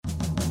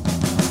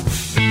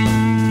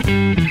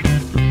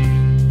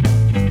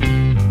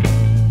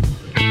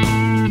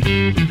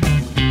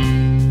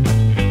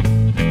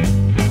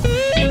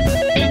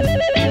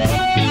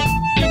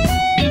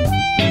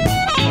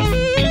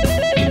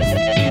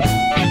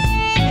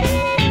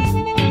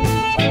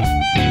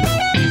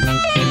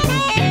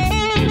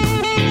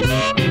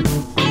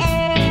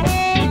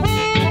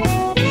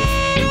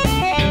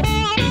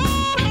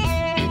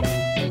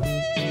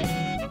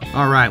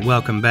All right,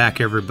 welcome back,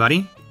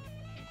 everybody,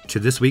 to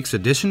this week's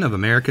edition of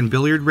American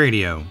Billiard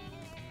Radio.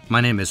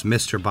 My name is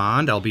Mr.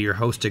 Bond. I'll be your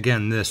host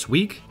again this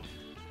week,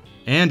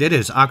 and it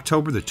is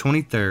October the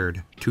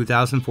 23rd,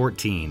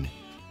 2014.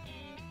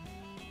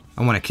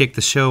 I want to kick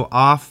the show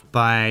off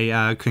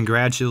by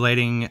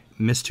congratulating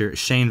Mr.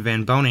 Shane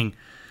Van Boening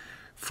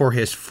for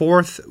his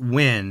fourth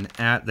win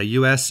at the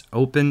U.S.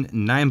 Open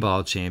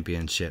 9-Ball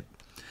Championship.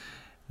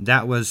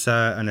 That was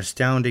an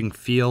astounding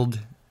field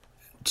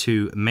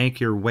to make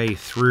your way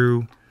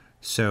through,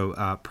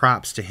 so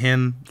props to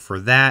him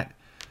for that.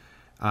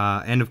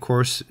 And of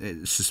course,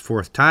 it's his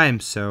fourth time,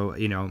 so,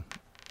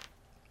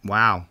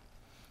 wow.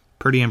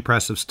 Pretty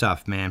impressive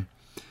stuff, man.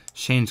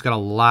 Shane's got a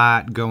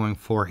lot going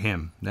for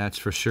him, that's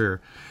for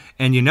sure.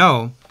 And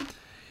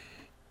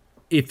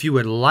if you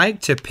would like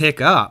to pick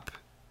up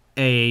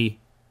a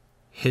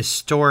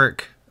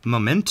historic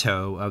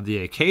memento of the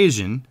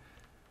occasion,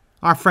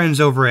 our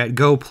friends over at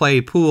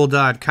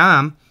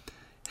GoPlayPool.com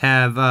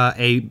have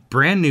a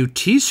brand new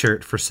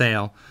t-shirt for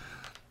sale.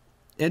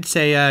 It's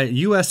a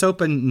U.S.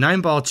 Open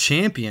 9-Ball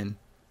Champion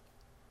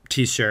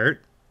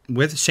t-shirt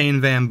with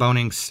Shane Van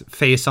Boening's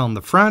face on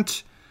the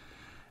front,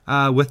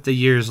 with the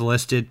years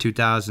listed,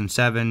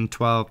 2007,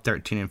 12,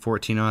 13, and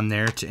 14 on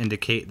there to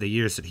indicate the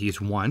years that he's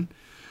won.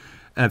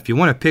 If you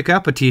want to pick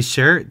up a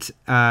t-shirt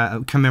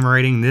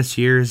commemorating this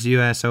year's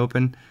U.S.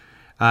 Open,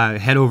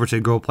 head over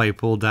to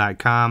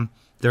GoPlayPool.com.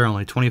 They're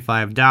only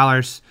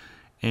 $25.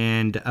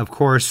 And, of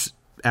course,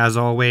 as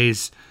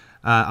always,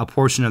 a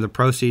portion of the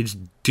proceeds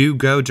do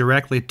go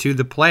directly to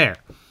the player.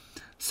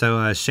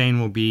 So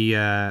Shane will be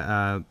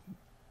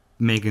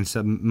making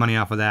some money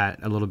off of that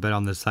a little bit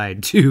on the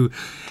side, too,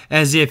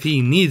 as if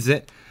he needs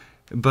it.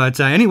 But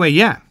anyway,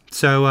 yeah.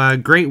 So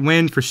great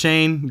win for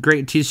Shane.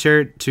 Great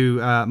T-shirt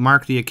to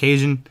mark the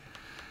occasion.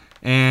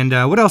 And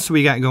what else do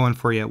we got going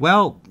for you?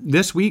 Well,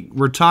 this week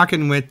we're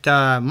talking with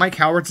Mike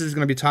Howards is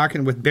going to be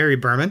talking with Barry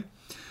Berman.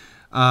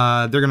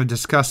 They're going to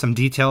discuss some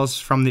details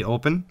from the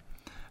Open.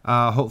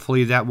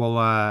 Hopefully that will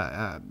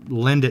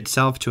lend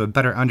itself to a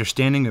better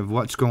understanding of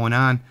what's going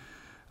on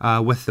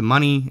with the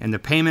money and the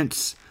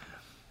payments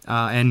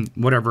and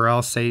whatever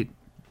else they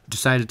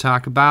decide to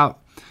talk about.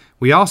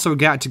 We also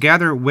got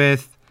together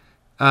with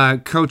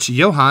Coach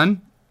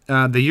Johan,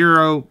 the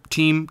Euro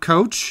team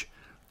coach,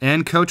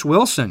 and Coach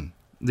Wilson,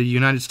 the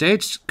United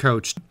States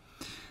coach.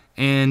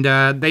 And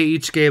they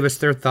each gave us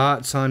their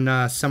thoughts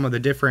on some of the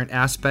different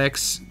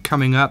aspects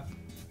coming up.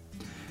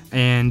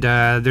 And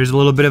there's a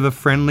little bit of a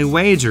friendly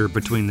wager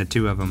between the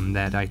two of them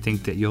that I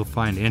think that you'll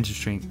find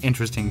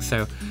interesting.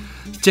 So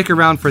stick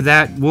around for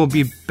that. We'll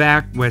be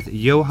back with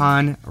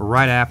Johan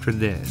right after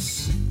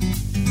this.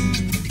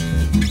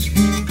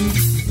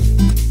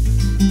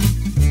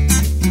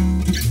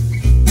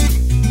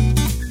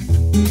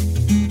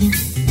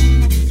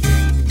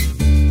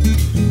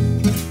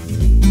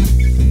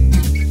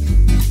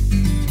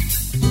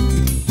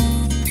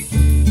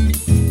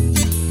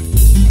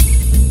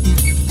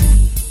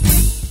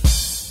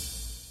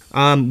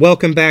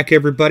 Welcome back,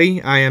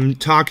 everybody. I am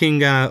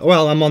talking,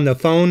 I'm on the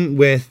phone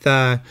with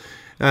the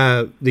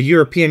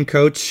European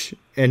coach,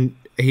 and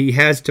he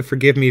has to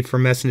forgive me for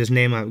messing his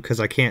name up because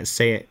I can't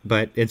say it,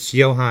 but it's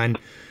Johan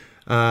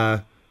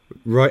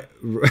Roysink.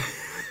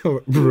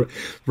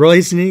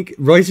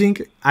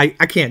 I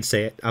can't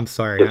say it. I'm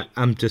sorry.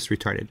 I'm just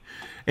retarded.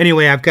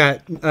 Anyway, I've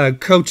got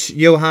Coach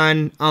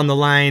Johan on the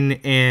line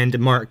and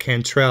Mark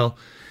Cantrell,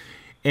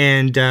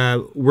 and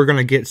we're going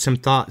to get some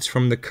thoughts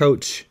from the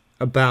coach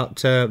about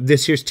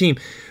this year's team.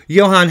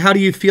 Johan, how do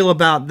you feel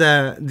about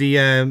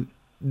the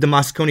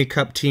Mosconi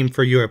Cup team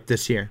for Europe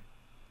this year?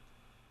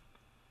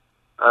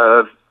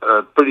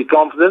 Pretty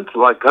confident,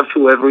 like I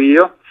do every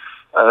year.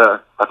 I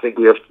think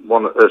we have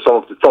some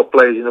of the top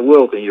players in the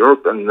world in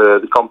Europe, and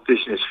the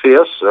competition is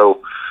fierce.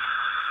 So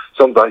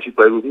sometimes you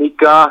play with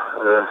Mika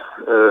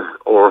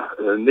or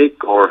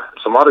Nick or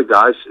some other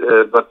guys,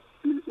 but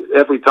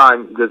every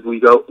time that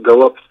we go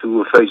up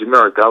to face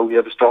America, we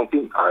have a strong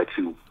team, I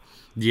feel.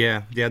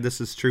 Yeah, this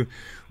is true.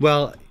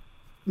 Well,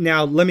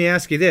 now let me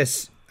ask you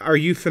this. Are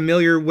you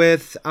familiar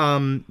with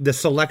the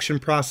selection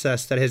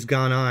process that has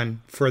gone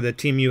on for the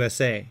Team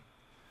USA?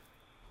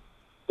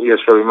 Yes,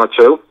 very much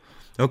so.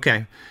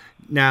 Okay.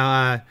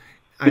 Now,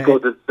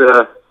 because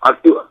I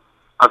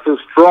feel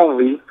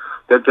strongly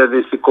that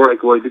is the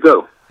correct way to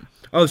go.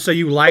 Oh, so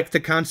you like the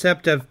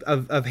concept of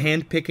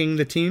handpicking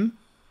the team?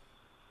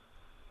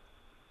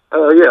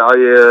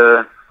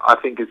 Yeah, I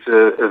think it's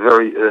a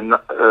very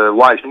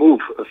wise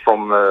move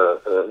from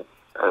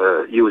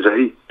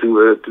USA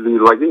to do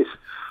it like this.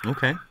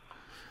 Okay,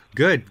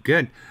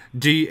 good.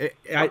 Do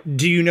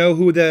you know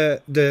who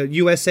the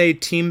USA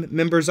team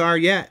members are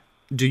yet?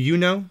 Do you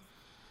know?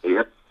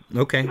 Yeah.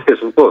 Okay. Yes,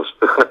 of course.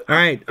 All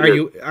right.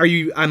 Are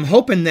you? I'm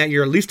hoping that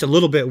you're at least a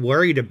little bit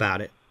worried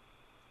about it.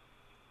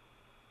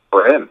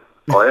 I am,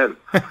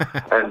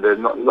 and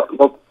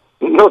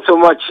not so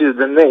much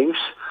the names.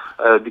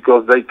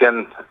 Because they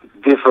can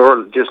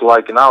differ just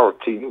like in our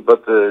team,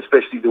 but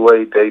especially the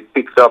way they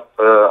picked up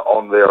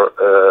on their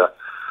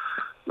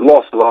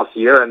loss last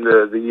year and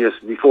the years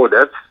before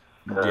that.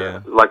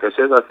 Like I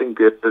said, I think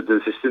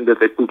the system that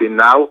they put in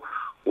now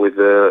with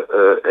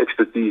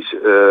expertise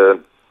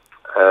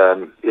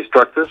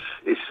instructors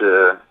is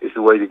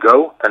the way to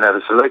go, and have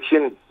a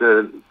selection,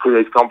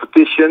 create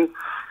competition.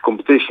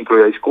 Competition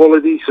creates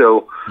quality,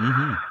 so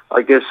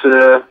I guess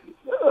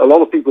a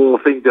lot of people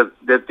think that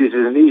this is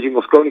an easy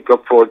Mosconi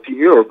Cup for Team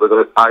Europe,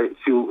 but I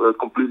feel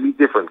completely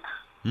different.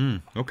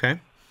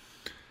 Okay.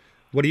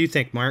 What do you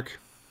think, Mark?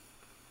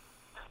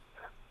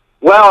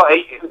 Well,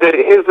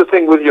 here's the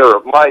thing with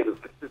Europe.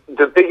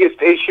 The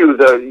biggest issue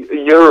that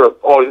Europe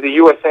or the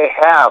USA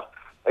have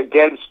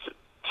against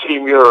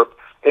Team Europe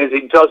is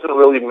it doesn't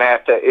really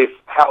matter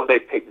how they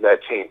pick their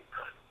team.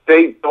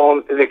 They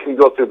can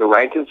go through the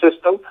ranking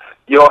system.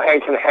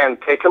 Johan can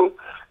handpick them.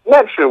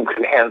 Neptune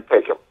can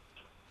handpick them.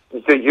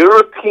 The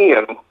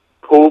European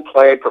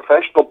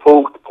professional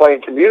pool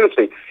playing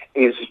community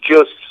is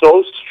just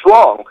so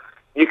strong.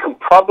 You can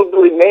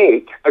probably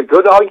make a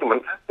good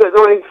argument that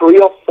there are 3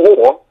 or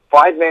 4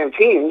 5-man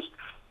teams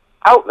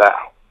out there.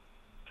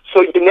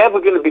 So you're never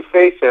going to be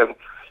facing,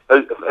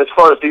 as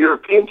far as the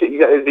European team,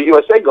 the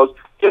USA goes,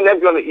 you're never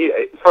going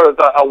to, for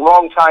a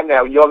long time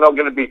now, you're not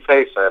going to be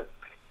facing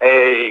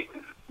a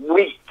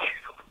weak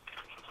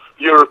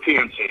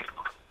European team.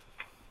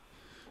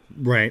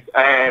 Right.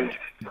 And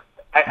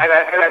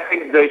I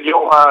think that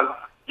Johan,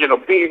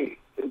 being,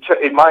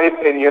 in my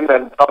opinion,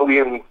 and probably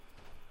in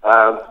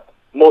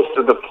most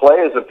of the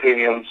players'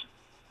 opinions,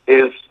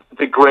 is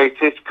the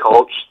greatest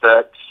coach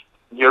that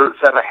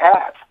Europe's ever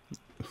had.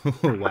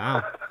 Oh,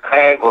 wow.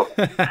 And well,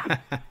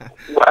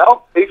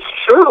 it's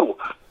true.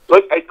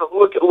 Look at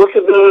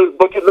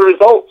the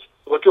results.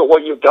 Look at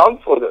what you've done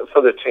for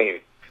the team.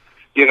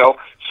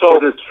 So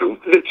that's true.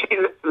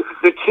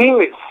 The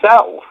team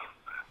itself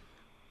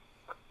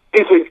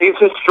is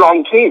a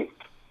strong team,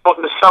 but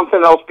there's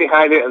something else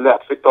behind it, and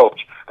that's the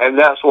coach. And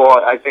that's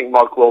what I think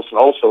Mark Wilson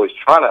also is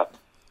trying to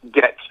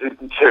get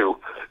to.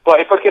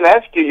 But if I can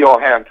ask you,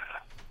 Johan,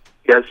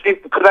 yes,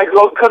 could I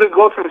go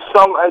through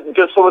some of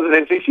the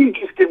names? If you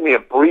just give me a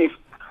brief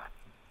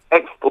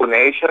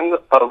explanation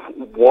of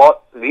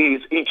what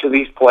each of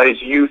these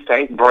players you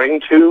think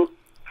bring to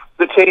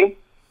the team.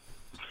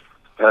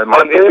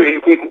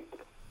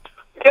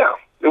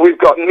 We've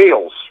got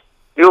Niels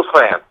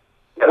Van.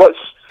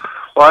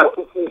 Well,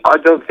 I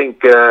don't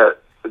think that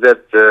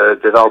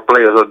our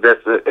players are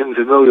that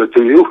unfamiliar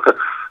to you.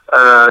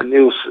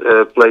 Niels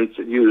played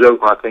US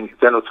Open, I think,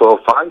 10 or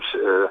 12 times.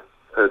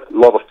 A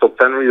lot of top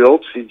 10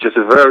 results. He's just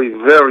a very,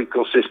 very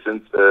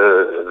consistent,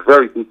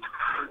 very good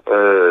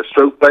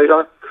stroke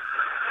player.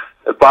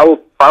 A power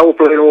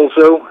player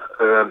also.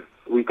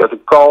 We got a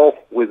Carl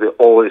with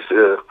all his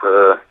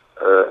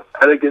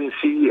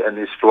elegancy and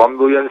his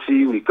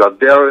flamboyancy. We got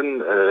Darren,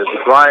 the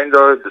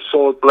grinder, the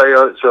solid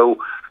player. So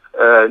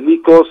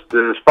Nikos,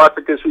 the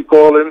Spartacus we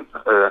call him,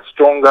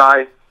 strong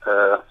guy.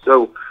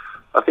 So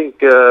I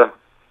think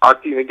our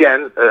team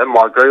again,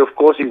 Mark Gray, of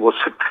course, he was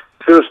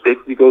first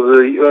pick because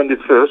he earned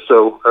it first,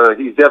 so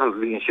he's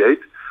definitely in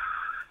shape.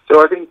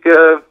 So I think,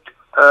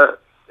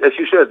 as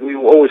you said, we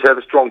will always have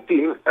a strong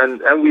team,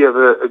 and we have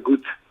a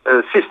good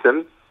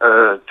system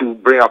to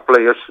bring our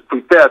players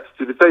prepared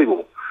to the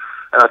table.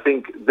 And I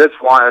think that's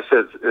why I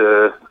said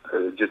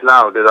just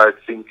now that I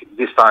think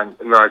this time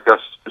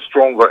America's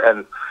stronger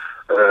and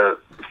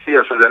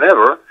fiercer than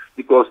ever,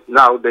 because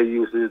now they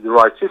use the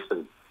right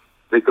system.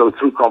 They go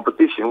through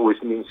competition,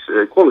 which means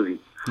quality.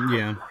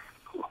 Yeah.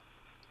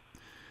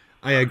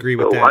 I agree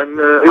with that. I'm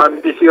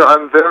this year.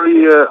 I'm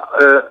very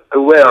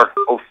aware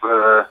of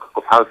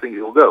how things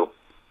will go.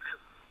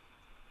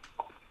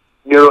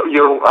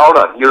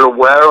 You're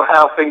aware of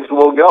how things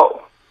will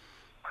go.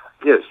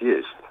 Yes.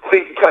 I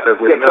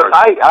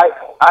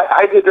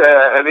did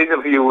an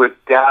interview with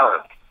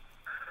Darren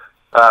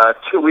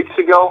 2 weeks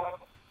ago,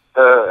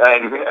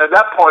 and at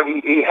that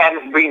point he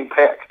hadn't been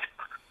picked,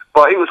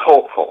 but he was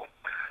hopeful,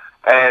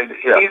 and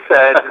he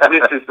said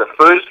this is the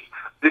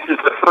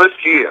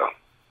first year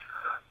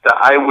that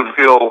I would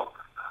feel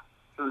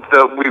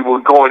that we were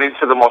going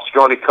into the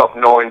Mosconi Cup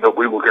knowing that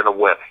we were going to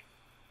win.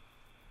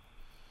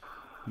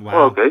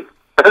 Wow. Okay.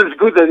 It's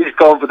good that he's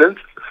confident.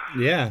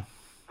 Yeah.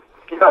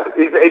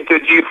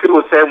 Did you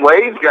feel the same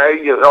way,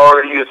 or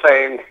are you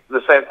saying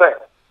the same thing?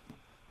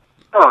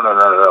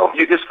 No.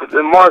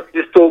 Mark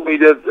just told me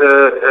that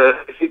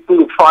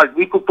if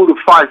we could put up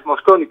 5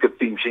 Mosconi Cup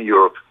teams in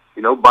Europe,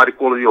 by the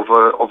quality of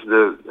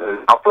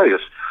our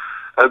players.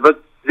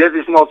 But that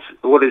is not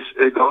what is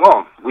going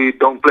on. We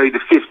don't play the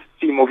 5th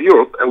team of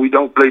Europe, and we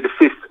don't play the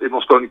 5th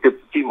Mosconi Cup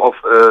team of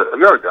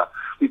America.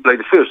 We play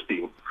the first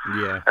team.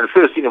 Yeah. And the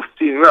first team of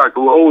Team America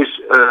will always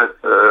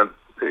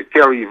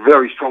carry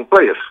very strong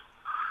players.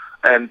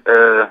 And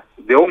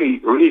the only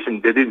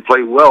reason they didn't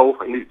play well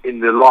in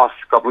the last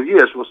couple of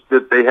years was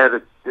that they had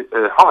a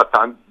hard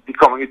time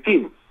becoming a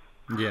team.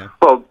 Yeah.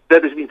 Well,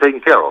 that has been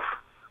taken care of.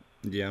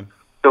 Yeah.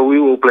 So we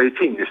will play a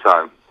team this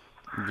time.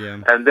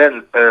 Yeah. And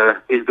then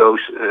it goes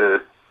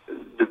the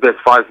best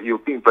 5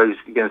 European players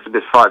against the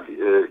best 5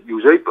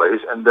 USA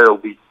players, and that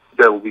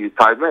will be a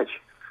tight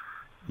match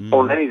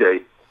on any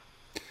day.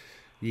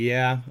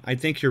 Yeah, I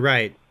think you're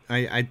right.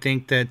 I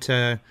think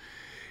that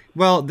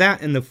well,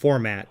 that in the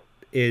format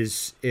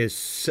is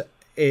it's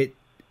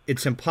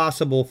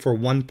impossible for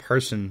one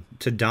person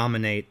to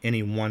dominate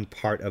any one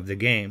part of the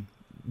game,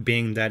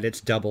 being that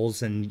it's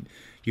doubles and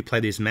you play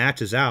these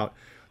matches out.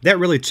 That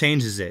really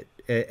changes it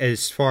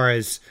as far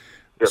as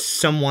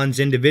someone's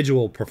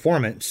individual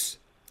performance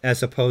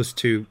as opposed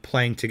to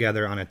playing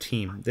together on a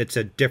team. It's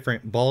a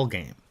different ball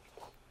game.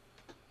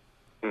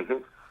 Mm-hmm.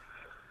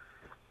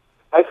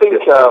 I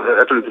think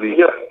absolutely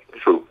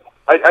true.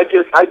 I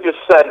just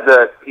said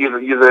that you're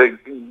the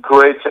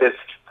greatest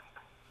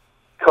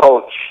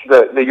coach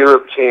that the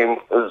Europe team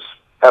has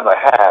ever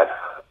had,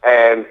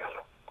 and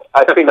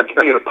I think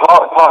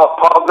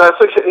part of that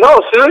success.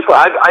 No, seriously,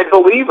 I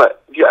believe it,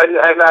 and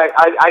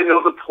I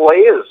know the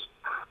players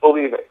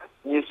believe it.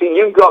 You see,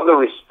 you've got the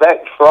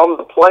respect from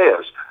the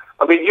players.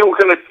 I mean, you were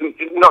going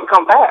to not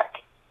come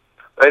back,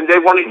 and they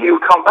wanted you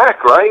to come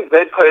back, right?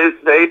 They came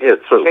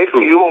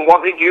to you and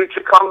wanted you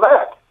to come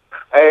back,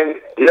 and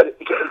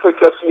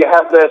because you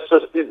have their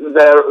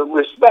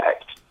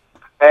respect.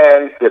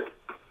 And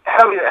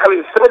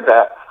having said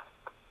that,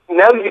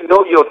 now you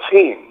know your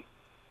team.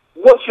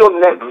 What's your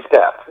next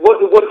step?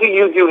 What do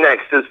you do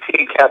next as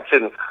team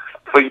captain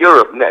for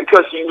Europe?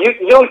 Because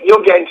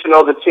you're getting to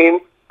know the team.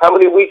 How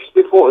many weeks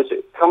before is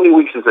it? How many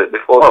weeks is it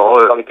before?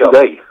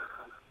 Today.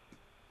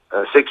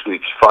 6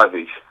 weeks, 5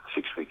 weeks,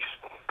 6 weeks,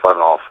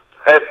 5.5.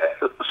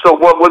 So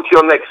what's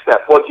your next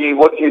step? What do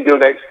you do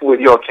next with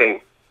your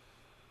team?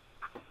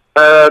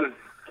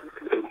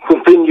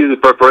 Continue the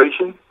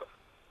preparation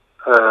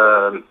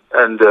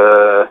and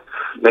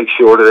make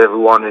sure that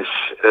everyone is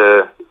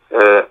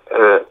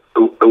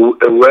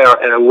aware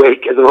and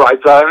awake at the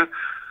right time.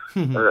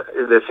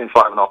 That's in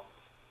 5.5.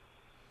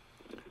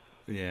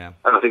 Yeah.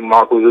 And I think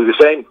Mark will do the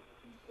same.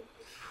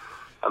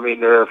 I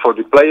mean, for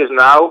the players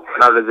now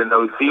that they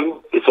know the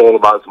team, it's all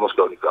about the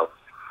Mosconi Cup.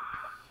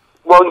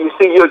 Well, you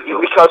see,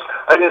 because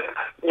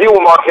you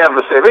and Mark have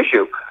the same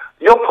issue.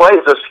 Your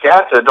players are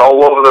scattered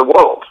all over the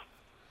world.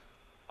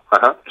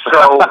 Uh-huh.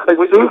 So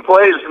with your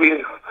players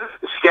being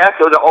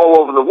scattered all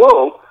over the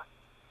world,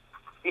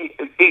 is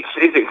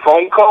it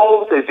phone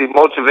calls? Is it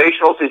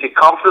motivationals? Is it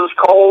conference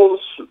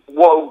calls?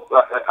 Well,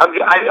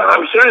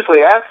 I'm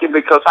seriously asking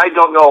because I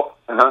don't know.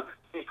 Uh-huh.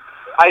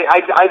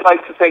 I'd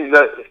like to think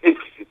that if,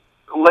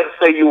 let's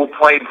say you were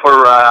playing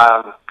for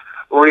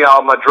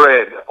Real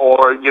Madrid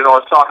or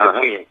a soccer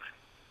team,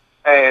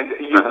 and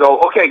you go,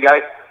 okay,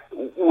 guys,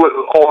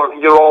 or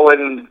you're all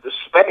in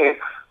Spain.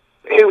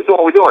 Here's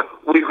what we're doing.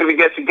 We're going to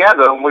get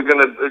together and we're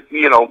going to,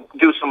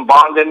 do some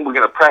bonding. We're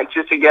going to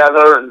practice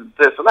together and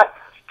this and that.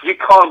 You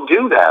can't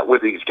do that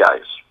with these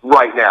guys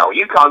right now.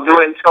 You can't do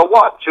it until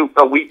what?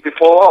 A week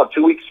before, or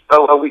 2 weeks,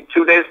 a week,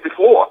 2 days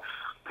before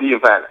the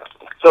event.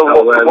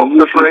 So what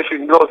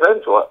preparation goes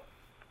into it?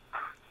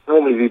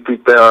 Normally we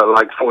prepare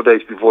like 4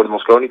 days before the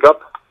Mosconi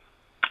Cup.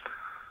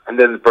 And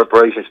then the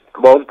preparation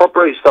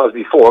starts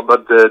before,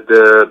 but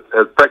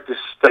the practice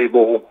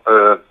table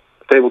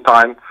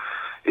time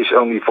is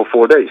only for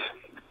 4 days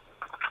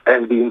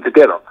and being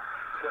together.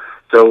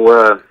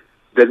 So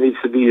there needs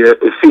to be an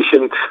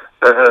efficient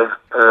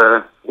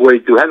way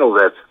to handle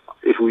that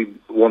if we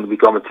want to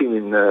become a team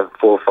in 4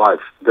 or 5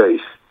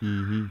 days.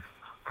 Mm-hmm.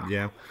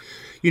 Yeah.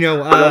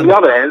 But on the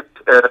other hand,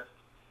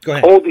 go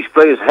ahead. all these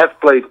players have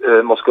played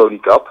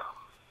Mosconi Cup.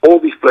 All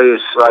these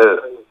players,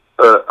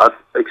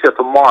 except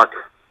for Mark,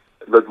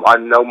 but I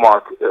know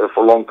Mark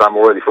for a long time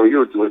already, for a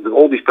year or two, but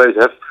all these players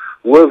have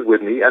worked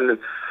with me, and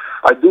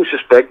I do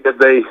suspect that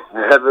they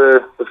have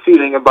a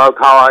feeling about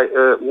how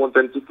I want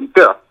them to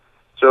prepare.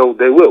 So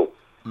they will.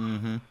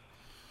 Mm-hmm.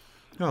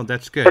 Oh,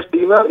 that's good. That's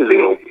the Americans.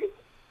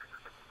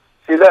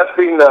 See, that's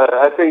been,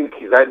 I think,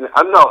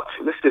 I'm not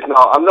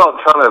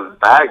trying to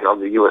bag on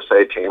the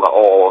USA team at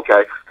all,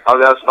 okay?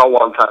 That's not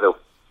what I'm trying to do.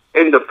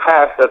 In the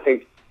past, I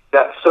think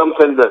that's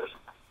something that's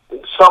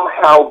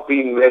somehow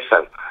been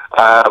missing.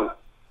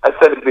 I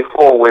said it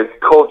before with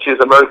coaches,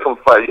 American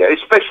players,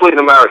 especially in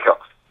America.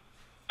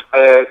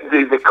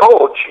 The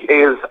coach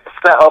is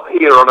set up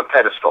here on a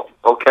pedestal,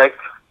 okay?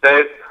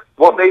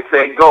 What they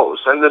say goes,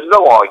 and there's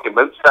no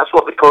arguments. That's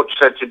what the coach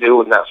said to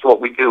do, and that's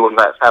what we do, and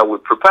that's how we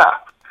prepare.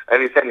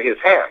 And it's in his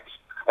hands.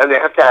 And they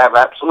have to have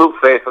absolute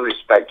faith and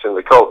respect in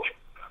the coach.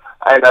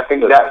 And I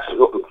think that's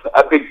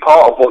a big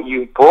part of what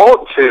you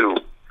brought to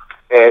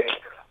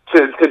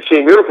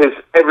Team Europe is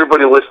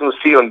everybody listens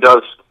to you and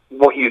does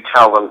what you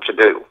tell them to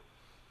do.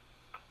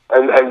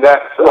 And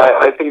that's,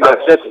 I think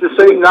that's the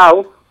same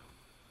now.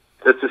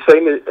 That's the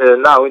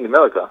same now in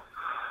America.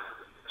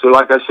 So,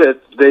 like I said,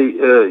 they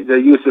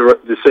use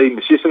the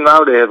same system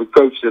now. They have a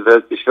coach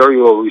that is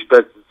very well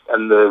respected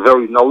and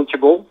very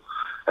knowledgeable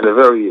and a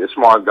very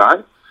smart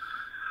guy.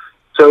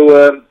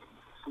 So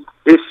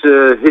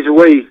his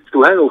way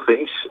to handle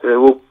things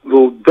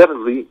will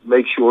definitely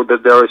make sure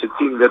that there is a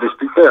team that is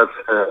prepared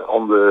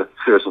on the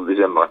 1st of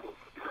December.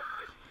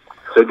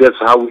 So that's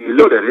how we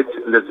look at it,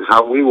 and that is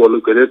how we will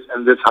look at it,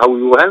 and that's how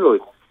we will handle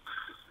it.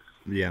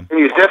 Yeah.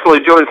 He's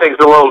definitely doing things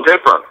a little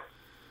different.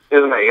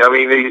 isn't he? I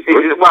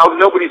mean, well,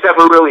 nobody's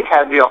ever really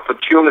had the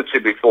opportunity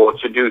before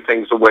to do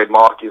things the way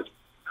Mark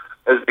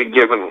has been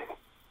given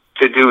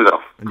to do them.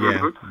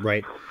 Yeah,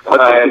 right.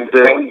 And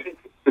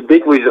the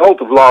big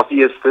result of last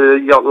year's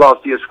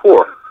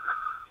score.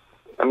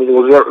 I mean, it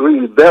was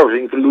really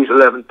embarrassing to lose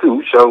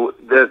 11-2. So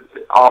that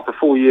after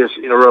 4 years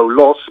in a row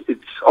loss,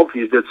 it's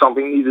obvious that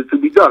something needed to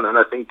be done. And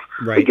I think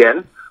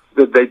again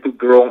that they took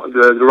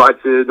the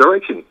right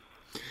direction.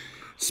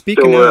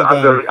 Speaking of,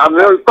 I'm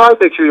very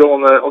proud actually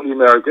on the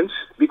Americans,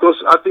 because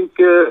I think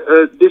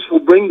this will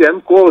bring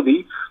them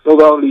quality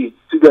not only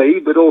today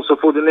but also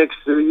for the next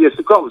years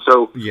to come.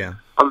 So yeah,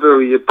 I'm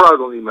very proud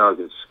on the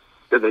Americans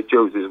that they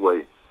chose this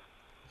way.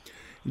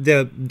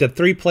 The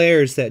 3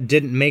 players that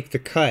didn't make the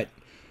cut,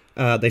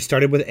 they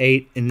started with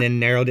 8 and then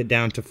narrowed it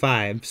down to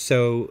 5.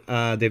 So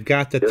they've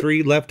got the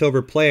 3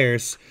 leftover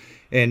players,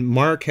 and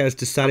Mark has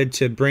decided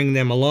to bring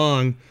them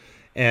along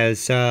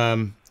as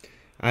I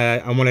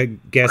want to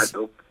guess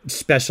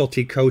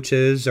specialty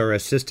coaches or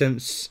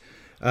assistants,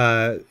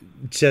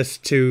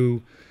 just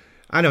to,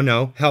 I don't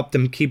know, help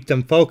them keep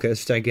them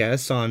focused, I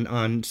guess,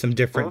 on some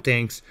different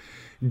things.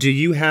 Do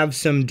you have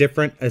some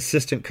different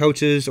assistant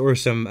coaches or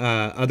some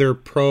other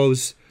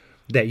pros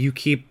that you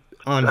keep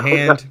on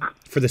hand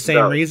for the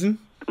same reason?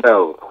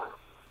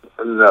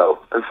 No,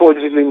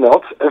 unfortunately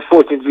not.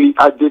 Unfortunately,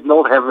 I did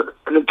not have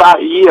an entire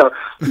year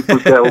to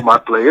prepare all my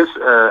players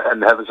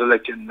and have a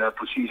selection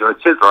procedure,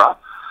 etc.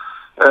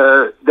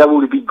 That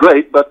would be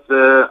great, but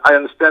I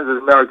understand that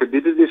America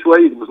did it this way.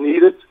 It was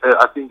needed.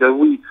 I think that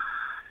we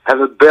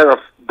have a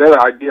better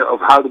idea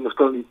of how the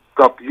Mosconi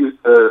Cup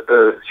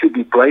should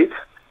be played.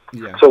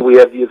 Yeah. So we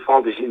have the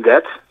advantage in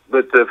that.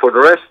 But for the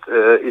rest,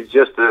 it's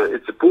just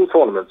it's a pool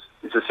tournament.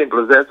 It's as simple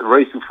as that. A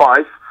race to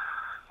 5,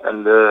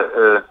 and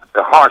a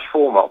harsh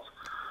format.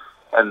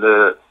 And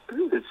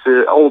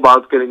it's all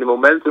about getting the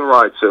momentum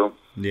right. So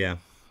yeah,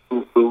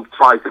 we'll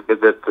try to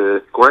get that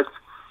correct.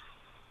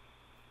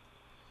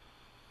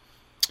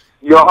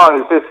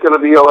 Johan, is this going to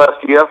be your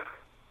last year?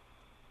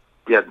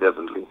 Yeah,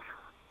 definitely.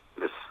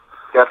 Yes.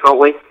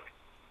 Definitely?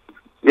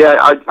 Yeah,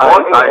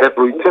 I have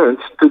returned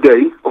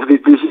today of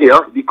this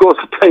year because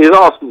the players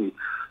asked me.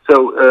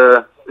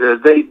 So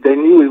they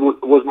knew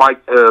it was my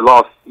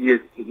last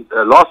year,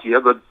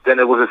 but then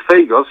it was at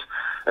Vegas.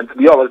 And to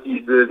be honest,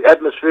 the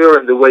atmosphere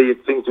and the way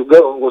things were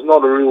going was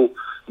not a real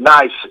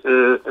nice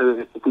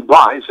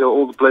goodbye. So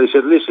all the players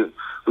said, listen,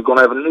 we're going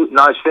to have a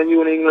nice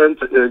venue in England,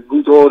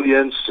 good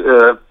audience,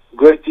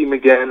 great team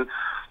again.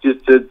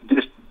 Just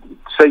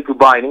say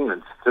goodbye in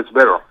England. That's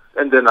better.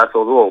 And then I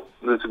thought, well,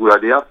 that's a good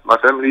idea. My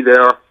family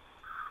there,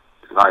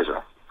 it's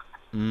nicer.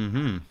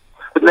 Mm-hmm.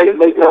 But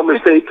make no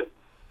mistake.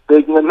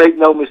 Make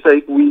no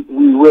mistake. We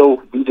will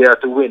be there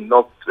to win.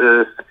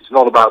 It's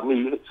not about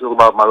me. It's not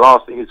about my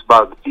last thing. It's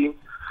about the team,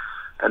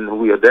 and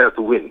we are there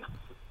to win.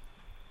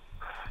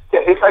 Yeah,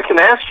 if I can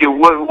ask you,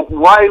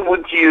 why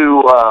would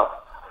you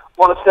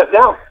want to step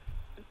down?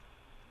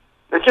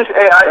 It's just,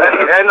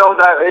 I know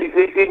that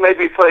it may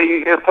be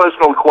a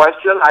personal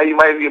question. You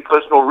may have your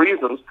personal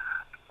reasons.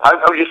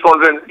 I'm just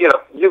wondering,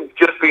 you've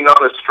just been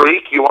on a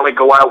streak. You want to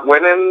go out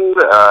winning,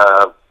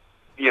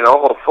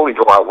 or fully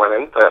go out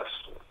winning. That's,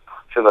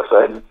 should I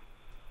say?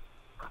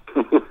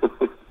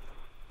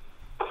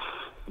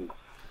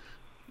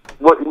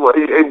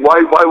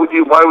 Why would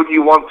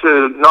you want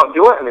to not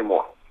do it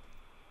anymore?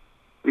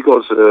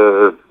 Because,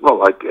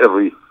 like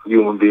every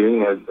human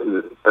being,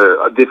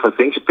 different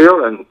things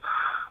appear, and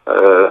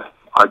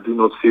I do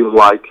not feel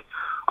like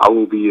I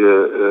will be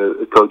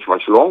a coach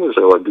much longer.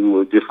 So I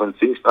do different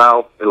things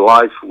now in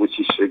life, which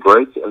is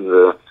great.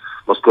 And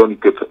Mosconi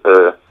Cup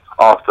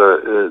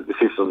after the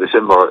 5th of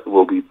December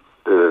will be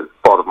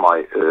part of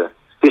my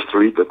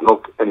history, but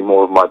not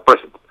anymore of my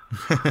present.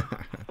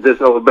 That's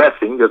not a bad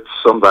thing.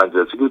 Sometimes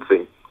that's a good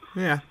thing.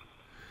 Yeah.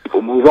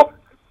 People move on.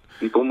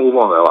 People move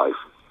on in life.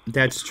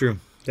 That's true.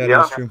 That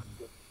is true.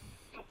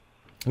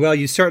 Well,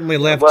 you certainly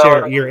left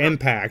your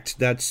impact.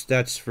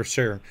 That's for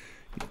sure.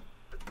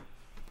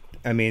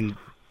 I mean,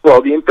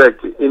 well, the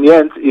impact in the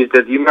end is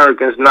that the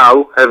Americans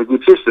now have a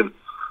good system.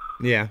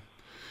 Yeah.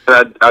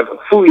 And I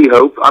fully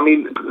hope. I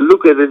mean,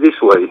 look at it this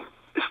way.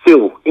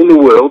 Still, in the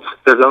world,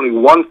 there's only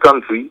one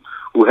country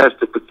who has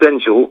the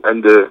potential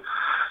and the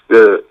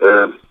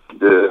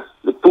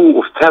pool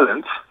of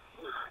talent.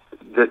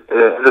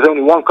 There's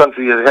only one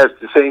country that has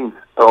the same,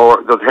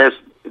 or that has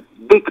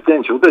big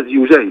potential. That's the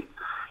USA.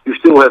 You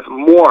still have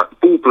more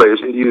pool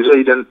players in the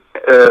USA than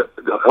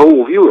the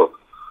whole of Europe.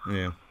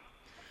 Yeah,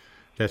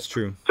 that's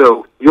true.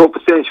 So your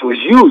potential is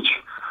huge.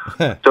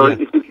 So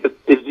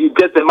if you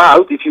get them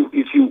out, if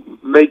you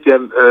make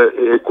them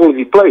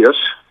quality players,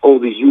 all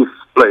these youth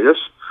players,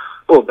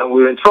 well, then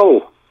we're in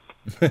trouble.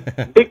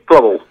 Big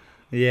trouble.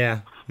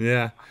 Yeah.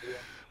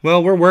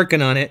 Well, we're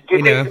working on it,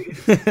 Yeah,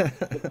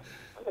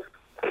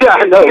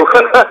 I know.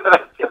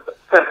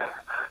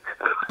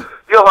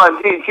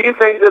 Johan, do you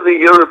think that the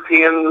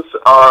Europeans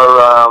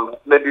are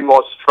maybe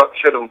more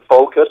structured and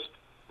focused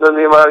than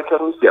the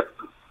Americans? Yep.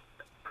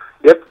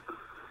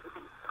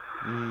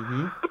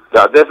 Mm-hmm.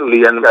 Yeah,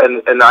 definitely, and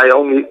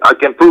I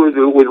can prove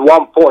it with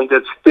 1 point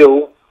that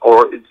still,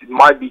 or it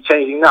might be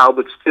changing now,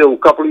 but still a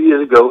couple of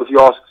years ago, if you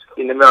asked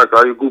in America,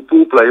 are you a good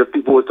pool player,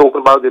 people were talking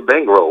about their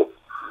bankroll.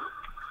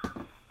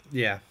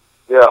 Yeah.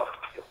 Yeah.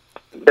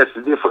 That's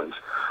the difference.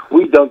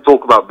 We don't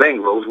talk about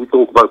bankrolls. We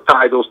talk about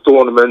titles,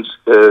 tournaments,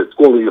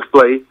 quality of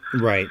play.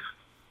 Right.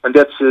 And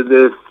that's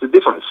the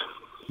difference.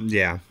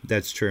 Yeah,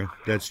 that's true.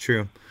 That's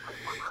true.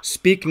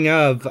 Speaking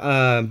of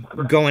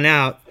going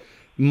out,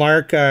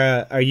 Mark,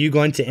 are you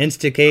going to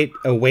instigate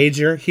a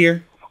wager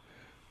here?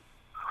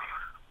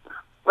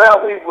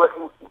 Well,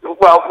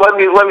 let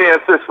me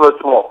answer this first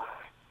of all.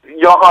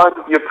 Johan,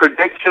 your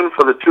prediction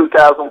for the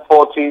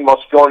 2014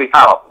 Mosconi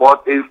Cup,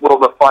 what will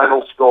the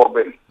final score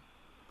be?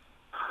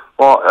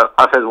 Well,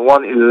 I've had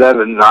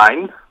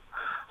 1-11-9,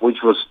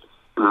 which was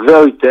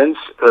very tense,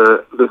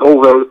 but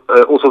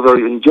also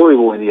very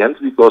enjoyable in the end,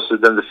 because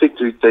then the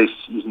victory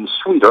tastes even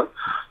sweeter.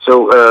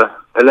 So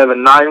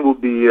 11-9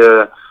 would be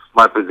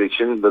my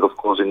prediction, but of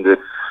course in the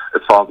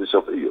advantage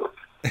of Europe.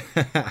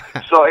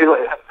 So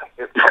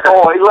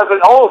 11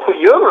 for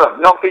Europe,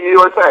 not for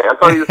USA. I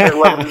thought you said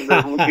 11.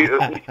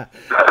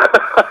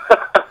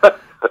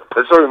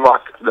 Sorry,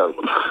 Mark. No.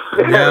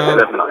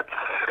 11-9.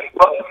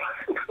 Well,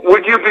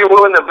 would you be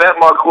willing to bet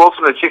Mark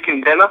Wilson a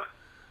chicken dinner?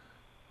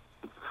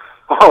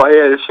 Oh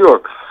yeah,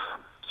 sure.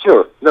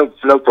 No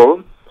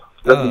problem.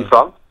 That'd be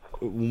fun.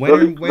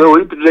 Will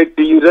we predict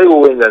the USA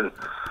will win then?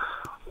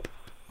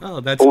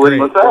 Oh, that's great.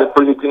 We're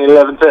predicting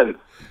 11-10.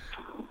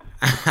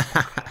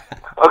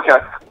 Okay.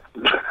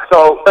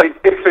 So if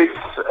it's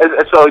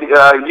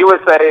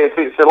USA, if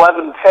it's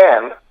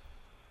 11-10.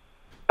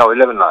 No,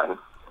 11-9.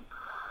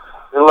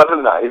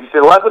 11-9. If it's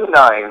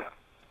 11-9,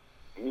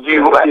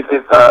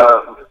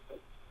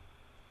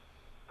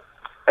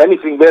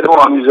 anything better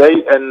on USA,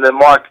 and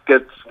Mark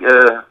gets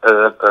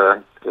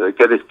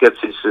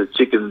his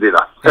chicken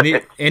dinner.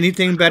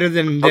 Anything better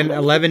than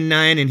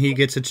 11-9, and he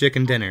gets a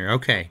chicken dinner.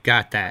 Okay,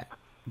 got that.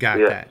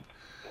 That.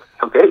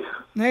 Okay.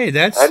 Hey,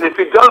 that's. And if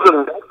it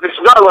doesn't, if it's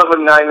not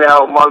 11-9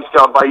 now, Mark's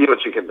gonna buy you a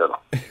chicken dinner.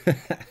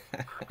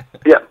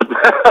 Yeah.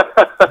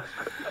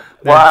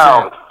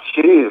 Wow.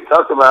 Jeez,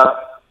 talk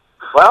about.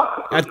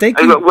 Well, I think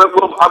I'm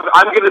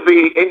going to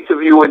be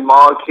interviewing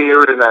Mark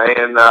here in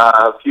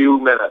a few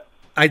minutes.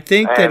 I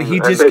think that he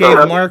just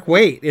gave Mark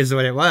weight, is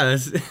what it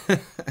was.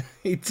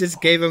 He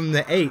just gave him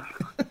the 8.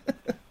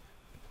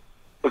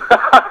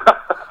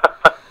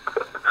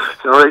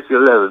 So it's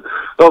 11.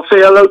 Well, say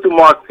hello to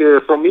Mark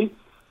from me.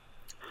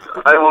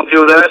 I will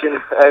do that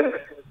and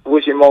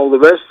wish him all the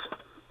best.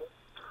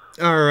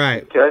 All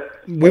right. Okay.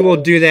 We will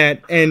do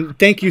that. And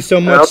thank you so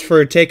much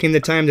for taking the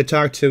time to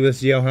talk to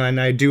us, Johan.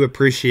 I do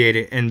appreciate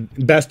it. And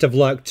best of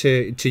luck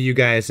to you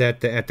guys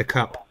at the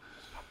Cup.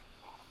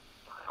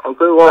 Okay,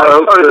 well, I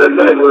hope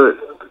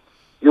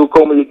you'll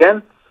call me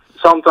again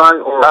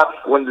sometime, or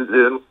when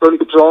the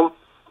Cup's on.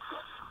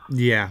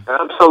 Yeah.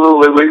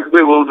 Absolutely.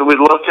 We'd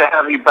love to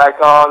have you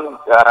back on.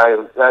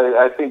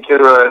 I think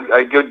you're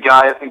a good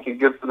guy. I think you're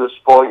good for the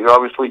sport. You're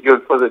obviously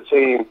good for the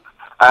team.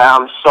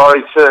 I'm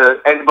sorry to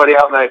anybody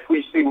out there if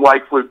we seem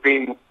like we've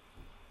been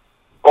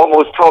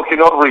almost talking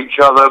over each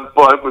other,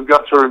 but we've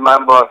got to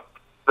remember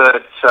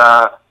that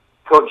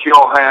Coach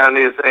Johan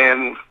is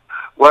in,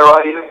 where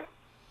are you?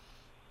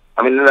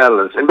 I'm in the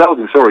Netherlands. In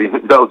Belgium, sorry.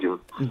 In Belgium.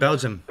 In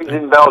Belgium. He's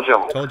in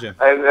Belgium. Told you.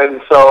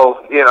 And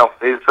so,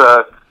 it's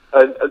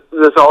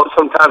there's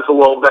sometimes a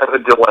little bit of a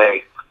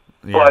delay.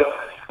 Yeah.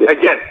 But,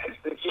 again,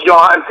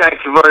 Johan,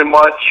 thank you very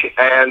much,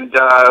 and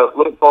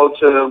look forward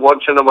to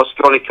watching the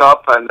Mosconi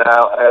Cup, and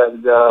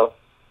I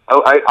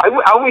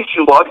wish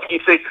you luck. You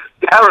see,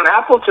 Darren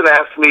Appleton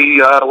asked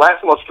me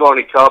last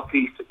Mosconi Cup,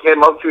 he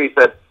came up to me and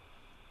said,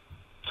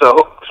 so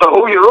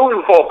who are you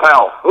rooting for,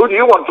 pal? Who do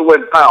you want to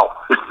win, pal?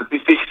 You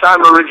see,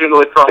 I'm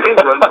originally from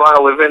England, but I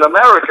live in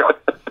America.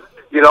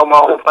 My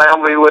whole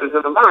family lives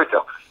in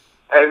America.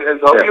 And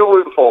so who are you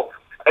rooting for?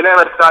 And then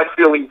I started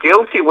feeling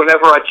guilty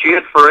whenever I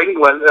cheered for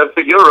England,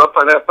 for Europe,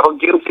 and I felt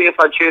guilty if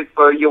I cheered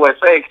for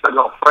USA because I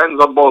got friends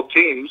on both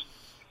teams.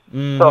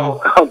 Mm-hmm. So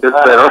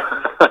that's better.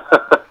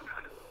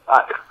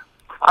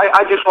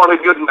 I just want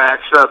a good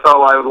match. That's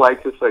all I would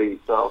like to see.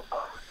 So,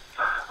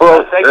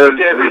 well, thank you,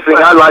 David. The thing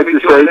I'd like to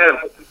say.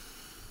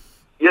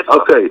 Yes, sir.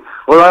 Okay.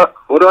 Well,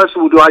 what I also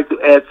would like to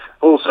add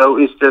also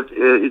is that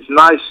it's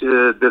nice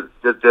that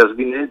there's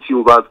been an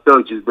interview about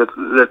coaches, but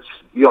let's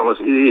be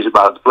honest, it is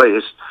about the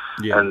players.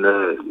 Yeah. And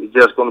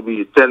there's going to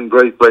be 10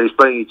 great players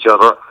playing each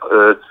other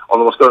on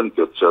the Mosconi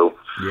Cup. So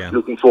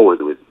looking forward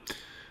to it.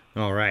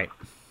 All right.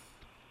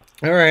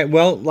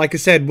 Well, like I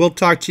said, we'll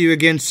talk to you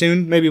again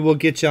soon. Maybe we'll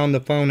get you on the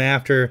phone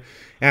after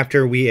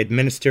we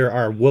administer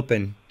our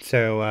whooping.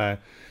 So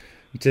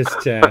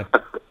just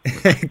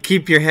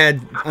keep your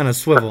head on a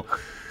swivel.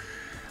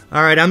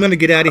 All right, I'm going to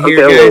get out of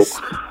here, guys.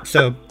 Well,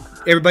 so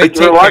everybody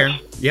take care.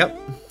 Yep.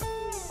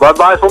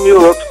 Bye-bye from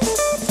Europe.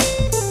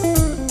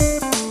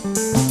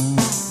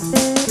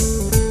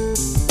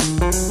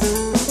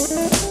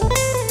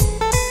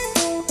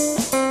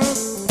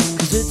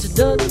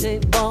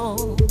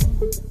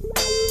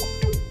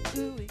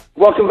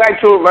 Welcome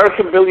back to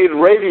American Billiard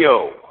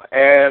Radio.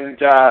 And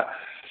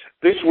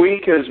this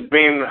week has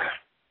been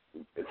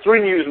three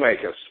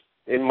newsmakers,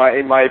 in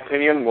my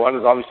opinion. One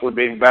has obviously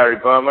been Barry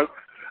Berman,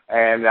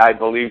 and I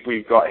believe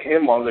we've got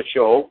him on the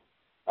show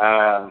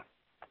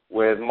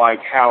with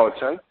Mike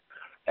Howerton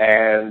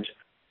and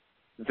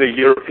the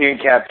European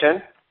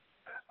captain,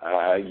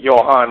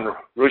 Johan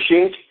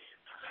Rushing.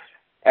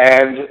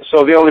 And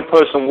so the only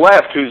person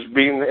left who's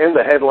been in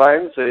the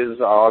headlines is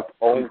our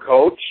own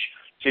coach,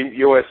 Team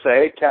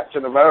USA,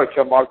 Captain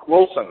America, Mark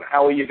Wilson.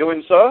 How are you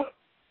doing, sir?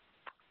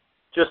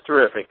 Just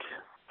terrific.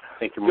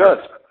 Thank you, Mark.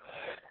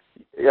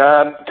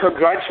 Good.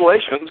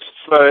 Congratulations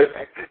for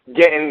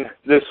getting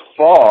this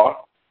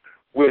far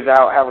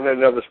without having a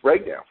nervous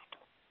breakdown.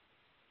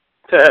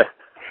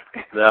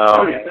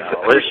 No,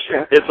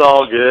 it's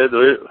all good.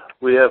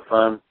 We have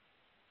fun.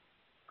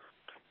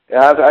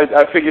 Yeah,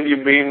 I figured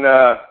you've been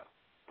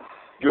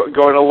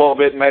going a little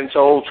bit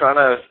mental, trying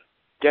to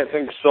get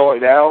things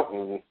sorted out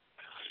and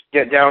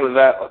get down to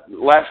that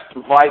last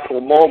vital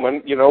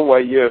moment,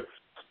 where you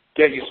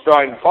get your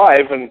starting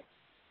five. And,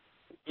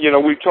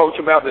 we've talked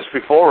about this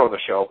before on the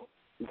show,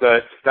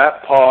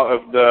 that part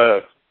of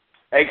the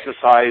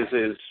exercise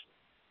is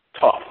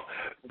tough.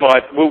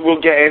 But we'll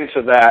get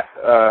into that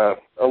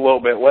a little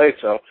bit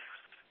later.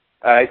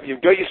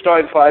 You've got your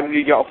starting five and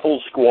you've got a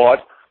full squad.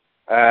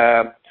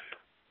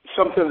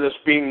 Something that's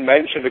been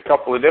mentioned a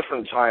couple of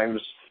different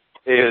times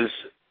is,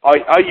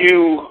 are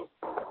you,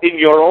 in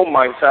your own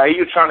mindset, are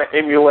you trying to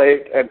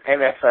emulate an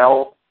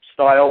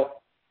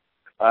NFL-style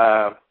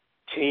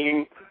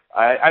team?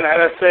 And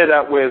I say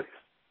that with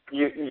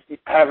you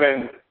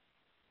having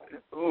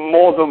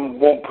more than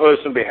one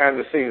person behind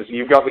the scenes.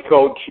 You've got the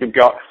coach, you've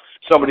got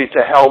somebody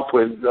to help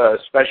with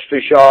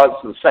specialty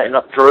shots and setting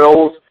up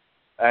drills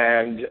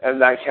and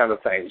that kind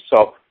of thing.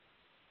 So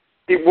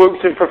it works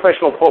in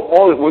professional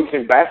football, it works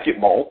in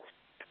basketball,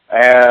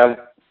 and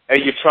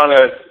you're trying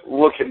to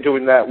look at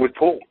doing that with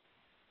pool.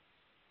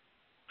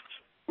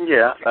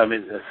 Yeah, I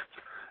mean,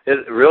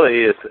 it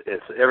really is.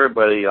 It's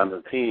everybody on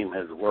the team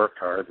has worked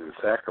hard and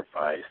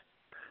sacrificed,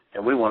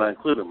 and we want to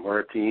include them. We're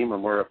a team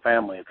and we're a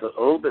family. It's a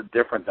little bit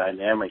different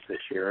dynamic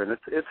this year, and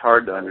it's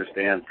hard to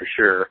understand for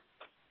sure.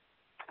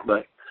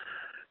 But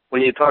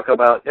when you talk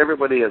about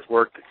everybody has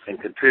worked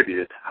and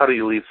contributed, how do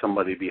you leave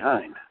somebody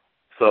behind?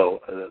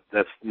 So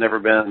that's never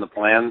been the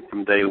plan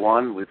from day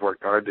one. We've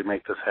worked hard to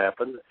make this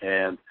happen,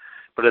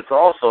 but it's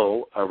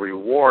also a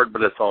reward,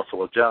 but it's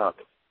also a job.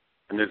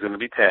 And there's going to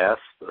be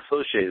tasks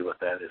associated with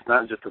that. It's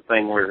not just a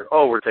thing where,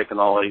 we're taking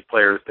all 8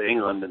 players to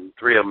England and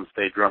 3 of them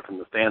stay drunk in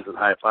the stands and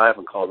high five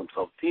and call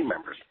themselves team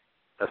members.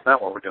 That's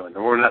not what we're doing.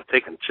 And we're not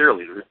taking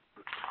cheerleaders.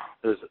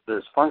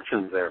 There's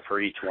functions there for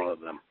each one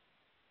of them.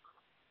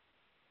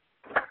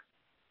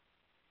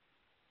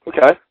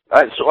 Okay.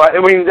 So I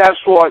mean, that's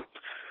what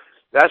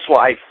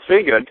I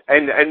figured.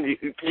 And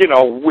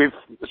we've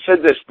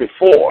said this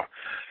before.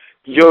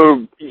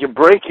 You're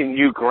breaking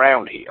new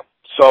ground here.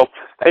 So,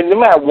 and no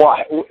matter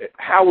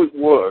how it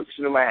works,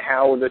 no matter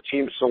how the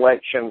team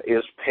selection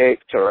is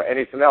picked or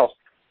anything else,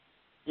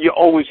 you're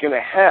always going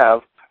to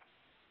have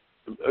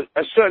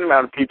a certain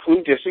amount of people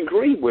who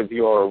disagree with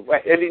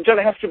and it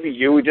doesn't have to be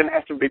you, it doesn't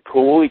have to be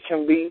pool, it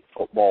can be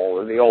football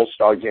or the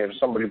All-Star game.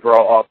 Somebody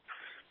brought up,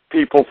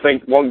 people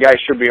think one guy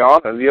should be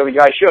on and the other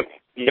guy shouldn't,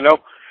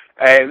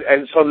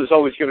 and so there's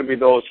always going to be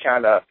those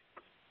kind of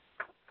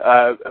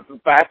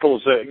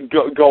battles that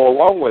go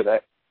along with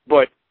it.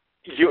 But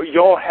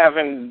you're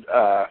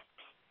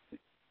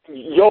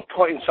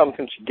putting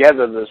something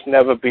together that's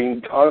never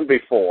been done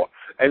before,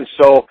 and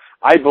so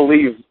I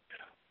believe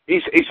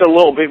it's a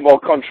little bit more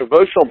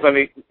controversial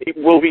than it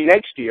will be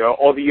next year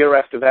or the year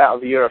after that or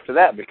the year after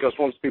that, because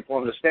once people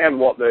understand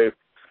what the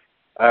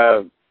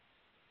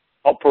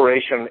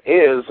operation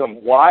is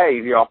and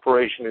why the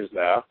operation is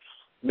there,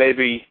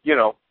 maybe,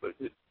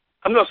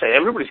 I'm not saying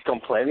everybody's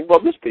complaining,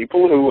 but there's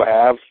people who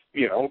have,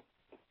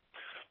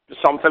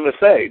 something to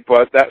say,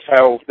 but that's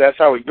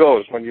how it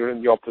goes when you're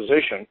in your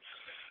position.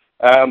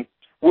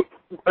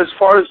 As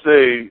far as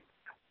the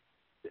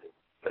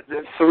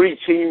 3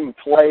 team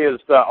players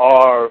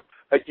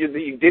that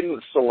you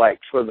didn't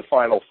select for the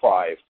final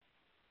 5,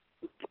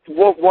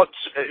 what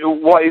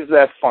is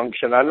their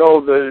function? I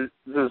know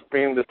there's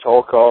been the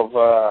talk of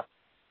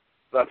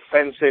the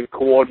offensive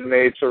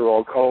coordinator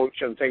or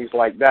coach and things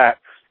like that,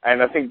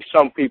 and I think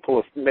some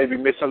people have maybe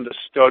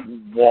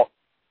misunderstood what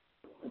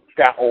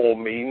that all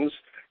means.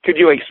 Could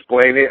you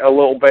explain it a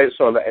little bit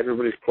so that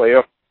everybody's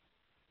clear?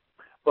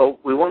 Well,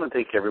 we want to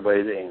take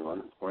everybody to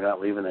England. We're not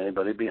leaving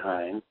anybody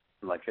behind.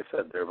 And like I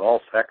said, they've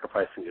all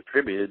sacrificed and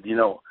contributed.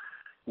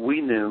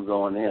 We knew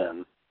going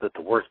in that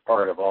the worst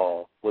part of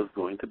all was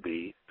going to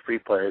be 3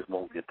 players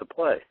won't get to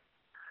play.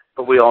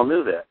 But we all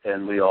knew that,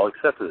 and we all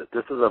accepted it.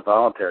 This is a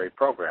voluntary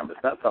program.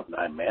 It's not something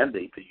I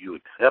mandate that you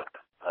accept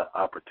an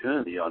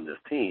opportunity on this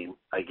team.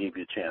 I gave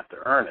you a chance to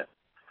earn it.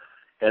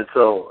 And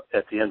so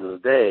at the end of the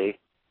day,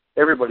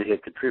 everybody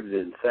had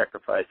contributed and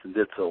sacrificed and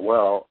did so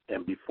well.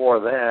 And before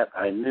that,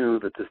 I knew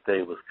that this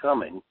day was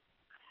coming.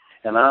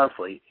 And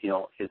honestly,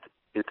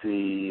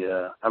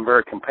 I'm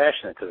very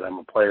compassionate because I'm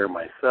a player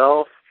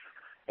myself,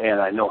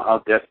 and I know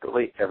how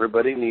desperately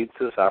everybody needs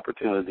this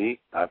opportunity.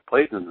 I've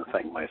played in the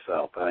thing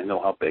myself, and I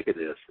know how big it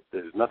is.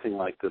 There's nothing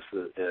like this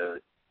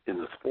in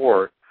the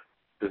sport.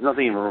 There's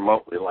nothing even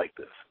remotely like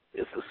this.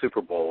 It's the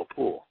Super Bowl of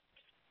pool.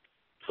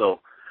 So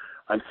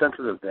I'm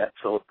sensitive to that.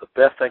 So the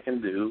best I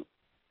can do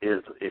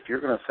is, if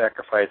you're going to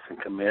sacrifice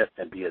and commit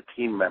and be a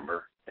team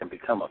member and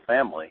become a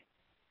family,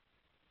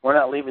 we're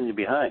not leaving you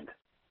behind.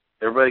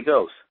 Everybody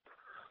goes.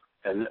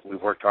 And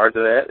we've worked hard to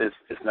that.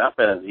 It's not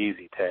been an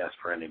easy task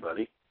for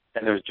anybody.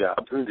 And there's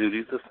jobs and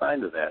duties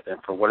assigned to that.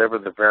 And for whatever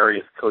the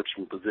various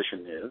coaching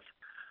position is,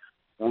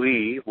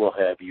 we will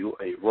have you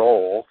a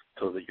role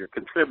so that you're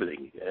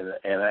contributing and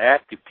an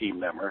active team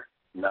member,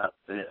 not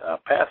a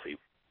passive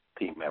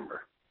team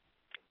member.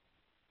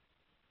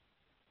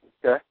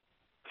 Okay.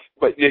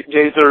 But is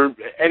there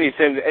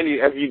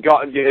have you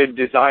got a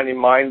design in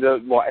mind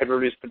of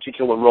whatever his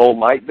particular role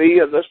might be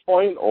at this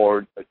point,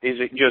 or is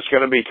it just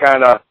going to be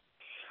kind of,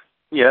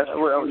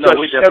 well, no,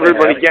 just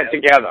everybody get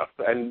together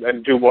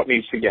and do what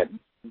needs to get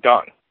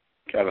done,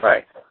 kind of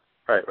thing?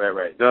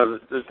 Right. No,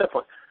 there's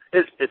definitely,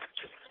 it's just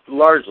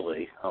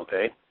largely,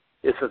 okay,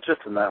 it's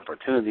just an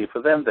opportunity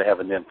for them to have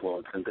an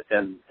influence, and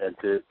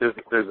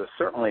there's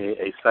certainly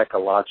a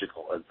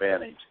psychological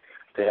advantage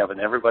to having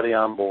everybody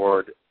on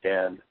board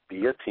and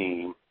be a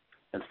team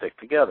and stick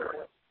together.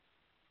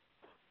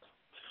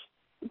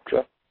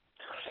 Okay.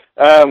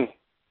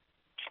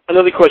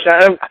 Another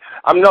question.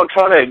 I'm not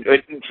trying to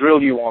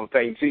drill you on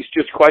things. It's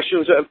just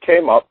questions that have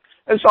came up,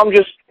 and so I'm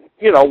just,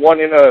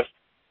 wanting to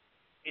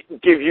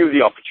give you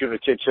the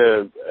opportunity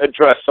to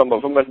address some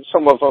of them, and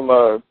some of them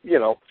are,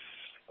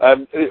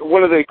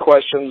 one of the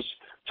questions.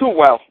 Two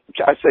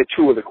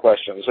of the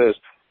questions is,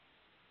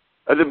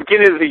 at the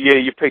beginning of the year,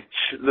 you picked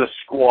the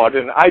squad,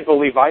 and I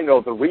believe I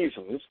know the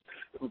reasons,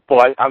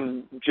 but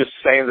I'm just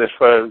saying this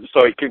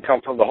so it can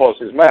come from the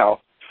horse's mouth.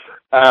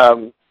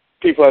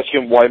 People ask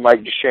him why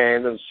Mike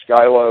Duchene and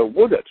Skylar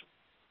Woodward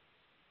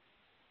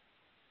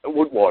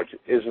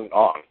isn't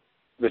on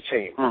the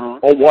team,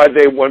 or why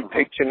they weren't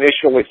picked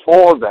initially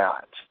for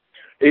that.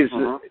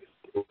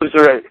 Was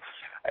there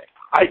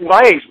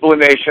my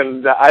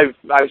explanation that I've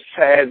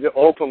said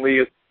openly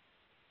is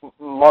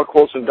Mark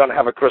Wilson doesn't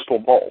have a crystal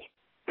ball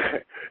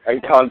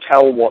and can't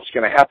tell what's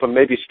going to happen.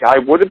 Maybe Sky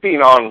would have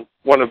been on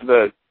one of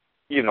the,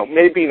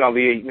 maybe on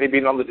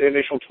the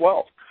initial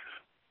 12,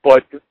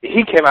 but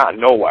he came out of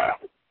nowhere.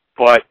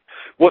 But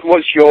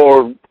what's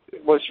your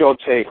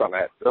take on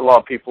that? A lot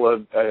of people are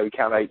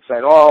kind of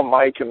saying, "Oh,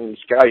 Mike and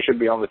Sky should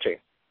be on the team."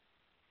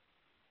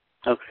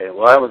 Okay,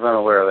 well, I was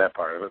unaware of that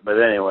part of it, but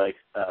anyway,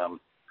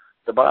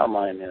 the bottom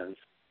line is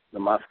the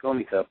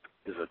Mosconi Cup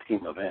is a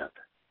team event,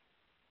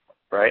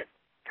 right?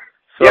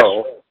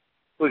 So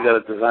we've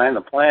got to design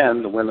a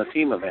plan to win a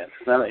team event.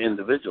 It's not an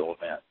individual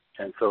event.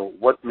 And so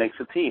what makes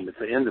a team? It's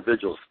an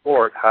individual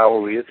sport. How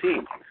are we a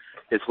team?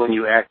 It's when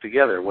you act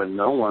together, when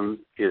no one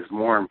is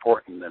more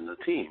important than the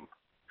team.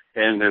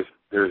 And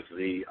there's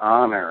the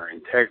honor,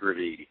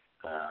 integrity,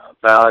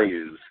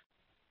 values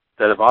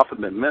that have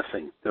often been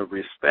missing, the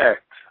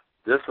respect,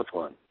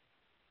 discipline,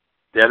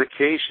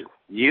 dedication,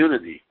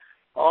 unity.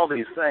 All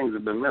these things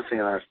have been missing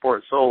in our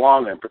sport so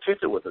long, and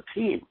particularly with a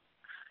team.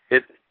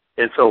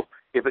 And so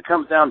if it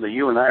comes down to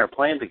you and I are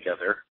playing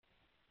together,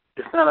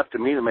 it's not up to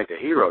me to make a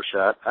hero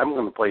shot. I'm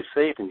going to play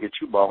safe and get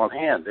you ball in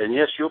hand. And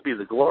yes, you'll be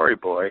the glory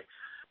boy,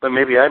 but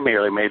maybe I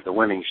merely made the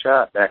winning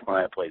shot back when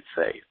I played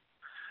safe.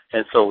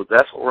 And so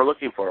that's what we're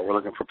looking for. We're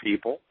looking for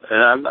people.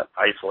 And I'm not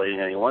isolating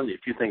anyone.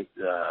 If you think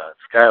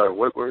Skylar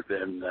Woodward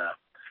and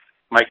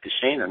Mike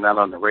Duchene are not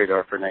on the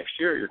radar for next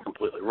year, you're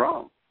completely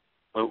wrong.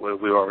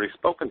 We've already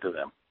spoken to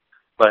them.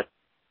 But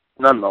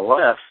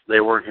nonetheless,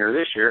 they weren't here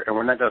this year, and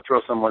we're not going to throw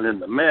someone in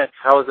the mix.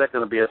 How is that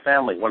going to be a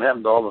family? What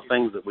happened to all the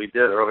things that we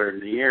did earlier in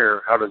the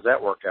year? How does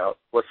that work out?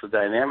 What's the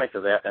dynamic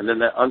of that? And then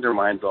that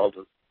undermines all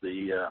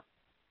the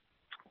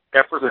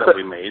efforts that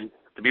we made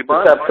to be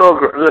bonded.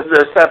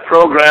 The set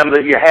program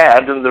that you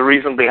had and the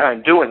reason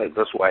behind doing it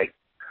this way.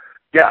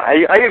 Yeah,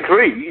 I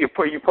agree. You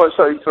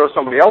throw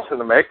somebody else in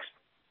the mix,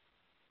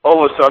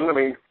 all of a sudden,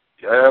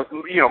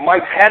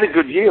 Mike's had a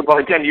good year, but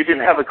again, you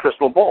didn't have a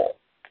crystal ball.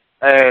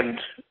 And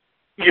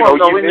we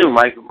knew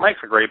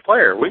Mike's a great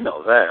player. We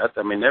know that.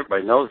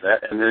 Everybody knows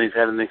that. And then he's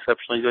had an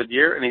exceptionally good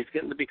year, and he's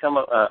getting to become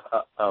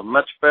a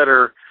much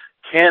better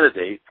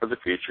candidate for the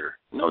future.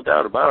 No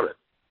doubt about it.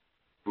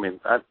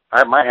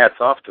 My hat's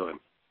off to him.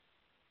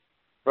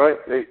 Right.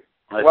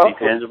 I see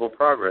tangible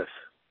progress.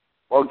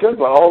 Well, good.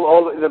 Well,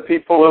 all the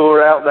people who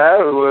were out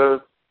there who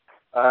were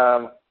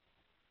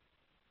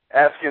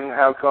asking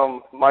how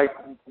come Mike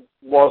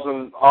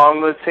wasn't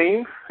on the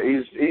team,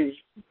 he's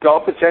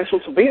got potential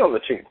to be on the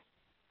team.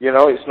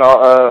 It's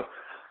not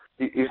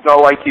it's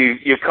not like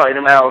you cut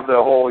him out of the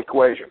whole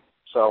equation.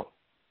 So,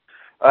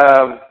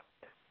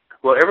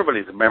 well,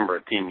 everybody's a member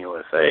of Team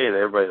USA.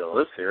 Everybody that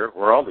lives here,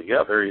 we're all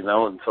together,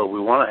 and so we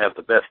want to have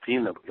the best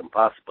team that we can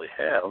possibly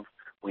have.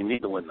 We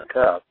need to win the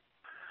cup.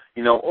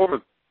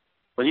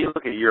 When you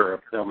look at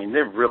Europe,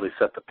 they've really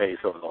set the pace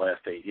over the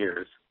last 8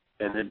 years.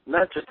 and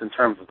not just in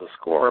terms of the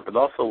score, but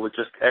also with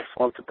just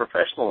excellence and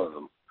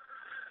professionalism.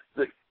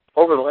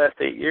 Over the last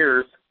 8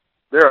 years,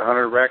 they're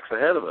 100 racks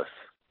ahead of us.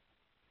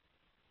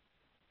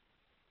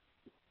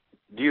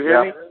 Do you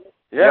hear me?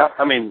 Yeah.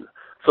 I mean,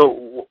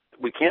 so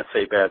we can't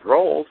say bad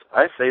roles.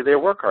 I say they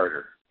work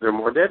harder. They're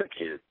more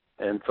dedicated.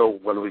 And so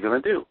what are we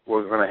going to do?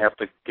 We're going to have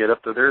to get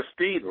up to their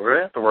speed. We're going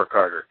to have to work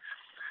harder.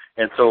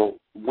 And so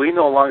we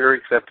no longer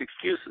accept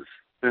excuses.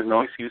 There's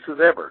no excuses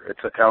ever. It's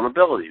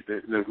accountability.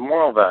 There's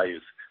moral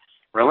values,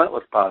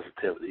 relentless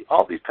positivity,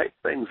 all these type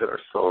of things that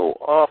are so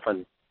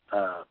often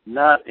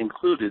not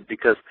included,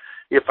 because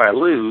if I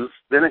lose,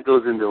 then it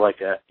goes into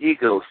like a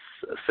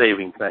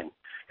ego-saving thing.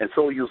 And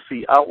so you'll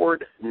see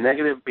outward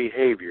negative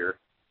behavior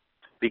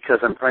because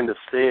I'm trying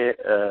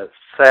to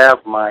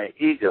salve my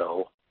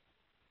ego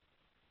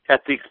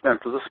at the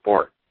expense of the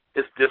sport.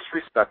 It's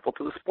disrespectful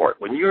to the sport.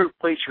 When you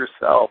replace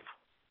yourself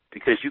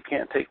because you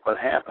can't take what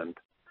happened,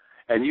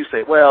 and you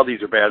say, well,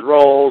 these are bad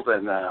roles,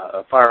 and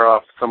fire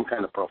off some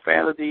kind of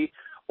profanity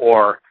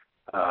or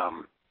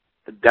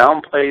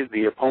downplay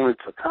the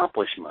opponent's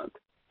accomplishment,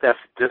 that's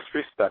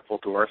disrespectful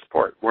to our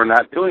sport. We're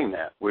not doing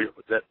that.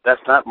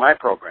 That's not my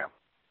program.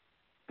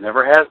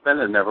 Never has been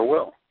and never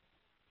will.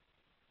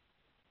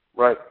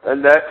 Right.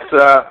 And that's,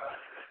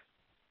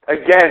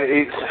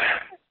 again,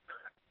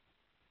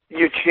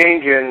 you're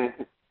changing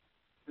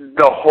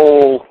the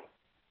whole,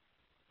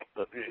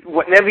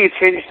 whenever you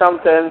change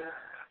something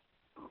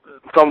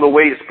from the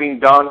way it's being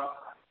done,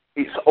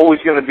 it's always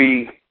going to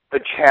be a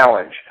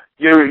challenge.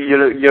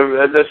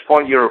 You're at this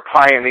point, you're a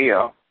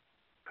pioneer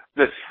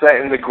that's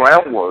setting the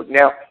groundwork.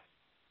 Now,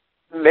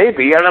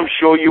 maybe, and I'm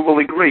sure you will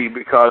agree,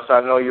 because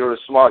I know you're a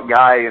smart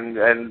guy and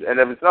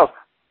everything else,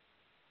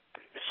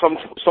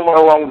 somewhere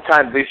along the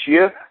time this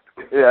year,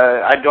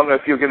 I don't know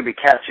if you're going to be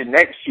catching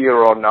next year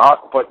or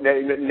not, but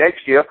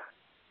next year,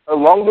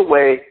 along the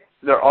way,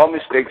 there are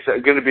mistakes that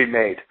are going to be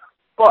made.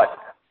 But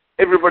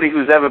everybody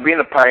who's ever been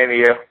a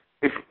pioneer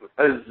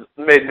has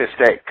made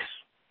mistakes.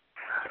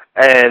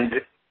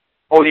 And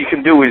all you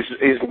can do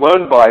is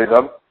learn by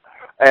them.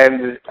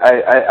 And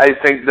I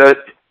think that,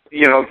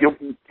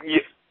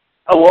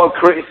 a lot of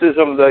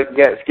criticism that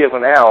gets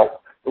given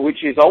out,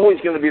 which is always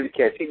going to be the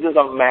case, it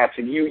doesn't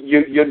matter.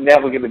 You're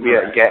never going to be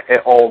able to get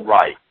it all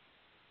right.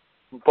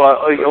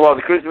 But a lot of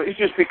the criticism is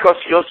just because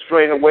you're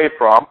straying away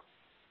from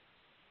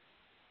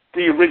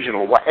the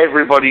original, what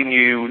everybody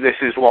knew, this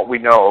is what we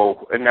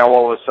know, and now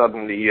all of a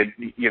sudden,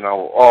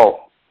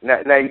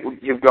 now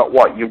you've got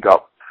what? You've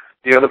got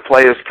the other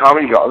players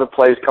coming, you've got other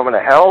players coming to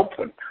help,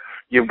 and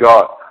you've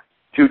got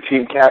 2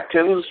 team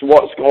captains.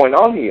 What's going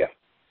on here?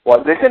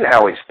 Well, this isn't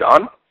how it's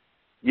done.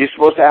 You're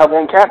supposed to have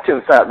 1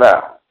 captain sat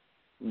there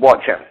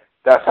watching.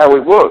 That's how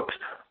it works.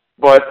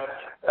 But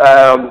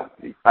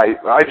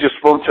I just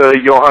spoke to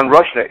Johan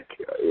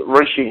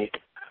Rutschnik,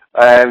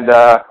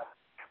 and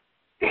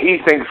he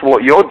thinks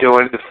what you're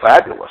doing is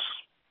fabulous.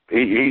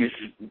 He's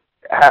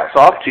hats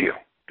off to you.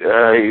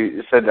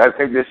 He said, "I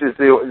think this is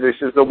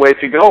the way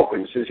to go.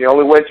 This is the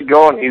only way to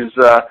go," and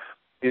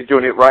he's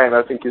doing it right. And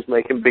I think he's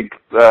making big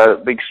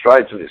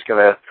strides, and it's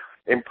going to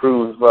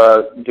improve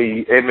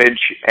the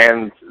image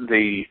and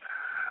the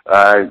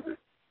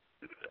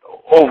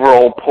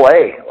overall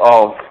play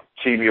of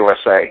Team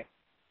USA.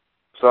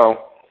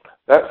 So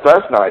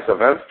that's nice of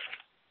him.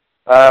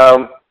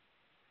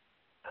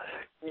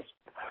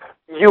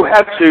 You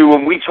had to,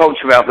 and we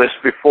talked about this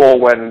before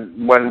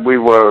when we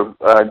were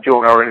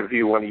doing our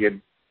interview, when you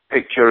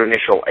picked your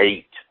initial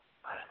 8,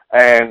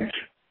 and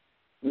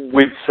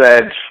we'd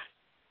said,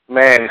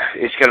 man,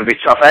 it's going to be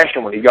tough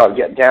action when you got to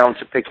get down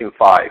to picking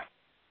 5.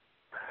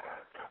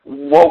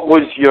 What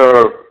was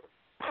your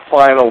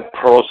final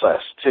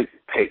process to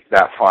pick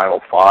that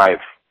final 5?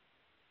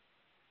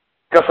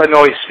 Because I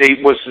know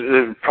it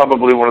was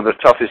probably one of the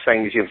toughest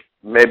things you've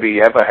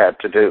maybe ever had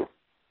to do.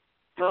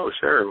 Oh,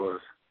 sure it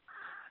was.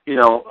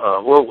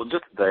 Well,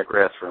 just to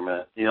digress for a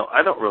minute,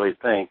 I don't really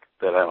think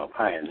that I'm a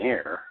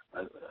pioneer.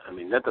 I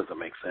mean, that doesn't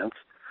make sense.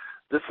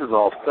 This is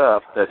all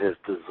stuff that has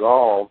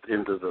dissolved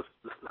into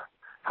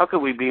how could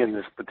we be in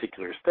this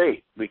particular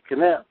state? We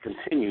cannot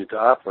continue to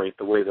operate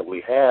the way that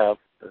we have.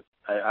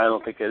 I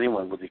don't think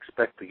anyone would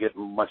expect to get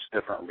much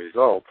different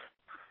results.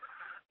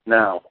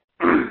 Now,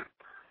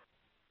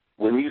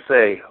 when you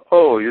say,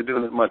 oh, you're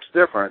doing it much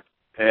different,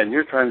 and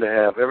you're trying to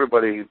have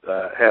everybody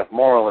have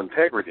moral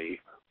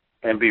integrity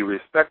and be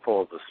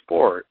respectful of the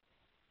sport,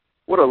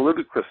 what a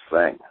ludicrous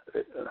thing.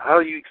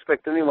 How do you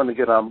expect anyone to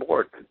get on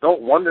board?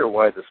 Don't wonder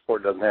why the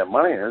sport doesn't have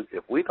money in it.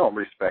 If we don't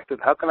respect it,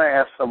 how can I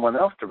ask someone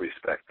else to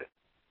respect it?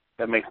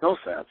 That makes no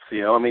sense.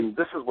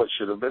 This is what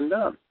should have been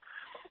done.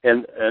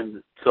 And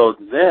so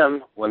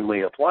then when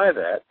we apply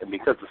that, and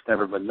because it's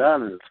never been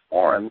done and it's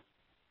foreign,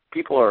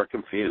 people are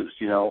confused.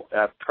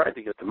 I've tried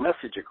to get the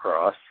message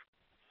across,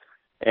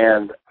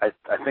 and I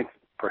think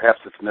perhaps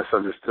it's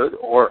misunderstood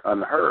or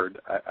unheard.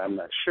 I'm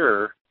not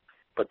sure.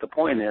 But the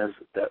point is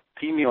that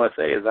Team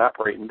USA is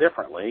operating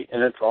differently,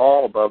 and it's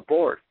all above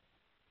board.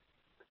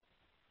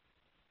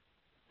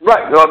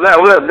 Right. Well,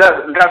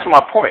 that's my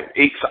point.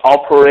 It's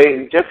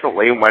operating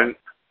differently when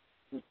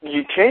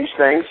you change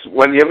things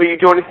whenever you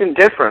do anything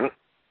different.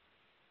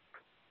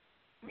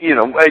 You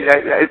know,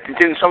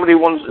 didn't somebody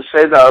once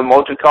say that a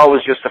motor car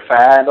was just a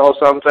fad or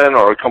something,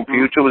 or a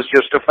computer was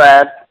just a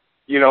fad?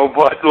 You know,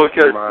 but look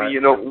at, you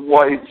know,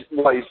 what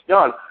it's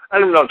done.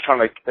 And I'm not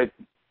trying to...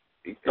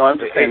 No, I'm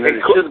just saying that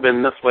it should have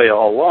been this way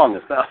all along.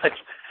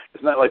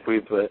 It's not like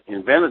we've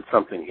invented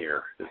something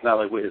here. It's not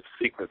like it's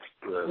secrets.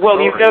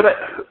 Well, you've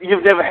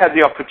never had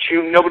the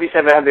opportunity. Nobody's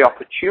ever had the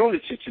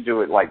opportunity to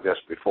do it like this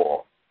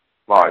before,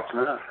 Mark.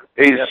 No.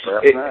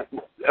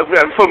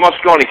 For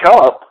Mosconi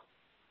Cup.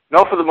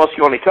 Not for the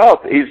Mosconi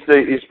Cup.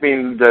 It's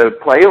been the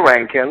player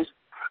rankings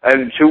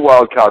and 2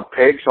 wildcard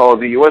picks, or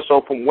the U.S.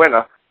 Open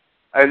winner,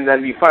 and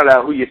then you find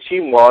out who your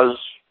team was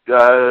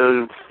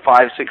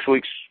 5-6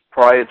 weeks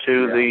prior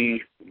to the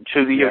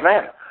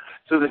event.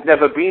 So there's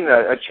never been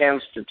a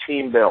chance to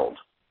team build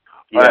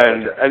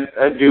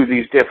and do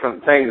these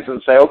different things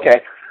and say,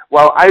 okay,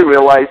 well, I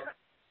realize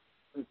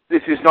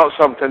this is not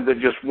something that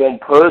just one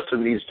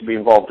person needs to be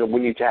involved in.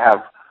 We need to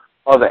have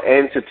other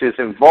entities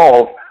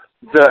involved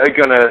that are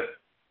going to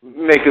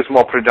make us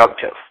more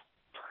productive.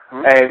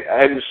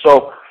 And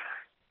so,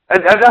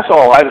 and that's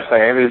all I'm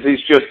saying, is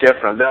it's just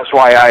different. That's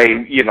why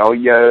you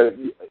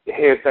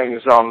hear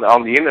things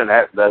on the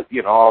internet that,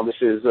 you know, oh, this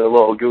is a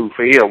little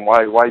goofy, and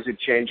why is it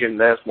changing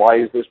this? Why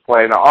is this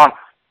playing it on?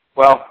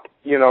 Well,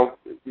 you know,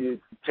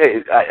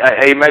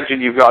 I imagine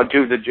you've got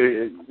to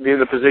be in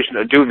the position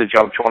to do the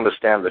job to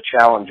understand the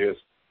challenges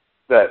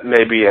that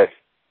maybe it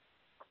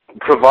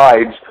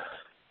provides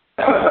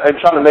and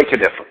trying to make a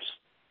difference.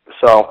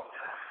 So,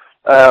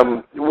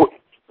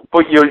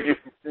 but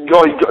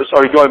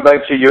going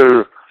back to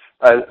your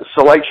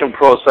selection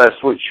process,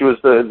 which was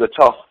the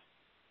tough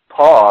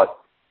part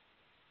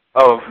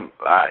of,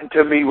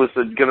 to me, was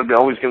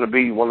always going to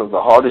be one of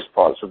the hardest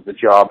parts of the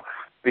job,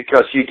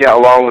 because you get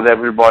along with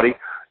everybody.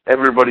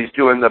 Everybody's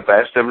doing their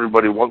best.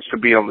 Everybody wants to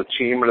be on the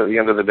team, and at the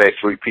end of the day,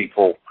 3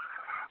 people,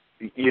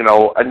 you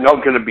know, are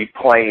not going to be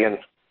playing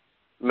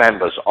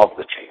members of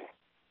the team.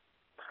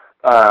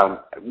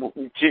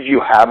 Did you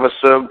have a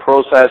certain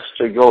process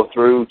to go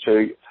through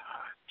to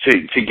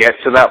get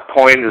to that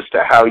point as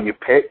to how you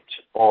picked,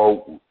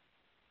 or?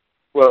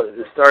 Well,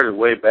 it started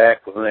way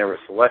back when they were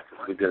selected.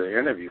 We did an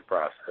interview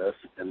process,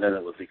 and then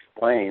it was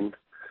explained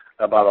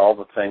about all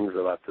the things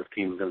about this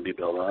team is going to be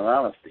built on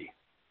honesty.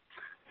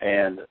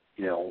 And,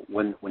 you know,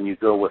 when you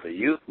go with a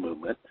youth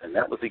movement, and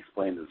that was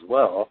explained as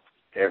well,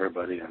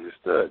 everybody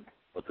understood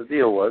what the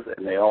deal was,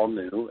 and they all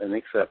knew and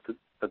accepted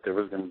that there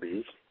was going to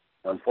be,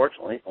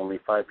 unfortunately, only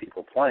 5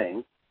 people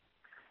playing.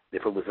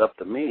 If it was up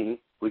to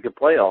me, we could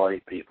play all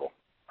 8 people.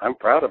 I'm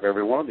proud of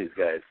every one of these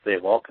guys.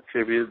 They've all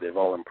contributed. They've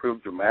all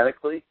improved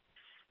dramatically.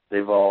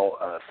 They've all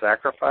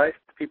sacrificed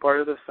to be part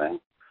of this thing.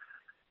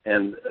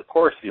 And, of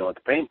course, you know, it's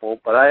painful,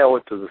 but I owe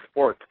it to the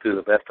sport to do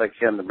the best I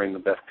can to bring the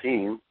best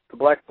team to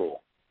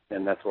Blackpool.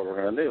 And that's what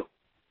we're going to do.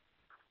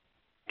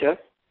 Okay.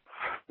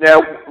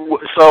 Now,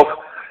 so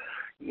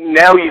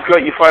now you've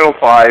got your final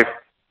 5,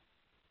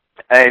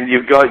 and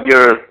you've got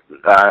your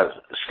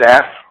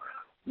staff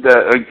that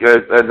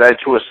are there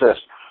to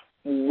assist.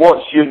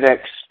 What's your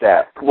next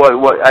step?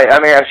 I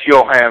may ask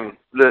Johan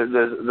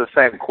the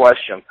same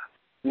question.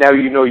 Now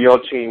you know your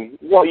team.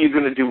 What are you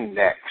going to do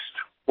next?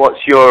 What's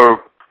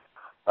your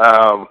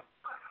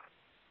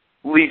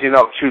leading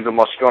up to the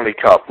Mosconi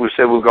Cup? We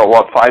said we've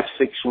got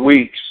 5-6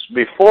 weeks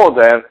before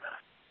then.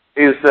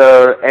 Is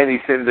there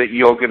anything that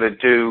you're going to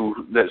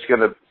do that's going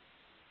to?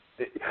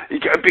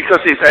 Because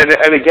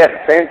it's and again,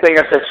 same thing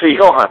I said to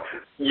Johan.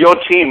 Your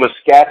team is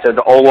scattered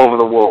all over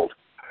the world.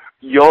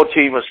 Your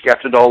team is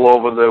scattered all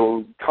over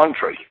the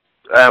country,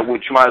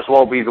 which might as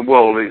well be the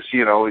world. It's,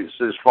 you know, it's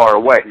as far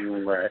away.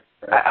 Right.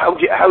 How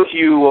do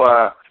you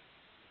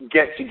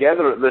get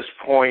together at this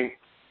point?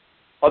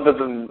 Other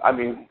than, I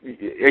mean,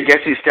 I guess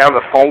it's down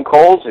to phone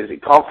calls. Is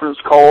it conference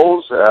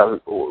calls?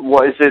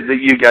 What is it that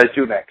you guys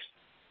do next?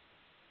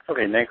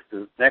 Okay, next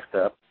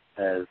up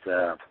is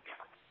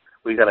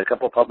we got a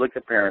couple public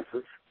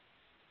appearances,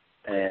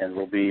 and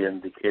we'll be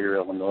in Decatur,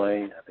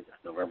 Illinois. I think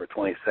it's November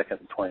 22nd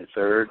and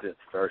 23rd at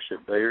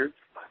Starship Billiards.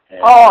 And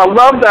I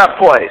love that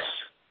place.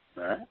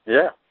 All right.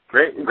 Yeah,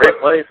 great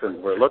place,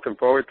 and we're looking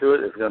forward to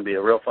it. It's going to be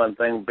a real fun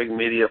thing. Big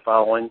media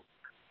following.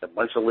 A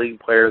bunch of league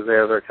players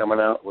there that are coming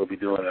out. We'll be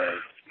doing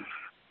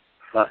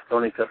a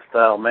Mosconi Cup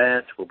style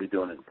match. We'll be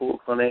doing a pool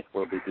clinic.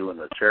 We'll be doing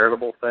a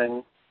charitable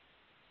thing.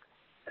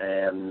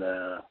 And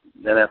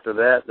then after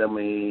that, then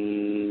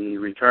we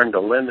return to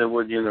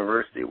Lindenwood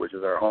University, which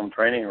is our home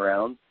training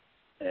ground.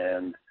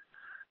 And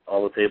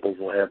all the tables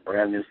will have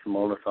brand new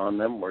Simonis on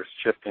them. We're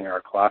shifting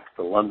our clocks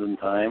to London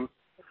time.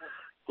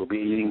 We'll be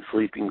eating,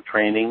 sleeping,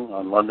 training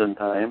on London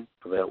time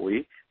for that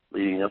week,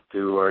 leading up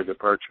to our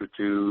departure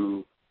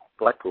to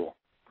Blackpool.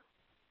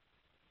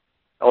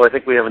 Oh, I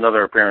think we have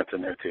another appearance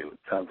in there, too. It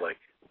sounds like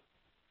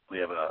we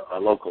have a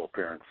local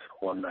appearance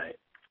one night.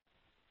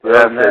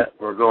 Yeah,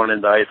 we're going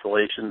into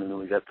isolation, and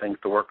we got things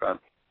to work on.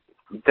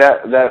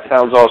 That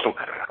sounds awesome.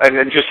 And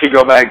then just to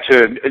go back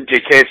to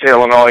Decatur,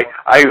 Illinois,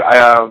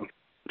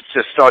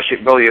 to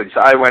Starship Billiards,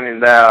 I went in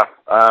there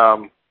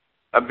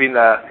I've been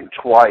there I think,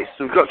 twice.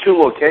 We've got 2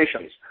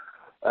 locations.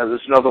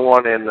 There's another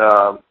one in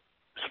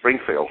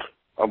Springfield,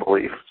 I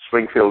believe,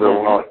 Springfield,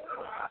 Illinois.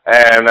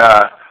 And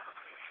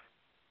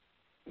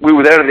we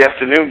were there in the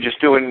afternoon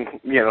just doing,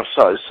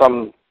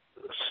 some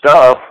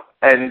stuff,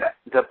 and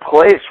the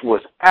place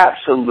was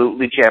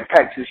absolutely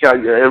jam-packed. It's got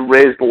a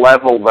raised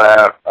level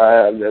there,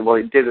 well,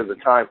 it did at the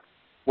time,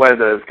 where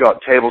they've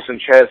got tables and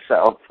chairs set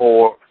up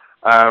for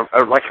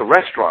like a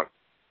restaurant.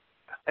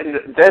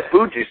 And their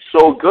food is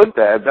so good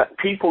there that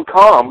people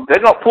come.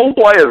 They're not pool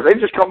players. They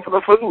just come for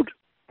the food.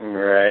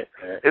 Right.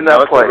 In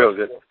that place. Real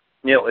good.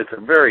 It's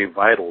a very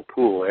vital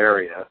pool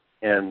area,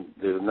 and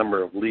there's a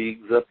number of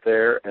leagues up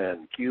there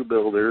and cue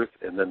builders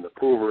and then the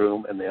pool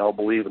room, and they all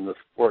believe in the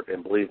sport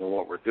and believe in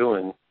what we're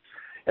doing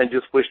and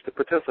just wish to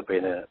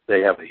participate in it.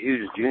 They have a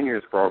huge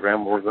juniors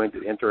program. We're going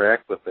to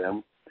interact with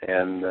them,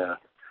 and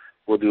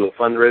we'll do a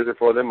fundraiser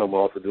for them, and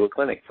we'll also do a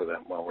clinic for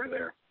them while we're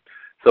there.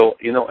 So,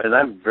 and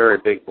I'm a very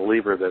big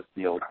believer that,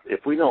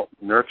 if we don't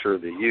nurture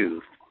the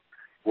youth,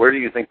 where do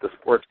you think the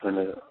sport's going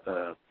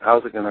to,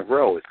 how's it going to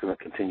grow? It's going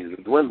to continue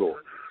to dwindle.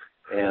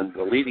 And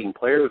the leading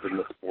players in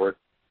the sport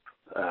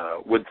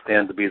would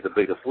stand to be the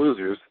biggest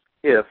losers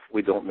if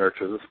we don't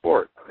nurture the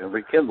sport and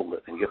rekindle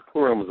it and get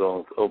pool room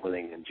zones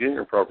opening and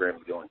junior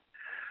programs going.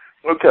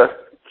 Okay.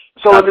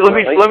 So let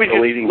me the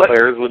leading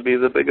players would be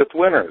the biggest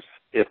winners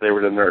if they were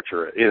to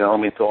nurture it.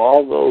 So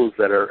all those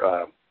that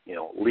are,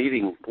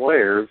 leading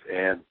players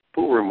and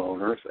pool room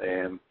owners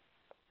and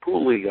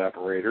pool league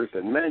operators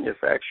and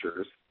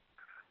manufacturers,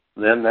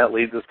 then that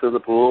leads us to the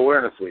Pool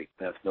Awareness Week.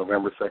 That's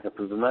November 2nd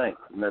through the 9th.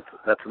 And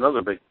that's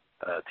another big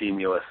Team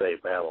USA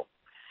battle,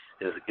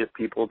 is to get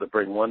people to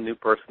bring one new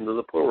person to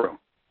the pool room.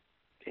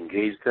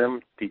 Engage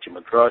them, teach them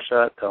a draw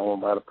shot, tell them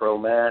about a pro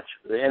match,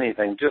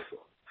 anything.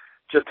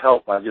 Just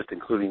help by just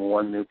including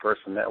one new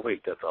person that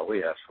week. That's all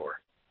we ask for.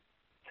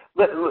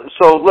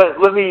 So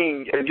let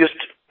me just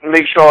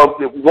make sure,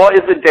 what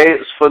is the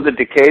dates for the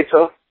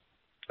Decatur,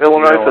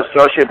 Illinois, for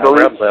Starship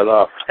Buildings? I read that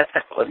off.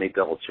 Let me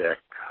double check.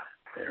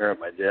 They're at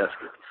my desk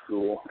at the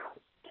school.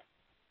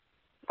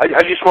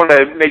 I just want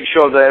to make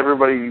sure that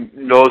everybody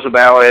knows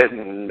about it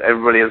and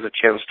everybody has a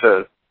chance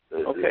to...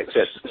 Okay,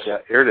 good. Yeah,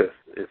 here it is.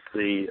 It's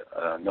the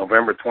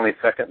November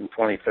 22nd and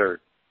 23rd,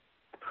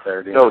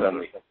 Saturday and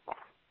Sunday.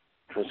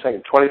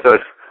 23rd.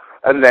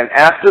 And then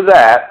after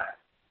that,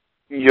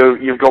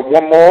 you've got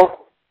one more?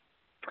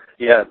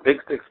 Yeah, Big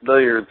Six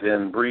Billiards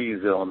in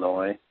Breeze,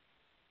 Illinois.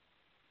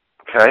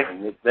 Okay.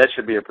 And that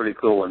should be a pretty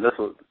cool one.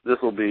 This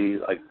will be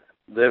like,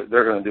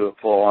 they're going to do it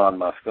full on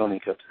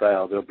Moscone Cup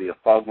style. There'll be a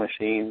fog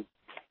machine,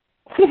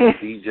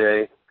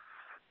 DJ,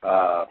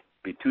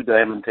 be 2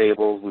 diamond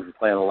tables. We'll be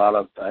playing a lot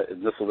of,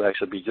 this will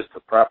actually be just a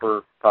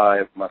proper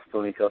 5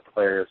 Moscone Cup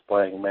players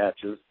playing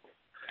matches.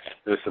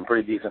 There's some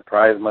pretty decent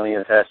prize money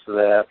attached to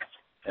that,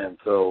 and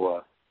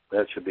so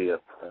that should be an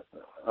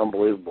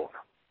unbelievable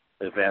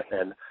event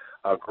and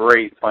a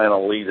great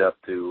final lead up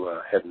to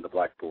heading to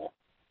Blackpool.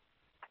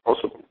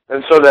 Awesome.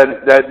 And so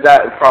then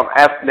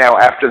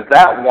after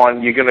that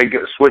one, you're going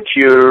to switch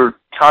your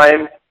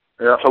time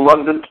to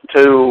London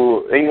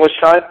to English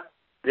time?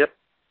 Yep.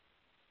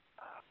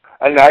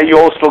 And are you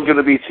all still going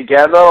to be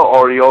together,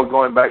 or are you all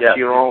going back to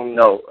your own?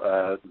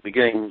 No,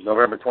 beginning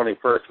November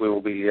 21st, we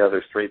will be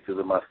together straight through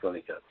the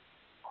Moscone Cup.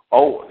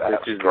 Oh,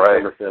 that's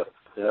great. November 5th.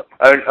 Yep.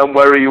 And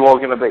where are you all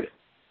going to be?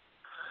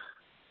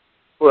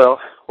 Well,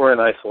 we're in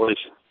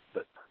isolation,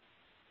 but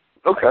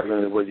okay.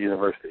 We're in Wood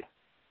University.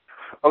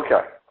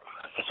 Okay.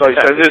 So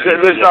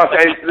there's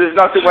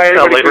nothing where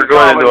anybody like we're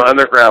going into an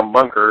underground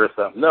bunker or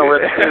something. No,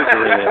 we're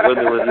at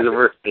the Wood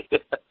University.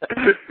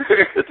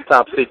 It's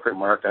top secret,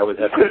 Mark. I would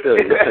have to tell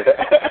you.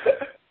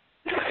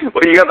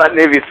 Well, you got that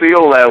Navy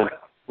SEAL there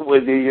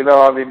with you.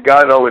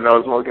 God only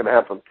knows what's going to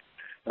happen.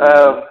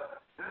 He'll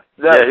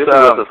be with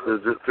us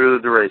through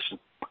the duration.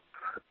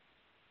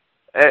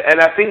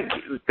 And I think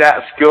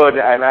that's good.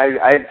 And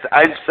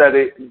I've said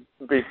it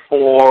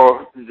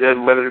before,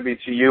 whether it be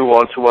to you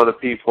or to other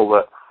people,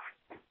 that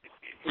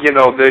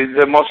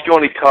the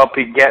Moscone Cup,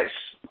 it gets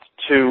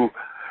to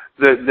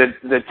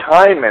the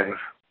timing.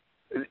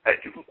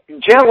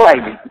 Jet lag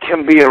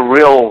can be a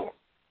real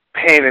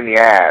pain in the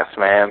ass,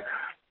 man,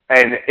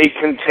 and it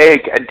can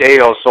take a day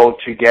or so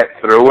to get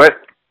through it.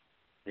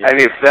 Yeah.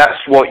 And if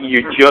that's what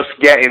you're just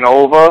getting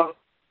over,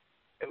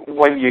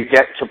 when you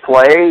get to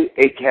play,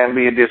 it can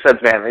be a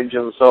disadvantage.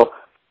 And so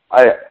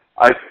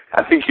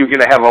I think you're going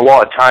to have a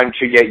lot of time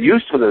to get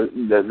used to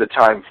the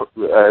time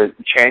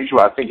change.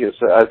 I think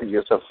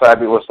it's a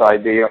fabulous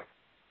idea.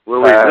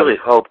 Well, we really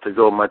hope to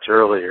go much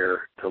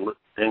earlier to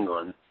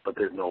England, but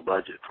there's no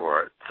budget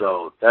for it,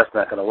 so that's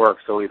not going to work.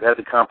 So we've had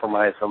to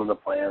compromise some of the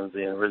plans.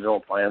 The original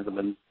plans have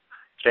been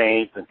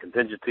changed, and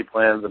contingency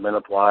plans have been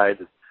applied,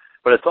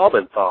 but it's all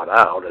been thought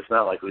out. It's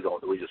not like we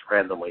just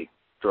randomly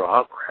throw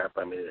out crap.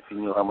 I mean, if you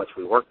knew how much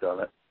we worked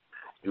on it,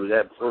 you would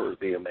absolutely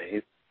be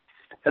amazed.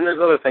 And there's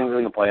other things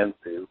in the plans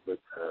too, but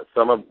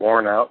some have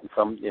borne out, and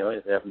some,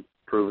 haven't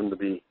proven to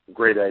be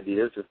great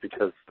ideas just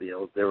because,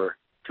 they were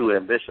too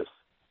ambitious.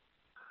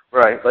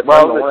 Right. But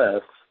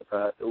nonetheless,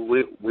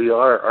 we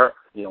are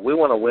we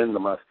want to win the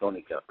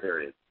Mosconi Cup,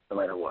 period, no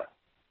matter what.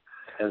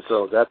 And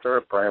so that's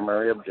our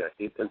primary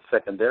objective. And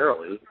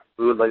secondarily,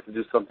 we would like to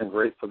do something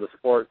great for the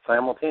sport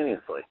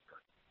simultaneously.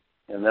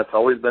 And that's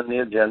always been the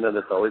agenda.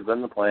 That's always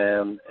been the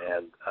plan.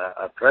 And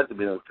I've tried to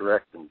be as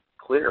direct and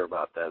clear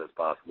about that as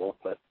possible.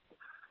 But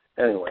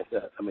anyway,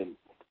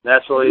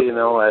 naturally,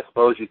 I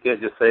suppose you can't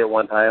just say it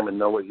one time and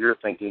know what you're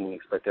thinking and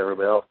expect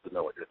everybody else to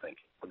know what you're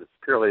thinking. But it's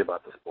purely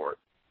about the sport.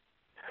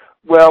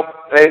 Well,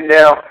 and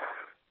now,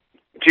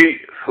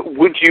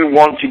 would you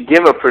want to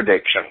give a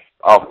prediction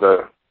of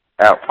the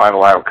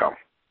final outcome?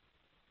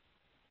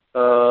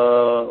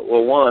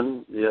 Well,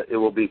 one, it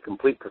will be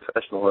complete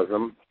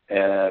professionalism,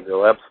 and it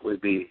will absolutely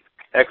be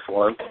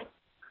excellent.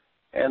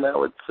 And I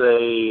would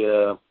say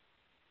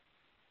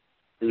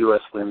the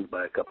U.S. wins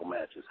by a couple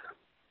matches.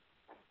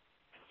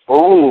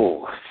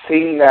 Oh,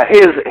 see, now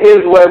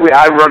here's where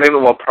I run into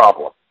a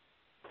problem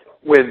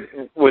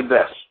with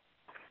this.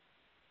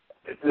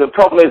 The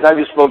problem is I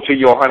just spoke to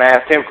Johan and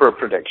asked him for a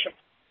prediction.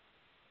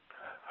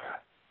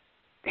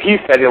 He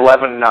said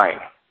 11-9.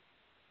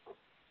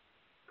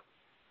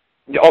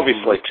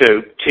 Obviously,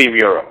 to Team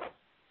Europe.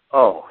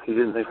 Oh, he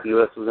didn't think the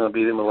U.S. was going to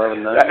beat him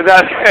 11-9?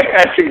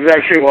 That's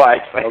exactly what I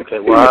said. Okay,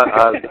 well,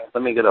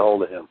 let me get a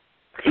hold of him.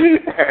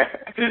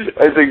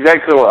 That's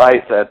exactly what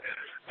I said.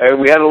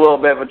 And we had a little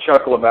bit of a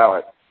chuckle about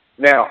it.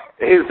 Now,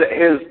 here's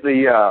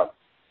the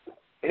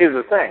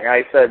thing.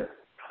 I said,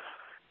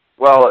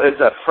 well,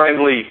 it's a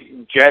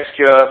friendly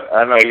gesture.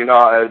 I know you're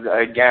not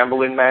a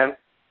gambling man,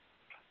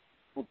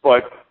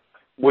 but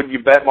would you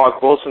bet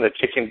Mark Wilson a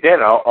chicken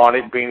dinner on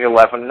it being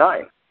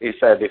 11-9? He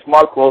said, if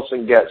Mark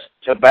Wilson gets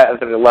to better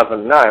than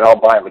 11-9, I'll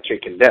buy him a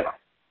chicken dinner.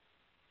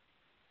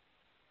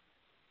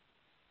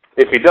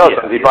 If he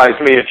doesn't, he buys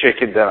me a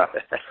chicken dinner.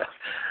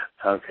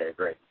 Okay,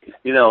 great.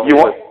 You want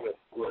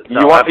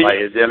to buy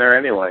you dinner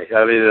anyway.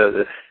 I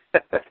mean,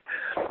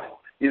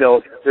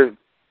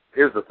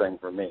 here's the thing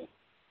for me.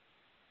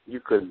 You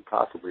couldn't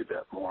possibly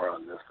bet more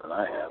on this than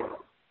I have.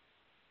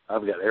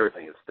 I've got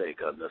everything at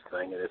stake on this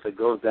thing, and if it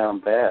goes down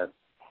bad,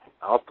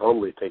 I'll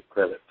totally take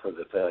credit for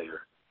the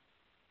failure.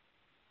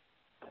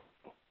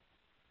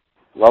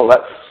 Well,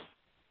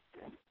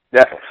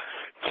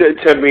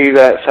 to me,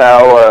 that's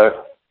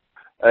how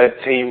a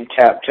team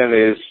captain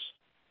is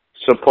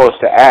supposed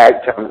to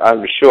act.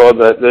 I'm sure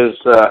that there's,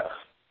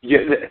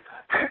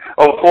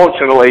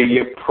 unfortunately,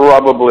 you're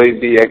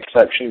probably the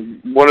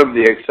exception, one of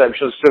the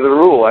exceptions to the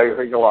rule. I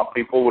think a lot of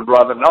people would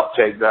rather not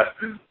take the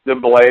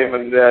blame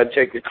and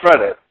take the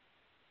credit.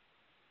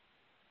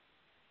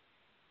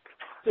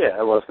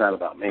 Yeah, well, it's not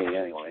about me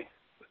anyway.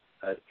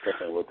 I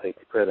definitely will take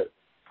the credit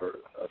for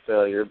a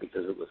failure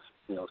because it was,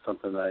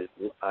 something I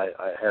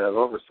had an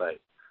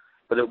oversight.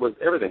 But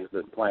everything's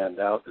been planned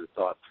out and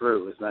thought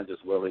through. It's not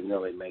just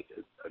willy-nilly make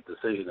a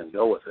decision and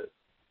go with it.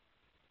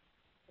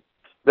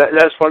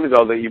 That's funny,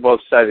 though, that you both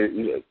said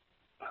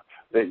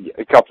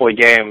a couple of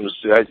games,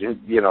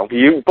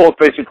 you both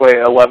basically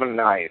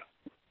 11-9,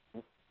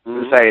 saying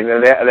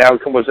the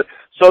outcome was...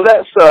 So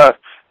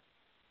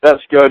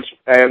that's good,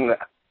 and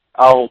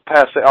I'll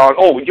pass it on.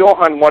 Oh,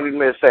 Johan wanted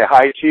me to say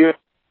hi to you,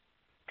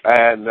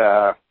 and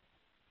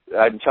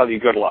I'd tell you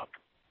good luck.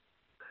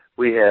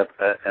 We have,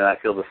 and I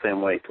feel the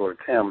same way towards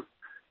him,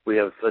 we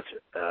have such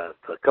a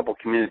couple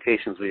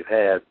communications we've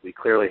had. We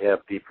clearly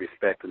have deep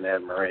respect and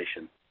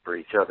admiration for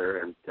each other,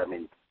 and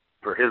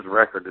for his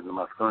record in the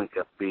Mosconi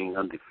Cup being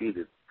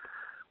undefeated,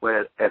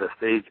 we're at a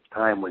stage of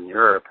time when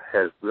Europe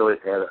has really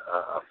had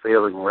a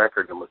failing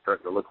record and was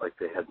starting to look like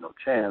they had no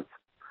chance.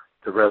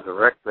 To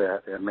resurrect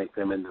that and make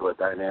them into a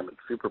dynamic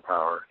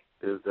superpower,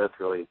 that's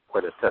really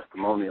quite a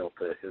testimonial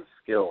to his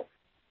skill.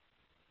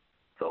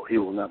 So he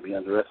will not be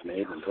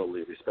underestimated and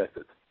totally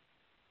respected.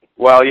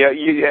 Well, yeah,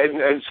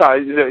 and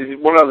sorry,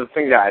 one other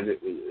thing that I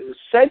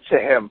said to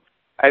him,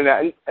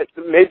 and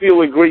maybe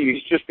you'll agree,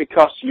 it's just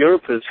because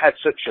Europe has had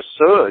such a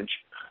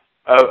surge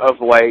of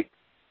late.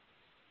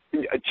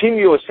 Team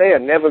USA are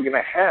never going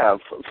to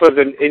have,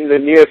 in the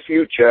near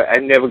future,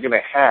 and never going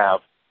to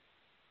have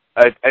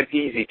an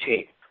easy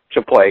team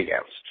to play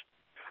against.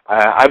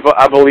 I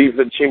believe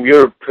that Team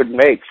Europe could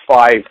make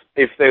 5,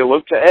 if they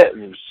looked at it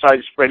and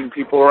started spreading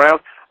people around,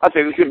 I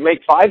think they could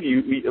make 5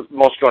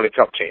 Mosconi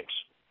Cup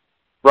teams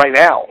right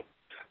now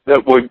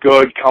that were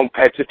good,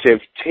 competitive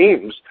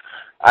teams.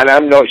 And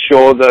I'm not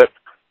sure that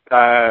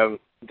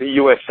the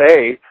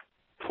USA,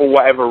 for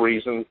whatever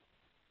reason,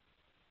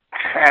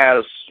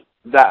 has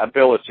that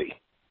ability.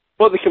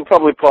 But they can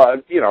probably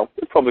put 2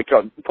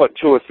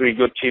 or 3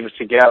 good teams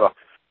together.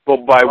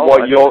 But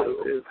what you're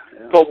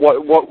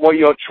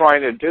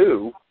trying to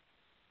do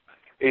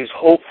is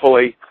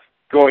hopefully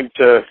going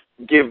to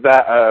give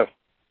that a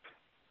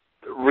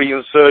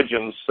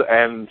reinsurgence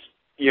and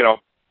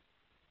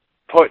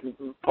put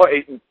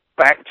it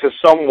back to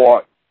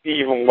somewhat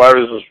even,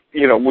 whereas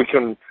we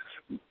can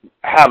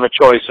have a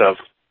choice of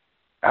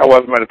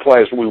however many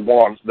players we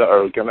want that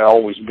are going to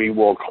always be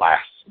world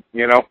class.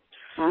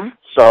 Mm-hmm.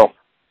 So.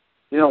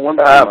 One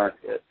thing, Mark,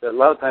 a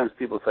lot of times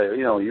people say,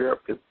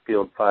 Europe could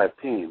field 5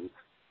 teams.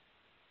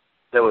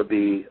 That would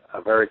be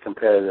a very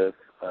competitive,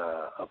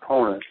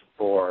 opponent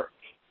for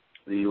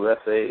the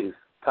USA's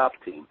top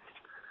team.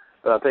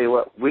 But I'll tell you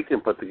what, we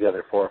can put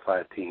together 4 or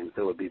 5 teams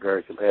that would be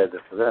very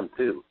competitive for them,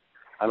 too.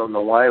 I don't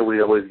know why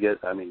we always get,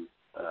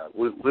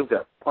 we've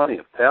got plenty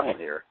of talent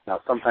here.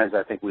 Now, sometimes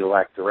I think we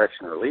lack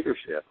direction or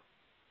leadership,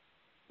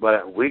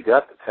 but we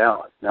got the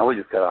talent. Now we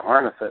just got to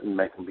harness it and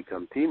make them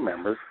become team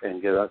members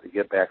and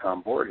get back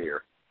on board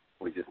here.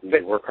 We just need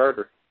to work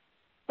harder.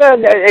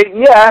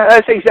 Yeah,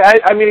 I think.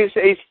 I mean,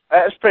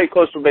 it's pretty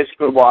close to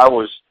basically what I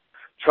was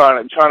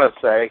trying to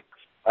say.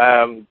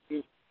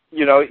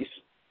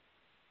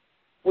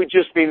 We've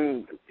just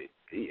been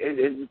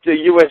the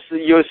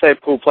USA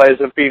pool players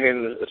have been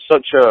in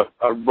such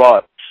a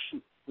rut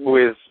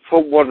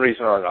for one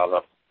reason or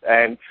another,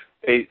 and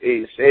it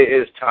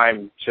is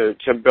time to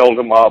build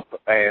them up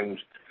and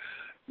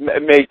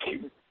make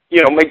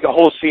the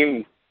whole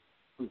scene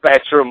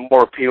better and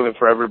more appealing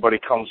for everybody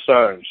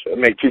concerned.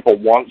 Make people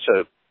want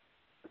to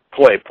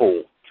play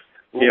pool.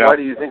 Well, why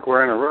do you think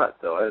we're in a rut,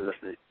 though?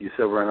 You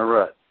said we're in a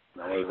rut.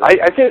 I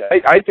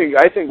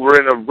think we're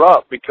in a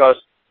rut because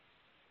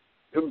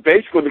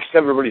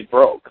everybody's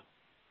broke.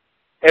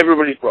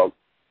 Everybody's broke.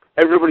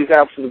 Everybody's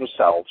out for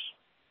themselves.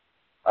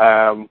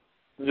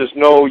 There's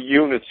no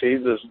unity.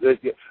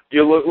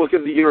 You look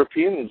at the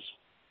Europeans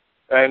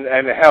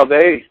and how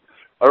they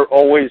are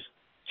always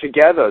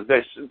together.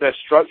 They're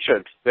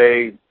structured.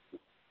 They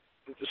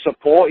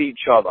support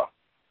each other.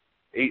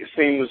 It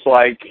seems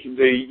like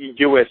the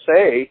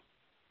USA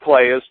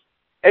players,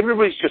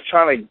 everybody's just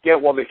trying to get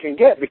what they can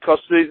get because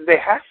they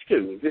have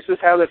to. This is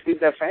how they feed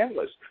their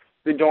families.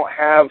 They don't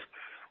have,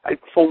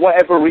 for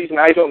whatever reason,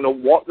 I don't know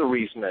what the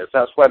reason is.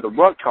 That's where the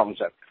rut comes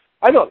in.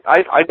 I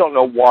don't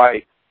know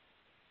why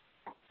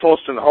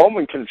Thorsten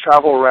Homan can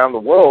travel around the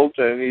world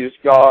and he's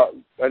got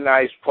a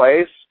nice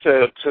place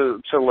to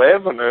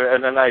live and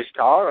a nice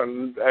car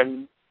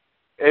and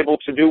able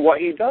to do what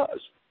he does.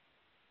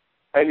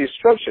 And he's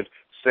structured.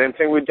 Same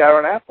thing with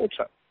Darren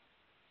Appleton.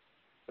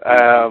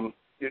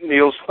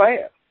 Niels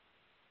Klæhr.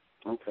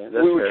 Okay,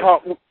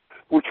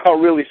 we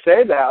can't really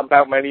say that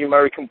about many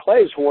American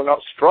players who are not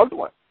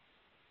struggling.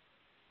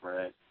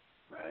 Right.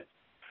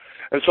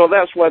 And so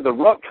that's where the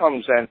rut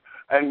comes in.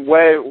 And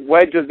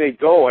where do they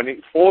go? And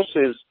it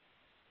forces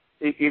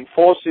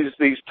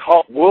these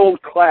top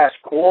world-class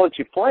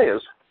quality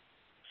players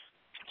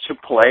to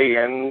play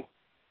in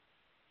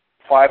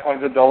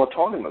 $500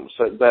 tournaments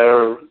at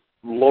their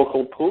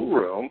local pool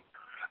room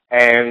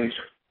and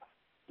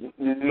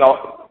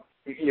not,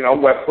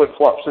 wear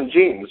flip-flops and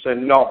jeans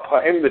and not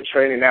put in the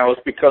training hours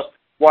because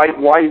why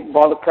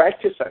bother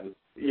practicing?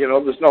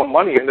 There's no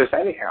money in this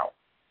anyhow.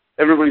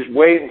 Everybody's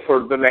waiting for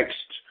the next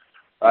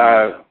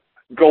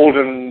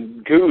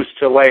golden goose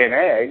to lay an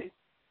egg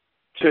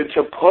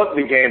to put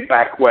the game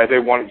back where they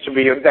want it to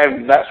be, and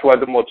then that's where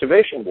the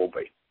motivation will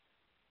be.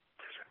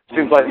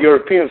 Seems like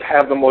Europeans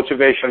have the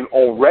motivation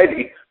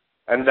already,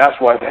 and that's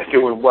why they're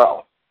doing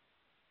well.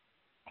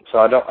 So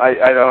I don't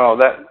know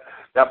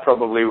that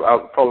probably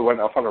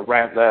went off on a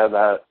rant there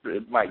that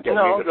it might get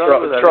me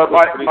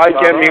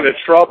into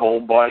trouble,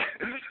 but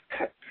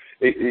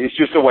it's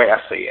just the way I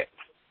see it.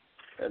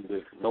 And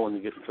there's no one to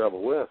get in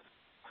trouble with.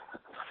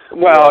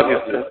 Well,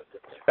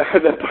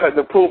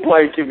 the pool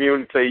playing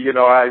community,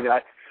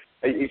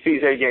 it's easy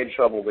to get in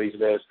trouble these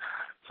days.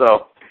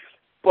 So,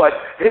 but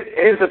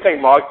here's the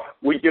thing, Mark.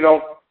 We're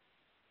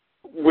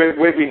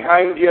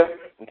behind you.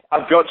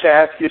 I've got to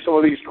ask you some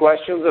of these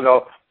questions, and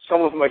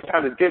some of them are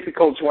kind of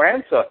difficult to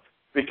answer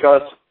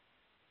because,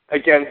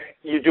 again,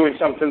 you're doing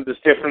something that's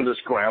different, that's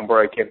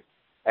groundbreaking,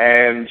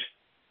 and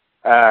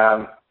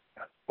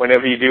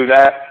whenever you do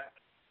that,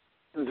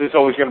 there's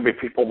always going to be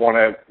people want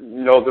to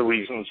know the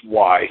reasons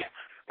why.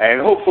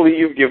 And hopefully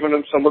you've given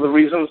them some of the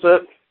reasons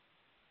that,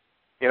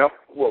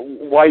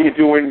 why you're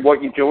doing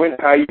what you're doing,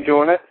 how you're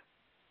doing it.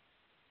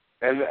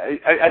 And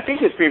I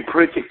think it's been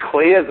pretty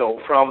clear, though,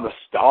 from the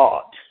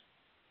start.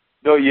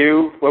 Don't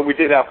you? When we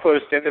did our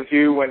first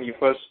interview, when you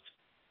first,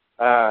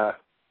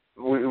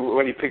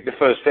 when you picked the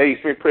first day,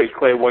 it's been pretty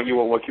clear what you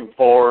were looking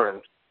for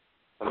and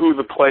who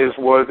the players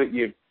were that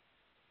you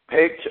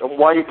picked and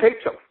why you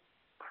picked them.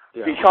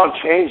 Yeah. You can't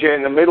change it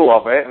in the middle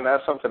of it, and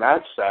that's something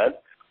I've said.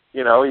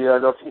 You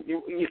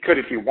could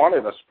if you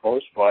wanted, I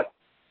suppose, but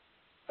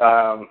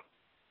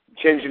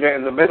changing it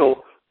in the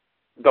middle,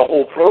 the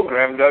whole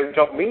program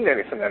don't mean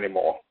anything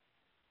anymore.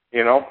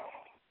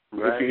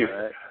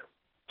 Right.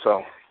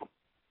 So,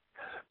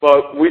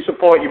 but we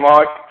support you,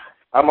 Mark.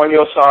 I'm on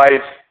your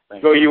side.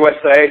 Thank Go you.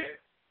 USA.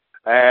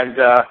 And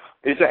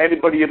is there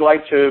anybody you'd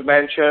like to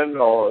mention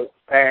or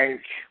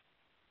thank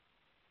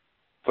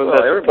for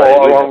the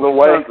support along the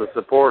way? Tons of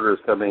supporters.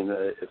 I mean,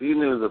 if you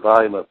knew the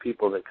volume of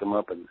people that come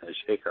up and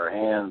shake our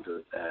hands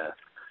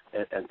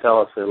and tell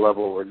us they love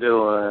what we're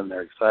doing,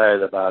 they're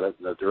excited about it,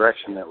 and the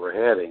direction that we're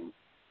heading,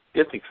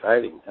 it's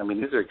exciting. I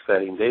mean, these are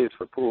exciting days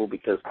for pool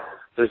because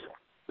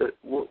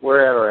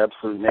we're at our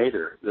absolute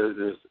nadir.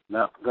 There's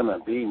not going to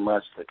be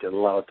much that could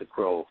allow it to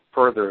grow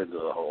further into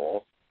the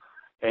hole.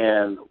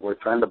 And we're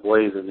trying to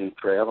blaze a new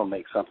trail and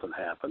make something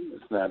happen.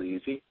 It's not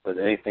easy, but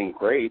anything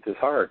great is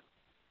hard.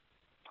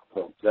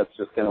 So that's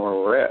just kind of where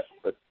we're at.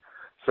 But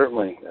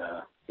certainly,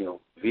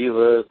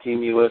 Viva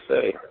Team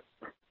USA.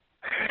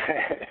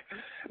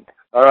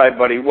 All right,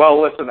 buddy.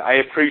 Well, listen, I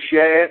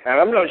appreciate it, and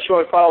I'm not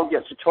sure if I'll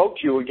get to talk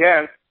to you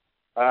again.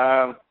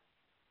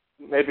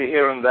 Maybe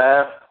here and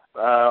there,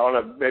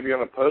 maybe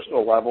on a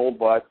personal level,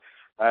 but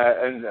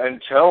and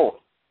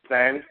until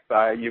then,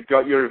 you've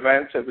got your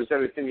events. If there's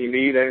anything you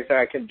need, anything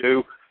I can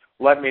do,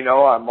 let me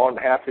know. I'm more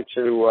than happy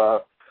to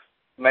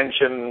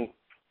mention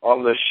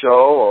on the show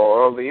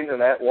or on the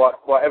internet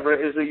whatever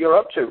it is that you're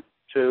up to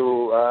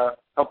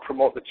help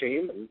promote the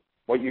team and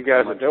what you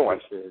guys are doing.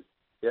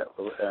 Yeah,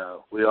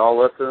 we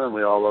all listen and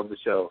we all love the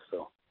show.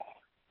 So,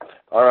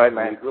 all right,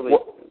 man. We really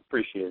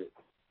appreciate it.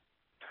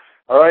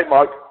 All right,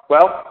 Mark.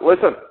 Well,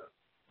 listen,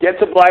 get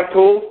to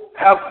Blackpool,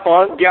 have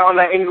fun, get on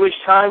that English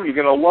time. You're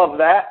gonna love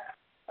that.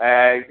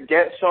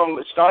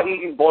 Start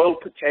eating boiled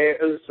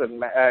potatoes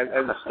and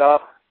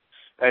stuff,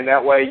 and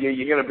that way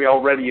you're gonna be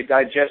all ready. Your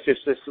digestive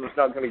system's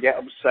not gonna get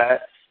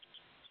upset,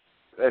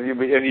 and you'll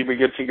be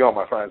good to go,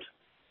 my friend.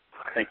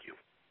 Thank you.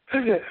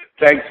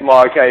 Thanks,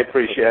 Mark. I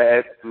appreciate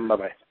it.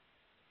 Bye-bye.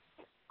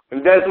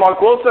 And there's Mark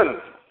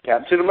Wilson,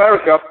 Captain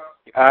America.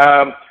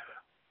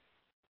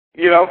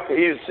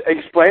 He's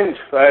explained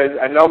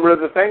a number of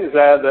the things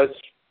that's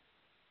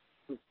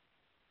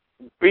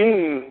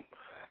been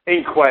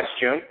in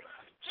question.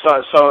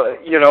 So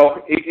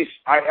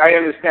I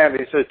understand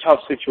it's a tough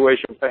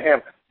situation for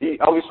him. He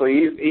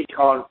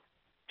can't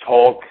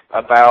talk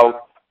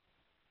about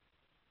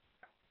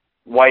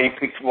why he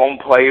picked one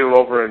player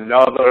over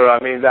another. I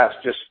mean, that's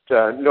just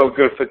no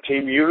good for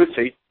team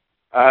unity.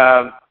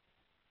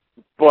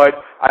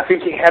 But I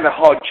think he had a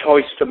hard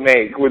choice to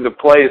make with the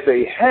players that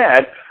he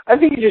had. I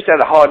think he just had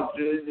a hard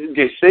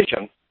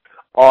decision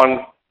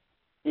on,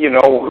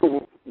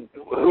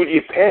 who do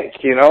you pick?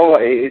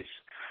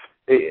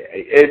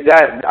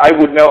 I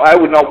would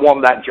not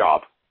want that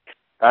job.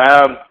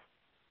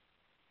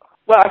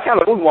 Well, I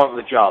kind of would want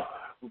the job,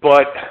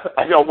 but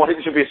I don't want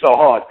it to be so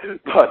hard.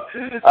 But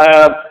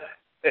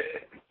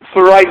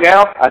for right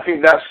now, I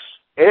think that's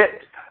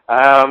it.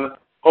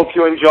 Hope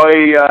you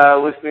enjoy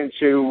listening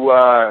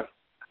to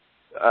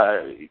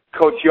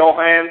Coach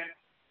Johan,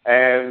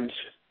 and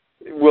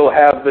we'll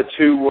have the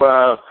two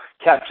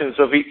captains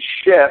of each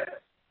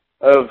ship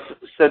have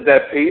said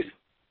their piece.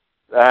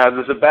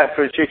 There's a bet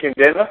for a chicken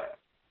dinner.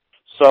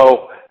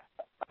 So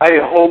I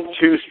hope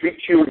to speak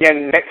to you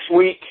again next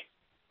week.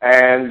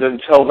 And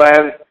until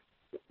then,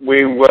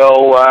 we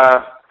will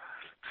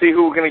see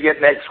who we're going to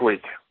get next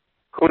week.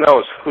 Who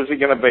knows? Who's it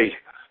going to be?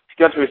 It's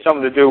got to be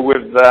something to do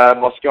with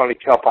Mosconi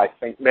Cup, I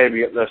think,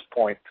 maybe at this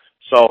point.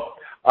 So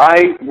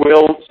I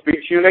will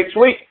speak to you next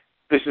week.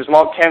 This is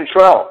Mark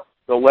Cantrell,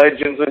 the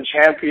Legends and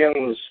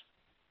Champions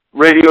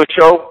radio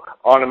show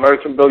on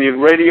American Billiard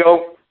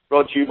Radio,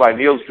 brought to you by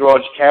Neil's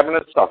Garage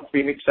Cabinets of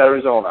Phoenix,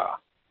 Arizona.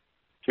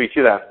 Speak to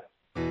you then.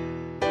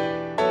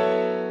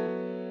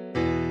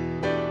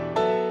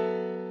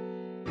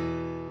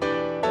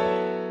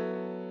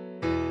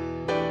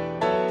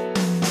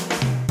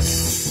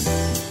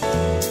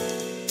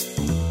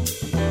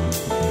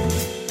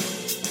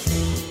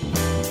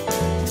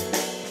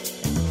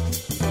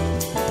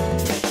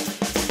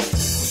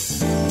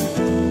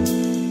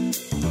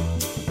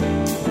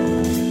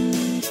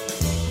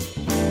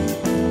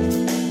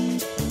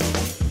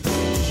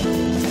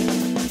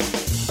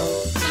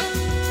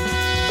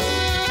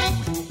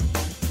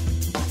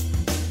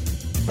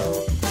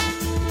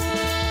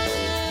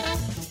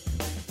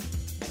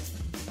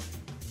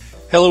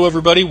 Hello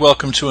everybody,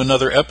 welcome to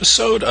another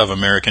episode of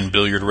American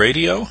Billiard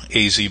Radio,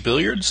 AZ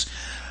Billiards.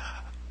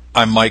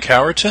 I'm Mike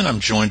Howerton. I'm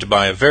joined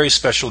by a very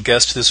special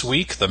guest this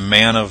week, the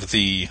man of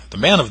the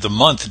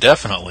month,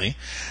 definitely.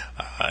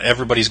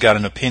 Everybody's got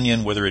an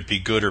opinion, whether it be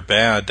good or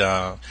bad.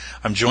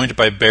 I'm joined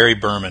by Barry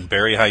Berman.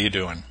 Barry, how you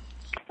doing?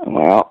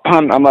 Well,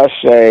 I must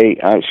say,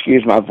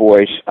 excuse my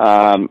voice.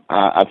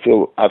 I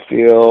feel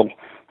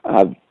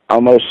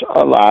almost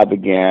alive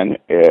again.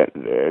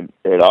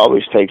 It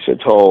always takes a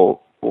toll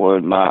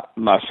on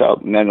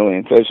myself mentally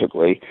and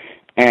physically,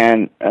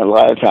 and a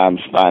lot of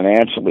times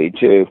financially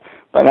too.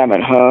 But I'm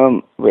at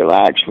home,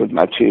 relaxed with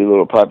my two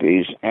little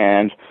puppies,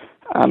 and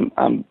I'm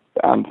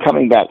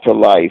coming back to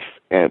life.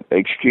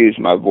 Excuse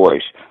my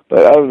voice,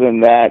 but other than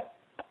that,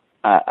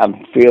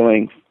 I'm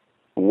feeling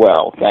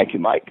well. Thank you,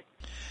 Mike.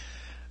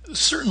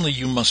 Certainly,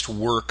 you must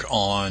work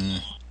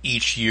on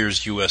each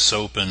year's U.S.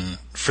 Open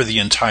for the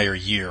entire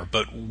year.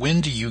 But when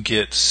do you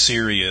get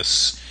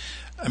serious?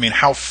 I mean,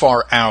 how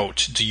far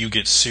out do you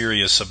get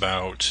serious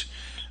about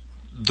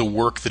the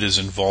work that is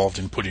involved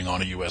in putting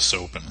on a U.S.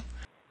 Open?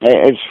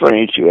 It's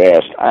funny that you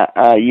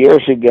asked.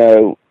 Years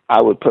ago,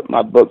 I would put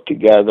my book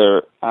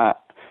together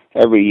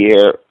every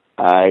year.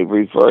 I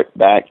revert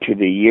back to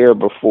the year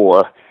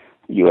before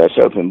U.S.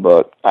 Open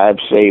book. I've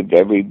saved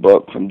every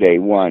book from day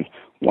one.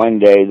 One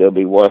day they'll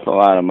be worth a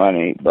lot of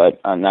money,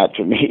 but not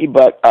to me,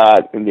 but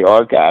in the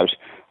archives.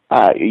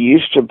 I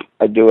used to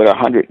do it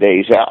 100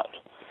 days out.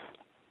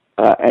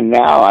 And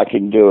now I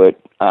can do it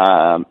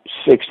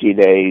 60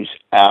 days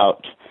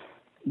out,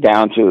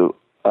 down to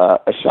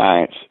a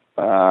science.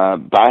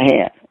 by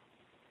hand.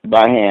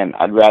 By hand.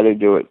 I'd rather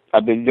do it.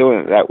 I've been doing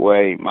it that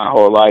way my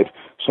whole life,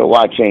 so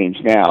why change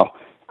now?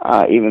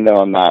 Even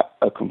though I'm not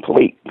a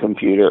complete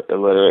computer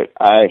illiterate,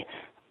 I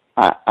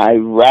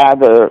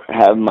rather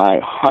have my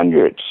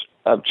hundreds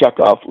of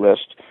checkoff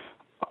lists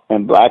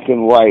in black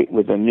and white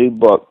with a new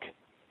book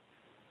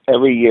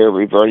every year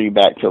reverting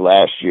back to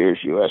last year's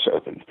U.S.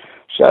 Open.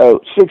 So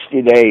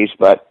 60 days,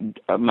 but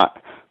my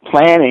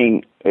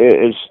planning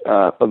is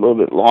a little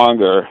bit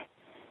longer,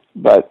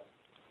 but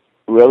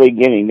really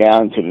getting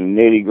down to the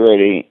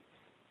nitty-gritty,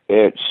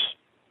 it's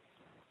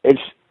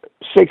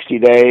 60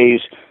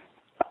 days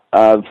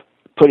of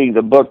putting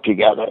the book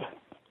together.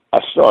 I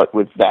start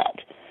with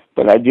that.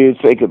 But I do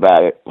think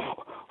about it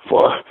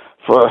for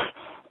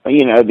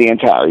the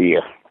entire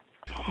year.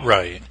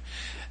 Right.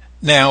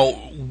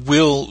 Now,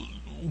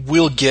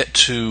 we'll get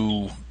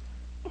to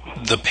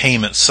the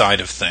payment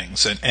side of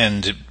things,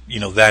 and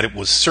that it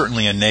was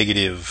certainly a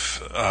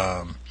negative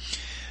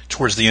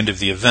towards the end of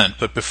the event.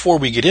 But before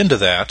we get into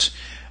that,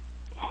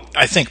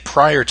 I think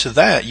prior to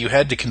that, you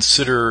had to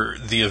consider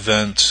the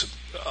event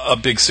a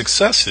big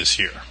success this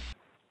year.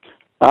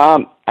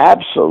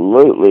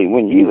 Absolutely.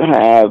 When you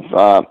have,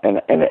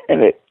 and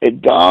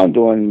it dawned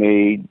on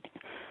me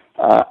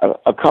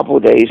a couple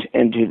of days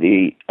into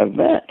the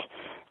event,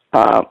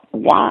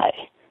 why?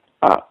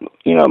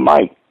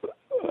 Mike,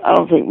 I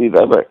don't think we've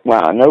ever,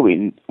 I know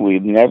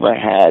we've never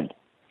had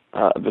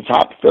the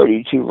top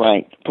 32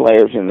 ranked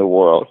players in the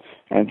world.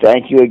 And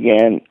thank you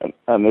again,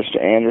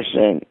 Mr.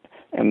 Anderson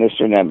and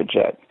Mr.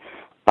 Nemechek,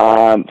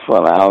 for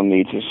allowing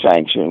me to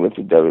sanction with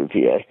the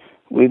WPA.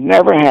 We've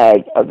never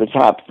had, of the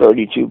top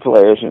 32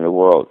 players in the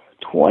world,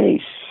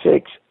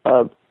 26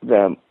 of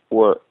them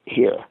were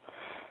here.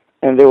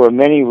 And there were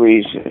many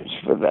reasons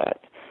for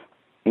that.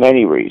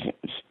 Many reasons.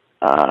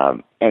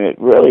 And it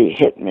really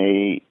hit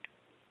me,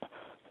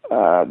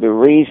 the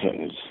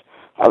reasons.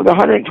 Of the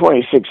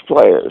 126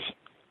 players,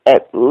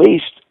 at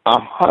least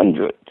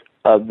 100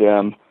 of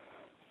them,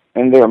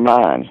 in their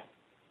minds,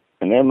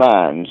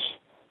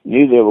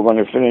 knew they were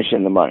going to finish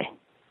in the money.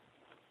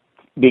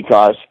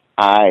 Because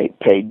I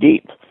pay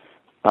deep.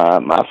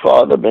 My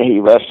father, may he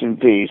rest in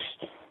peace,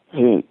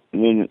 who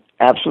knew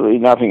absolutely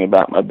nothing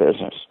about my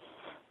business,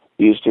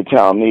 used to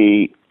tell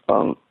me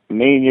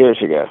many years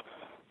ago,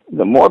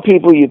 the more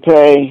people you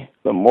pay,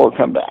 the more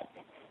come back.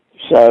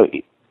 So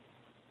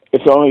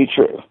it's only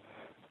true.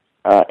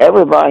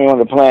 Everybody on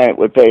the planet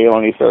would pay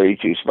only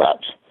 32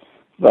 spots.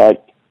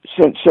 But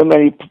since so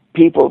many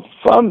people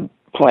from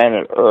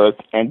planet Earth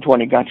and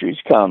 20 countries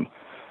come,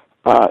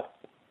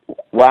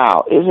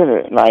 wow, isn't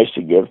it nice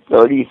to give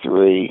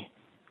 33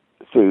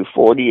 through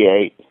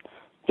 48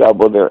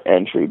 double their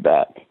entry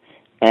back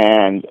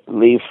and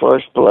leave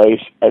first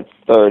place at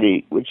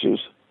 30, which is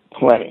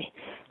plenty.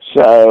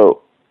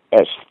 So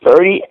as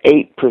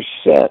 38%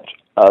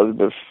 of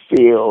the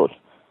field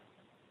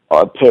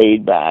are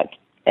paid back,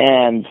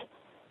 and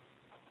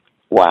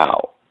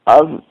wow,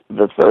 of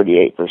the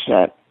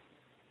 38%,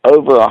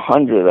 over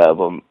 100 of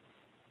them,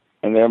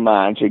 in their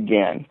minds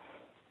again,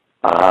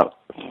 are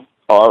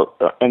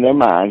in their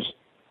minds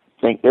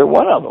think they're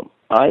one of them.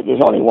 All right,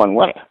 there's only one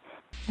winner.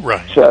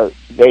 Right. So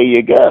there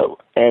you go.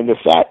 And the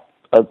fact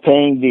of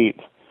paying deep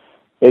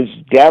is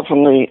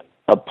definitely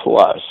a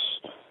plus,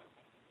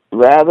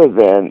 rather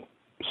than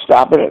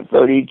stopping at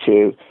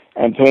 32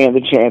 and paying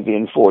the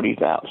champion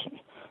 $40,000.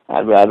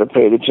 I'd rather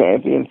pay the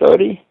champion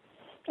 30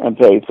 and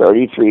pay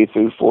 33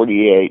 through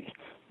 48,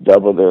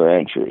 double their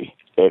entry.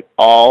 It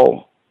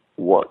all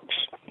works.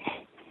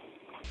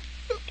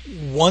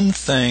 One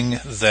thing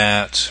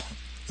that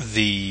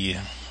the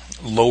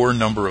lower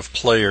number of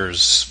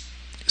players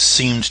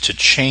seemed to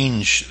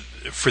change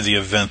for the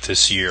event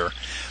this year,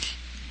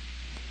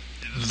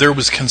 there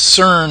was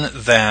concern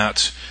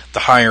that the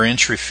higher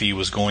entry fee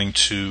was going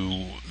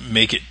to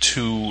make it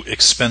too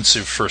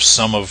expensive for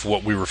some of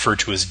what we refer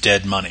to as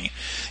dead money.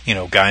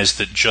 Guys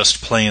that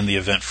just play in the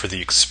event for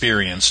the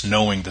experience,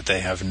 knowing that they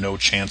have no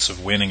chance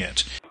of winning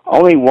it.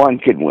 Only one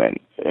could win.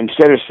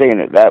 Instead of saying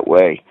it that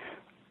way,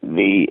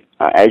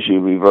 as you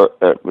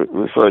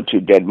referred to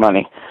dead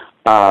money,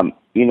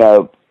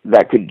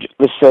 that could,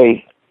 let's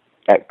say,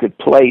 that could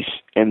place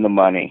in the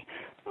money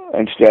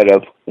instead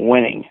of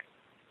winning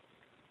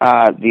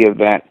the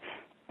event.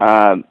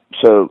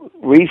 So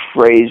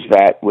rephrase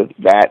that with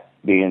that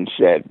being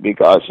said,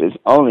 because there's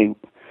only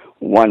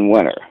one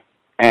winner.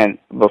 And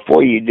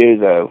before you do,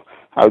 though,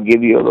 I'll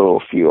give you a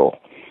little fuel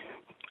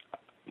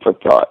for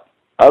thought.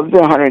 Of the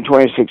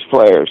 126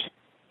 players,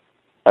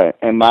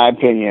 in my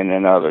opinion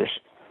and others,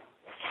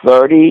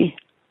 30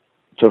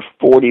 to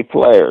 40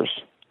 players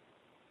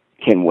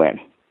can win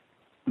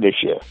this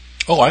year.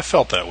 Oh, I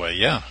felt that way,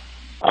 yeah.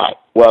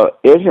 Well,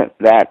 isn't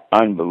that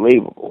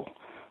unbelievable?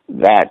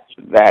 That's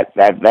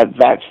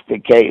the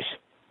case.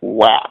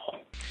 Wow.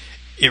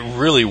 It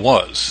really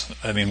was.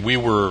 I mean, we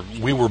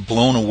were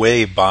blown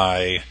away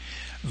by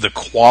the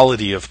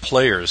quality of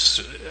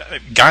players,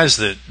 guys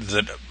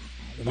that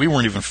we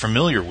weren't even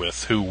familiar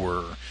with, who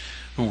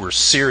were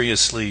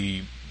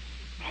seriously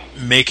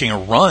making a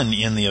run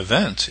in the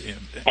event.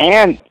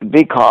 And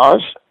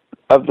because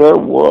of their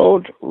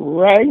world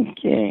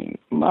ranking.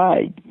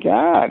 My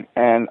God.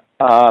 And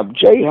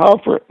Jay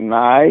Hufford and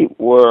I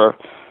were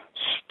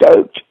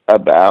stoked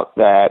about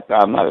that.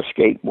 I'm not a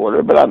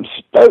skateboarder, but I'm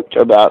stoked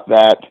about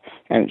that.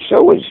 And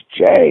so was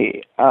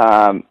Jay.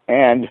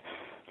 And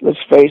let's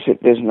face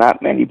it, there's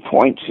not many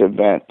points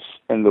events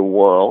in the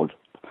world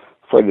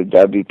for the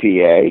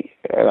WPA.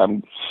 And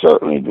I'm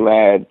certainly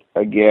glad,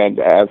 again,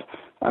 to have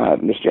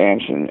Mr.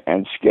 Anderson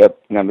and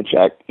Skip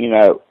Nemechek.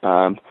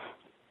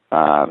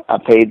 I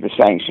paid the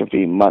sanction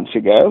fee months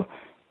ago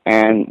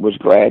and was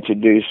glad to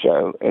do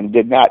so, and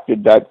did not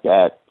deduct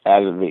that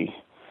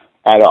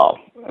at all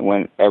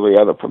when every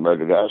other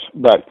promoter does.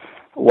 But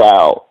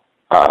wow,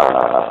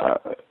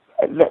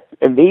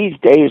 in these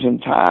days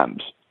and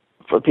times,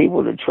 for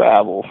people to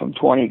travel from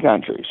 20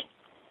 countries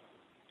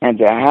and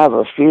to have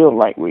a field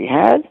like we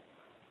had,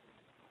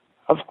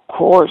 of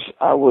course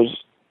I was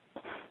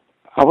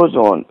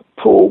on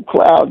pool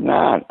cloud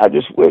nine. I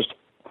just wished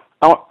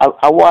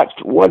I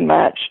watched one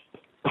match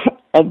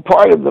and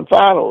part of the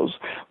finals,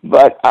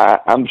 but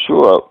I'm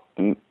sure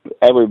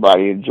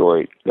everybody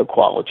enjoyed the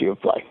quality of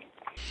play.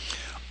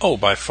 Oh,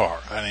 by far.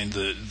 I mean,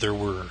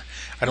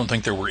 I don't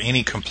think there were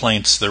any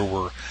complaints. There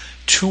were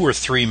 2 or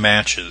 3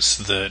 matches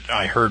that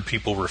I heard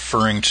people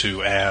referring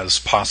to as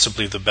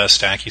possibly the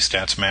best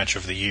AccuStats match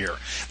of the year.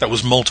 That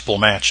was multiple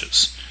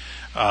matches.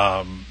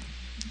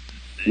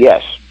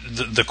 Yes.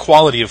 The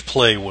quality of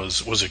play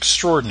was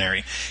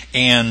extraordinary.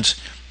 And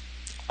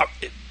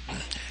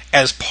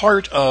as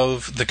part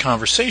of the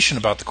conversation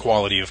about the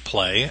quality of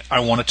play,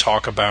 I want to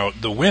talk about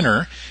the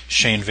winner,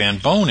 Shane Van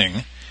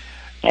Boening.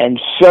 And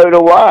so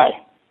do I.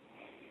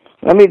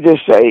 Let me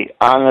just say,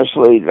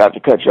 honestly, not to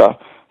cut you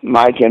off,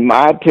 Mike, in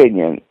my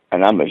opinion,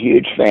 and I'm a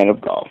huge fan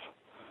of golf,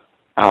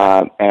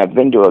 and I've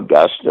been to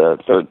Augusta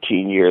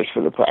 13 years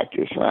for the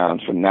practice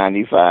rounds from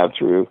 95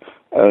 through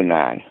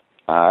 09,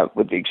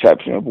 with the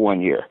exception of 1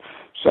 year.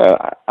 So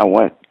I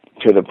went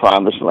to the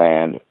Promised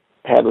Land,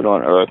 Heaven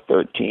on Earth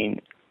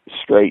 13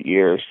 straight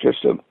years,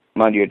 just a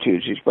Monday or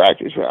Tuesday's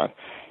practice round.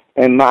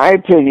 In my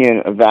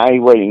opinion,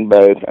 evaluating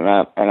both, and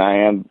I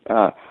am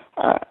a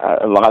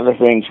lot of the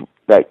things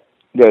that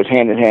goes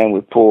hand in hand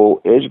with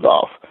pool is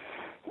golf.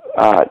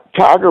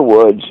 Tiger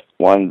Woods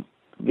won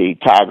the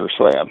Tiger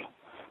Slam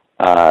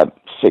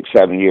 6,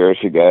 7 years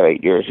ago,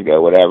 8 years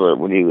ago, whatever,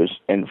 when he was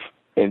in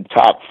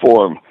top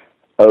form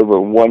over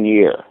 1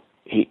 year.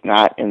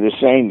 Not in the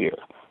same year.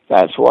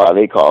 That's why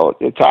they call it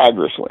the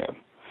Tiger Slam.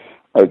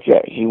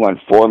 Okay, he won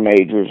 4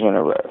 majors in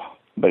a row,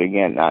 but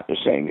again, not the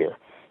same year.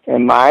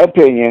 In my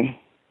opinion,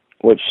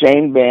 what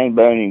Shane Van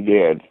Boening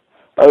did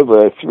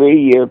over a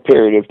 3-year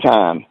period of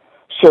time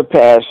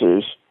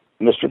surpasses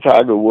Mr.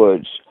 Tiger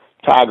Woods'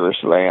 Tiger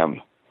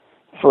Slam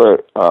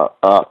for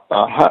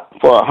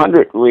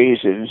 100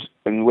 reasons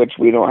in which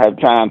we don't have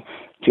time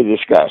to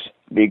discuss.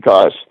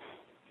 Because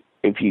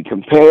if you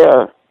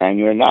compare, and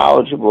you're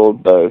knowledgeable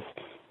both,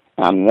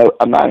 I'm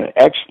not an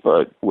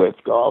expert with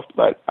golf,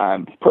 but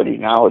I'm pretty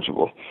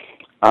knowledgeable.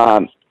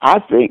 I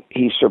think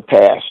he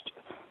surpassed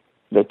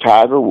the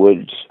Tiger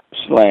Woods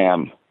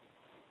Slam,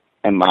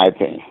 in my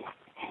opinion.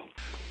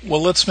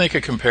 Well, let's make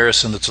a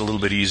comparison that's a little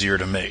bit easier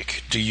to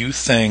make. Do you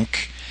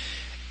think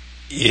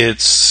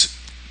it's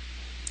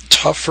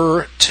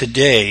tougher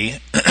today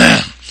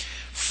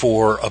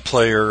for a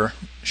player,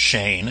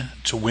 Shane,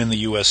 to win the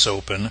U.S.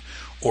 Open,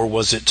 or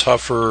was it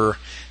tougher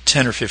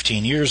 10 or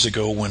 15 years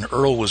ago when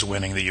Earl was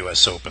winning the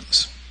U.S.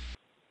 Opens?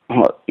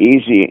 Well,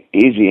 easy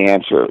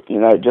answer.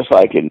 Just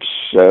like in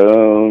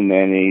so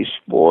many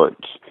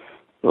sports,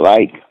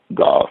 like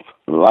golf,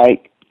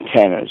 like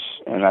tennis,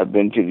 and I've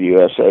been to the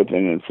U.S. Open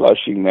in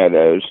Flushing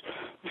Meadows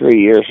 3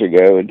 years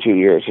ago and 2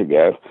 years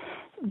ago.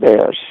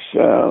 There are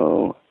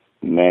so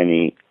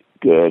many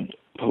good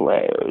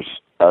players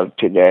of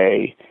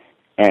today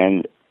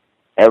and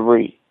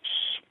every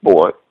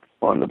sport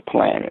on the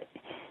planet,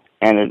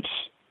 and it's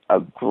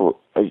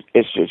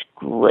just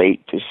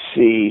great to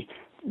see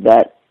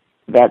that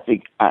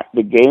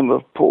the game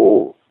of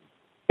pool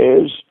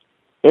is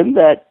in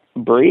that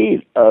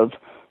breed of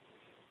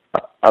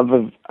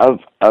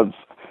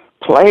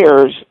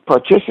players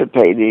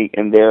participating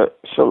in their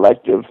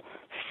selective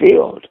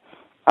field.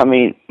 I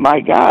mean, my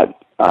God,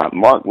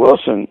 Mark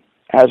Wilson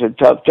has a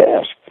tough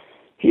task.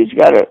 He's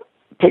got to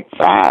pick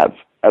 5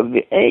 of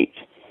the 8,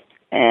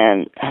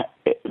 and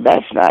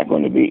that's not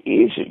going to be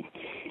easy.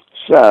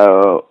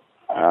 So,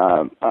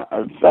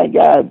 thank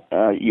God,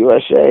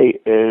 USA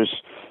is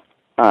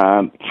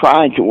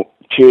trying to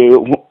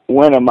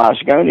win a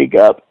Mosconi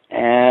Cup,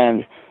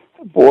 and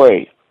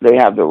boy, they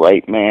have the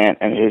right man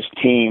and his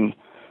team.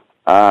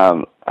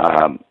 Of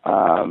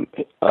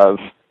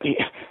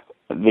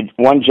the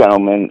one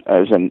gentleman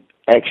is an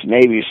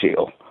ex-Navy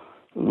SEAL.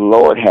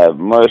 Lord have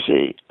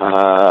mercy.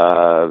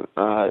 Talking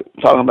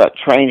about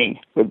training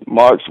with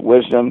Mark's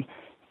wisdom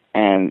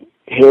and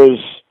his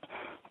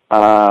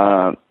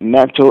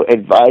mental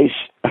advice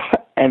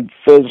and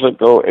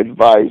physical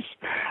advice.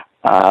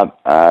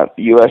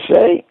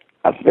 USA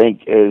I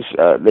think is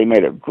they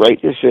made a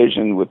great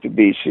decision with the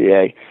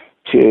BCA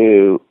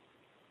to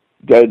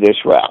go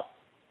this route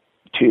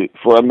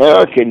for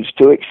Americans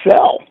to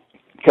excel,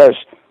 because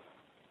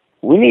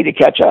we need to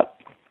catch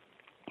up.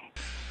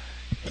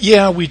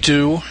 Yeah, we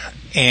do,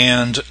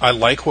 and I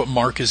like what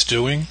Mark is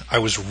doing. I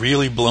was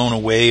really blown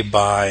away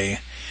by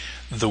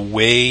the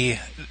way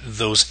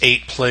those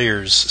 8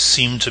 players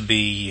seem to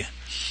be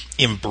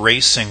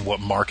embracing what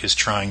Mark is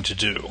trying to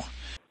do.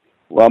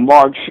 Well,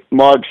 Mark's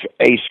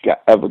ace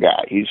of a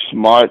guy. He's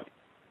smart.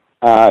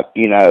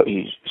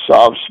 He's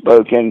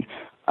soft-spoken.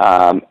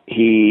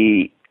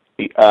 He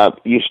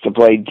used to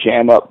play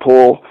jam-up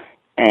pool,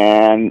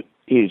 and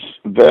he's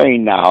very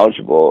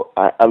knowledgeable.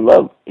 I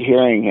love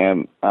hearing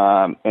him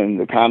in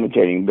the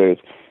commentating booth.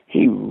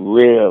 He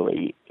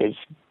really is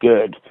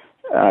good.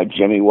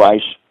 Jimmy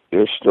Weiss,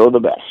 you're still the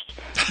best.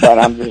 But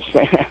I'm just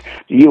saying,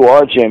 you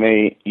are,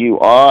 Jimmy. You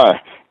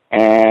are.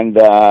 And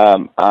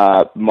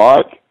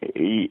Mark,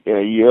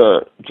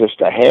 you're just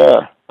a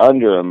hair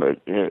under him.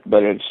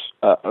 But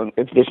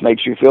if this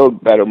makes you feel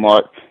better,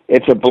 Mark,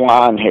 it's a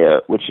blonde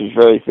hair, which is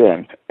very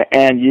thin.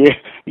 And you,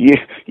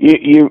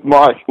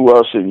 Mark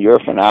Wilson, you're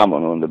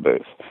phenomenal in the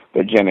booth.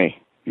 But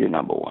Jimmy, you're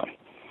number one.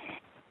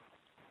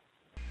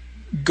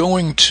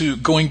 Going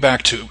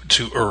back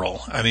to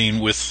Earl, I mean,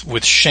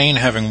 with Shane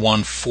having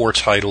won 4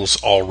 titles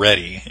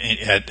already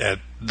at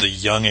the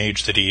young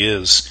age that he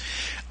is,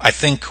 I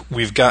think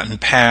we've gotten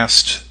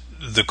past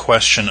the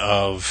question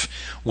of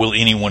will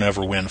anyone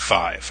ever win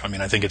 5. I mean,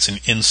 I think it's an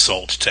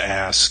insult to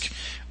ask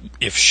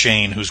if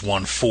Shane, who's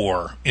won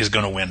 4, is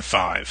going to win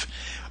 5.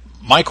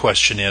 My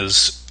question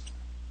is,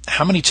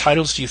 how many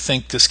titles do you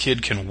think this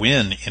kid can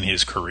win in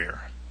his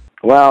career?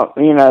 Well,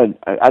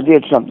 I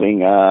did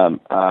something I'm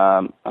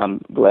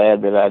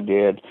glad that I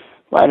did.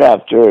 Right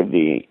after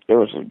there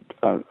was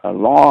a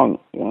long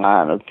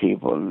line of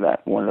people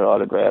that wanted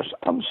autographs.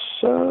 I'm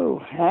so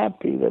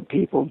happy that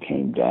people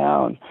came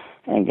down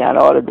and got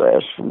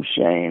autographs from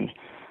Shane.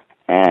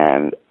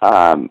 And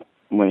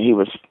when he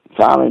was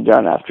finally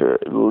done after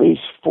at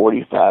least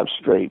 45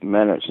 straight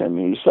minutes, I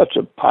mean, he's such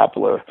a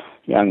popular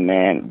young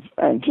man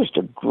and just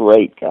a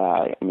great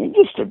guy. I mean,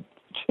 just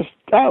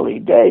golly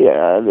day,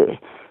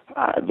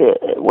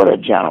 what a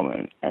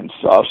gentleman, and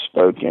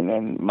soft-spoken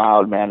and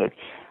mild-mannered.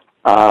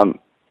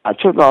 I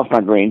took off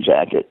my green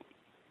jacket.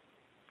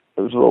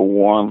 It was a little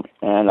warm,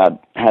 and I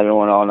had it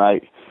on all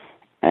night.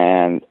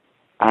 And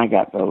I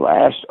got the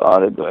last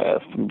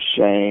autograph from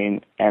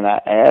Shane, and I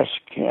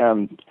asked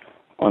him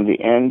on the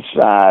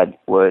inside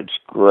where it's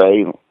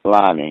gray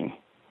lining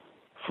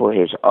for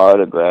his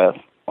autograph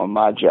on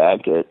my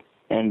jacket,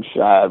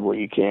 inside where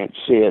you can't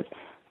see it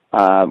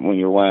when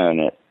you're wearing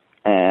it.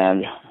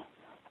 And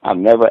I've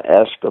never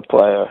asked a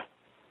player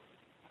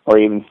or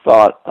even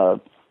thought of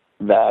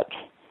that.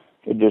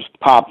 It just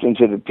popped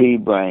into the pea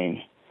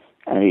brain,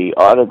 and he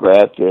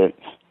autographed it,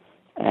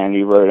 and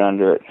he wrote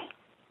under it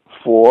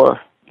 4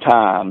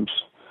 times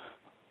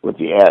with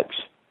the X,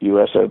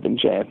 U.S. Open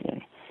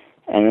champion.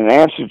 And in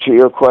answer to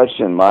your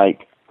question,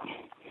 Mike,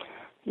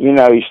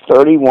 he's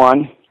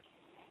 31.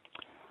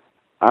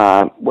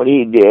 What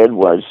he did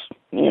was,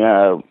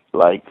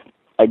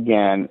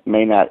 again,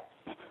 the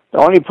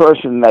only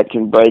person that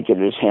can break it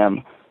is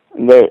him.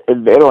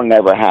 It'll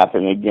never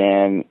happen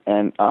again.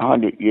 And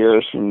 100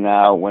 years from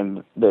now,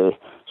 when the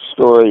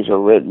stories are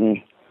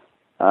written,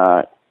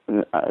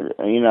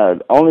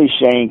 only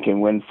Shane can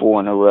win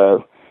 4 in a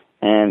row,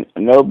 and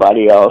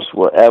nobody else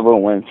will ever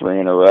win 3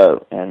 in a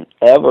row. And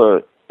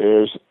ever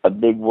is a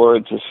big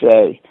word to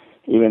say,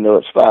 even though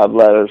it's 5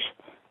 letters,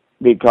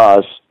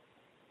 because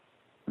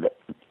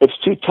it's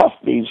too tough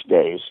these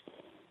days.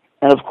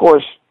 And of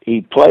course,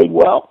 he played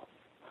well,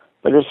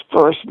 but his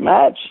first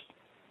match,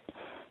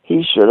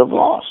 he should have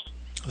lost.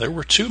 There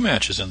were 2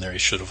 matches in there he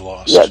should have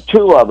lost. Yeah,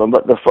 2 of them,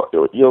 but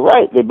you're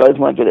right, they both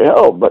went to the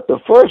hill. But the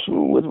first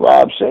one with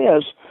Rob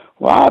Sayers,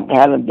 Rob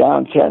had him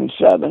down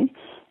 10-7,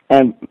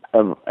 and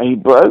he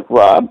broke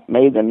Rob,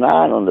 made the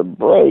 9 on the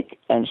break,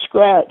 and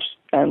scratched,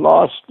 and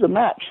lost the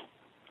match.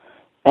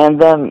 And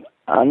then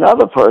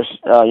another person,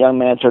 young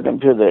man, took him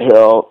to the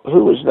hill.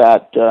 Who was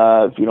that,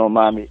 if you don't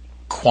mind me?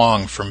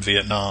 Kwong from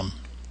Vietnam.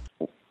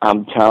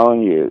 I'm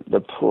telling you, the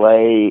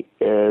play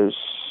is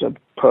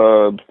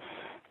superb,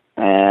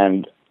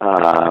 and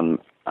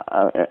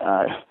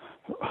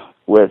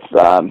with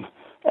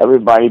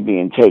everybody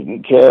being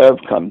taken care of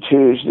come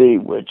Tuesday,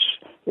 which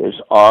is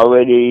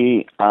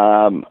already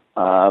a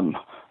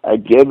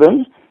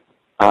given,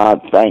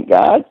 thank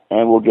God,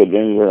 and we'll get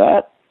into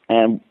that.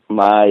 And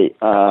my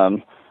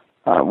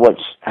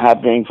what's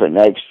happening for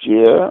next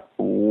year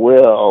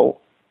will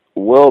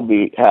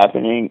be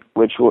happening,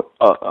 which will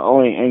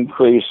only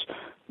increase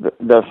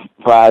the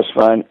prize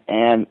fund,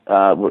 and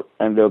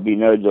there'll be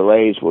no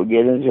delays. We'll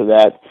get into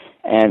that,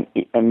 and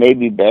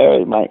maybe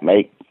Barry might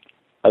make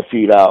a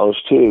few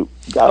dollars too.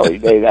 Golly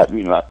day, that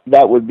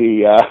would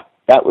be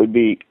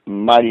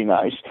mighty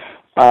nice.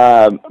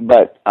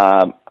 But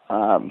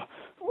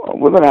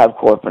we're going to have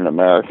corporate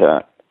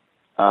America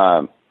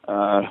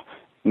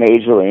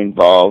majorly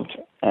involved,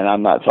 and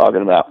I'm not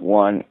talking about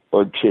one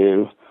or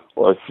two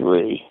or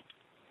three,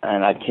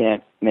 and I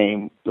can't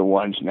name the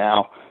ones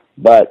now,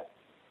 but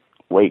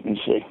wait and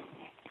see.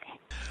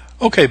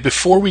 Okay,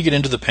 before we get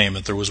into the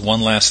payment, there was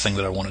one last thing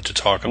that I wanted to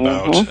talk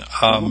about.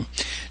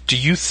 Do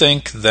you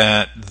think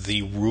that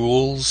the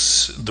rule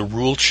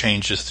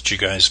changes that you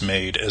guys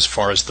made as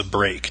far as the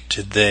break,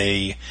 did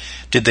they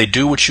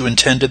do what you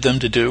intended them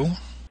to do?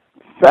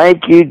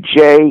 Thank you,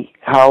 Jay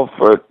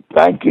Halford.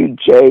 Thank you,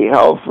 Jay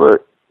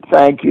Halford.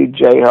 Thank you,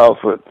 Jay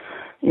Halford.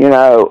 You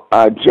know,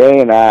 Jay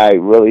and I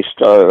really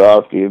started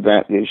off the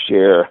event this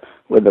year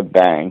with a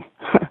bang.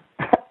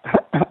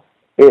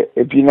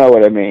 If you know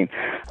what I mean.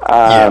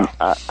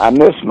 I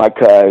missed my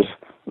cuz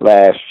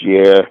last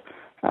year.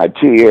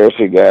 2 years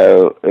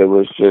ago, it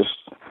was just,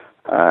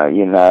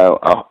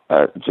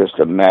 just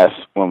a mess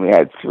when we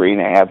had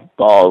 3.5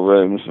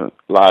 ballrooms, a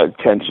lot of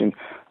tension,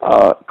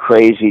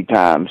 crazy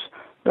times.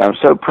 But I'm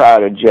so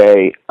proud of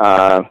Jay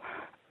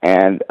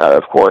and,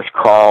 of course,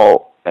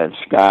 Carl and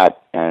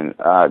Scott, and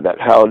that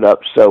held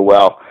up so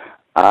well.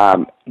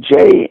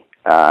 Jay,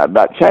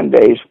 about 10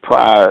 days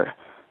prior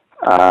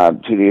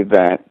to the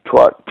event,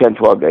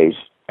 12 days,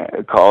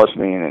 calls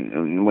me,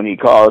 and when he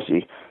calls,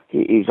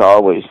 he's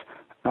always,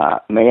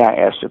 may I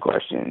ask a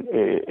question?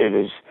 It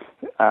is,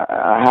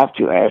 I have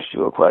to ask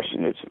you a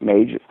question. It's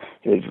major.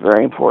 It's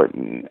very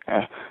important.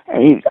 And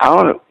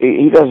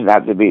he doesn't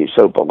have to be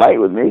so polite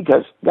with me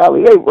because,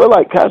 golly, we're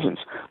like cousins.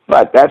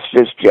 But that's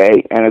just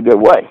Jay in a good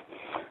way.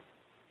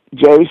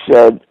 Jay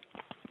said,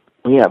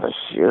 we have a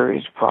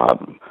serious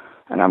problem.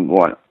 And I'm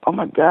going, oh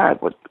my God,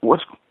 what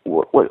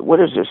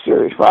is this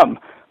serious problem?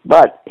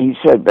 But he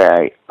said,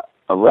 Barry,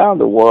 around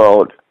the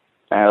world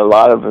at a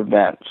lot of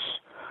events,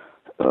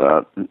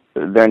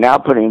 they're now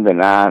putting the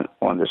 9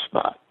 on the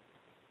spot.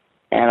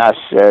 And I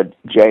said,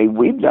 Jay,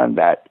 we've done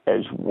that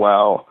as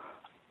well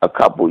a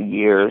few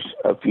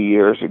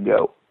years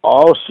ago.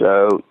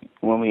 Also,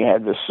 when we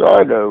had the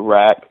Sardo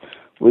rack,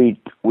 we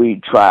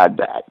tried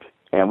that.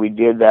 And we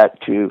did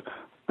that to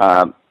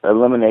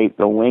eliminate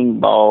the wing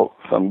ball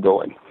from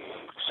going.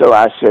 So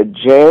I said,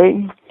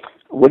 Jay,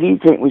 what do you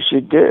think we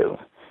should do?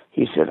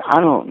 He said, I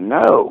don't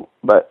know,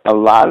 but a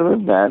lot of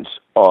events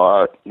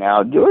are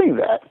now doing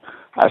that.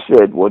 I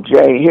said, well,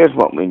 Jay, here's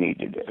what we need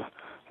to do.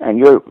 And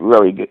you're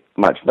really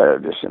much better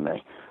at this than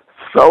me.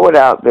 Throw it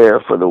out there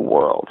for the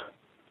world.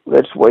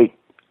 Let's wait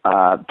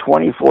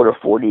 24 to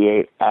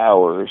 48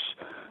 hours.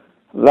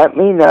 Let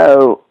me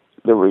know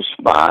the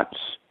response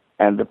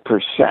and the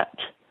percent.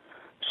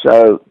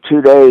 So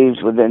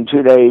within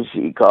 2 days,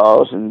 he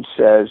calls and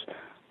says,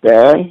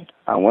 Barry,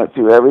 I went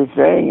through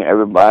everything,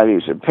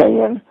 everybody's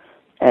opinion,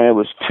 and it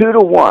was 2 to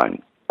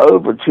 1,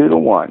 over 2 to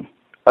 1,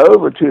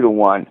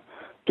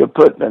 to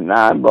put the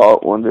 9 ball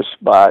on the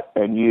spot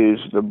and use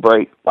the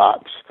break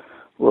box.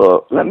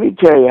 Well, let me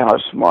tell you how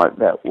smart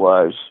that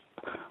was,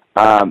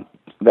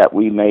 that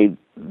we made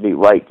the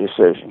right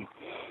decision.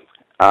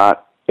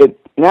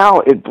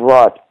 It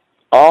brought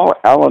all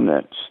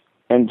elements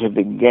into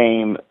the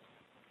game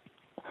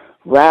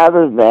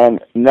rather than,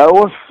 no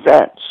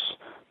offense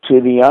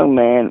to the young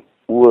man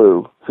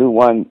Wu, who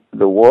won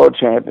the world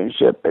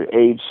championship at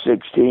age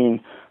 16,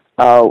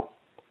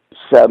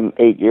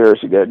 7-8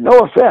 years ago. No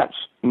offense.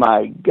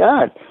 My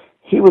God,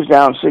 he was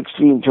down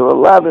 16 to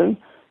 11,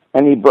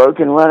 and he broke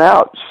and went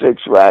out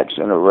 6 racks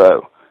in a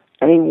row.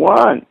 And he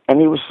won, and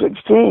he was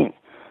 16.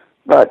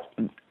 But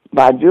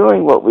by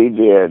doing what we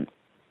did,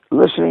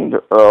 listening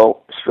to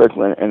Earl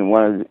Strickland in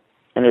one of the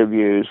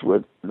interviews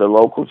with the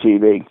local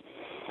TV,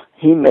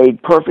 he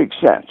made perfect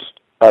sense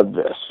of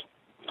this.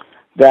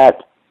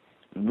 That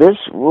this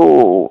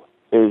rule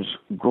is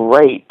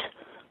great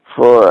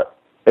for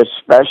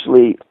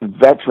especially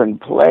veteran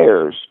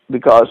players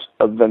because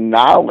of the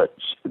knowledge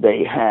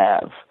they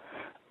have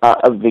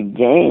of the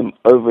game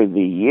over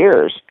the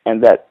years,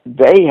 and that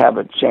they have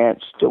a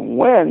chance to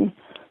win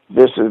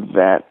this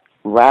event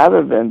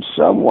rather than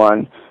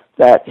someone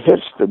that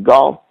hits the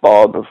golf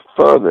ball the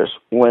furthest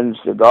wins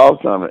the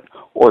golf tournament,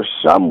 or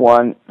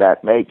someone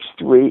that makes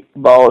 3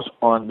 balls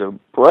on the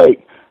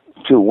break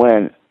to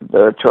win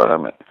the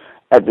tournament.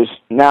 This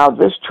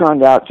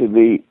turned out to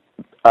be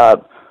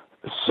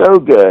so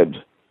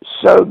good.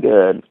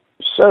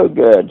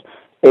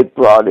 It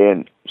brought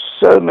in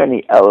so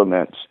many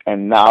elements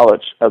and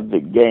knowledge of the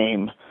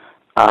game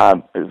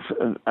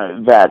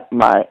that,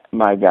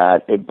 my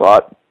God, it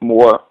brought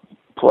more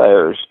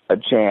players a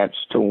chance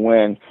to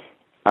win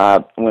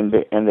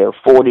in their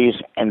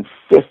 40s and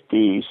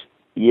 50s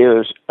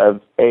years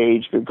of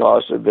age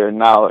because of their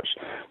knowledge.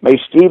 May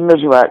Steve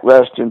Mizrak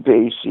rest in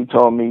peace. He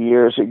told me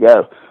years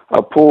ago,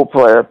 a pool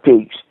player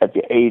peaks at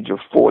the age of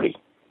 40,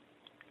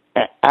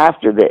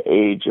 after the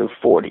age of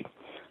 40.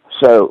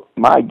 So,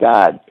 my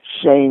God,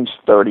 Shane's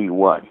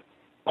 31.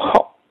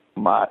 Oh,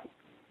 my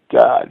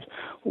God.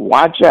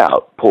 Watch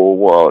out, pool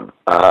world.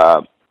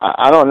 I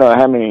don't know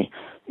how many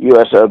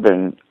U.S.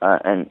 Open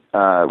and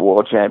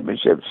World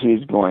Championships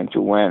he's going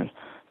to win.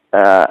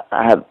 I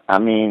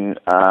don't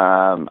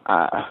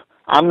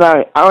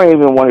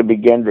even want to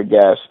begin to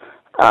guess.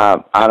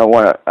 I don't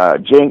want to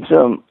jinx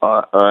them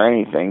or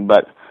anything,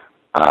 but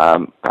I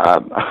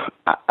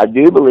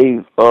do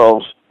believe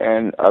Earl's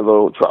in a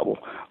little trouble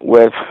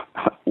with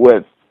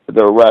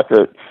the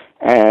record,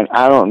 and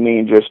I don't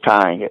mean just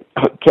tying it.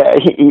 Okay,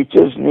 he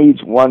just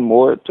needs one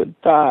more to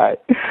tie.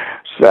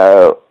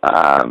 So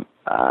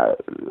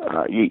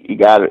you've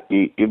got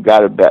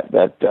to bet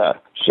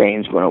that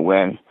Shane's going to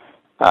win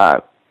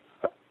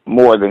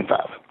more than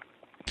 5.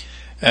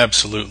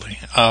 Absolutely.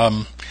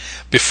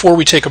 Before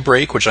we take a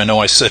break, which I know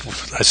I said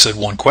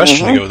one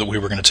question ago that we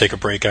were going to take a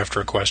break after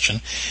a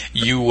question,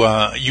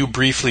 you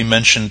briefly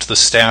mentioned the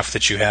staff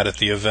that you had at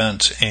the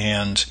event,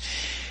 and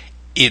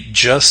it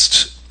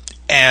just,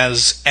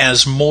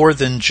 as more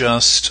than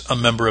just a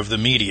member of the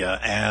media,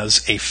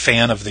 as a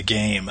fan of the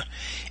game,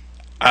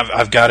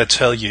 I've got to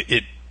tell you,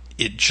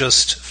 it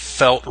just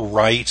felt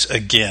right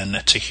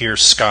again to hear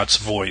Scott's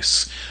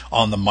voice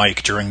on the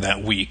mic during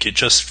that week. It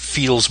just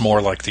feels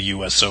more like the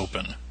U.S.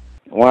 Open.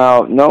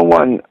 Well,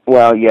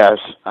 yes,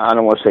 I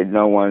don't want to say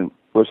no one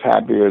was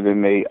happier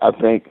than me. I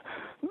think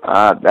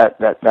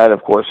that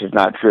of course is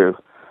not true.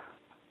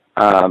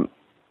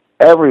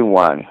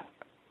 Everyone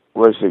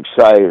was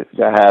excited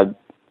to have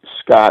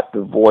Scott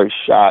the voice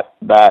shot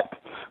back.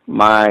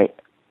 My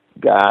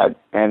God,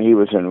 and he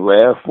was in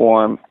rare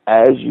form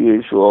as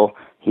usual.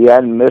 He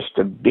hadn't missed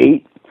a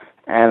beat,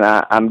 and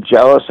I'm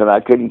jealous that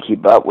I couldn't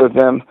keep up with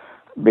him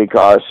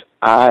because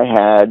I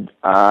had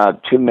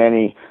too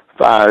many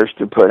fires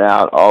to put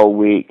out all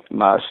week.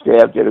 My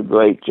staff did a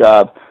great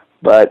job,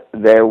 but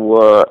there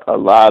were a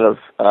lot of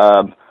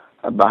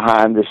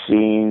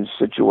behind-the-scenes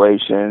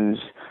situations.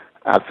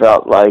 I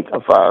felt like a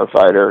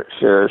firefighter,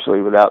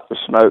 seriously, without the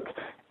smoke.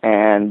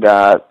 And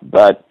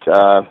but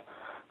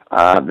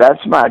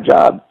that's my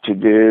job to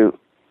do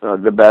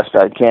the best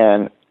I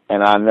can,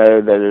 and I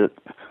know that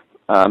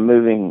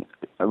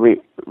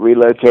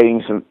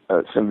relocating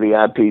some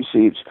VIP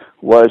seats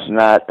was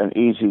not an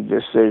easy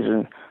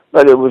decision,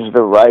 but it was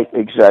the right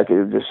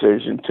executive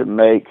decision to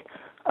make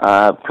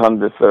come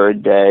the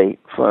third day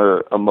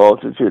for a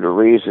multitude of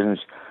reasons,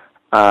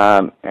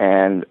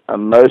 and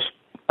most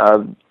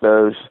of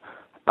those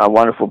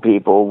wonderful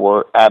people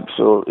were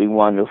absolutely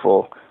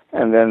wonderful.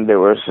 And then there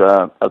was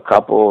a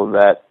couple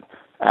that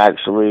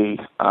actually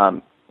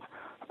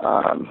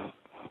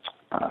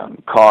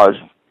caused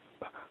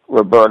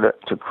Roberta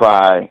to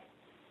cry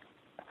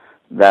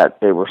that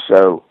they were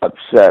so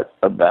upset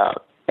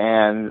about.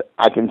 And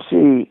I can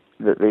see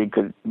that they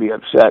could be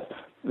upset,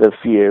 the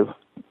few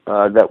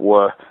that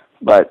were,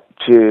 but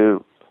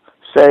to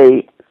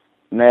say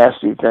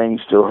nasty things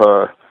to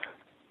her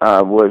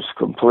was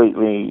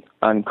completely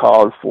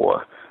uncalled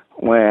for,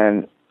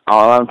 when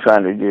all I'm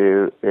trying to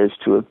do is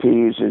to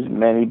appease as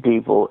many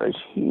people as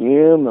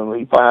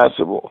humanly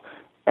possible,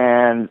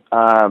 and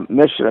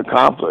mission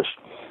accomplished.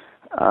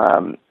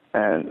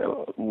 And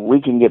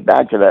we can get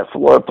back to that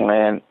floor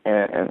plan,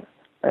 and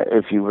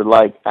if you would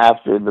like,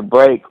 after the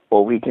break,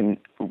 or we can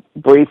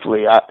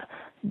briefly,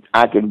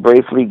 I can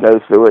briefly go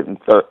through it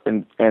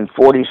in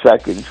 40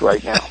 seconds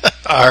right now.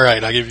 All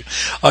right,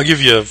 I'll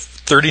give you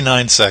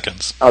 39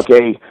 seconds.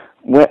 Okay,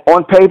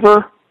 on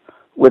paper,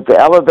 with the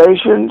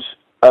elevations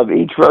of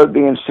each road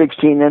being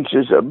 16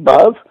 inches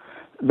above,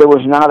 there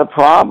was not a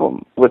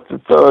problem with the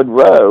third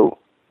row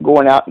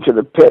going out into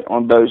the pit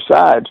on both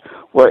sides,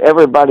 where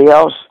everybody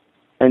else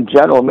in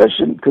general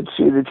admission could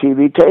see the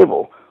TV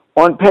table.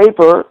 On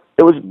paper,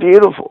 it was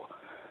beautiful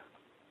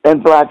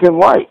in black and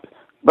white,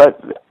 but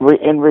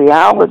in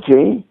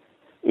reality,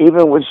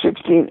 even with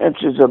 16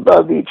 inches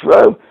above each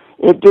row,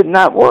 it did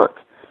not work.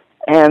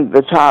 And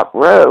the top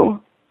row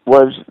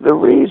was the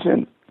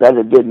reason that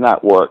it did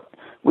not work.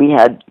 We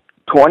had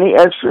 20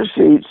 extra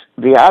seats,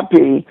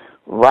 VIP,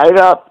 right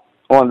up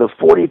on the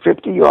 40,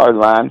 50-yard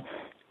line,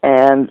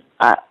 and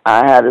I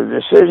had a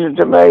decision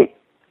to make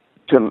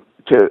to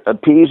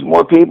appease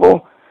more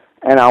people,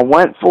 and I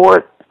went for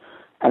it,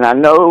 and I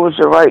know it was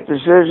the right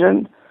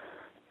decision,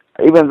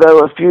 even though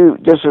a few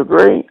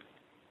disagree.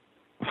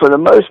 For the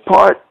most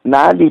part,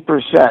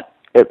 90%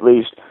 at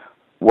least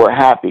were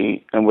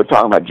happy, and we're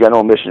talking about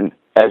general admission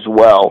as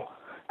well,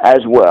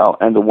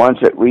 and the ones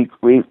that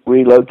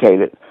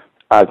relocated,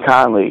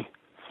 Conley,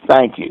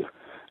 thank you.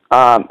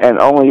 And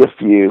only a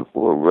few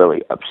were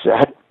really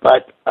upset,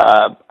 but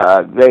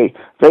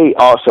they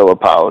also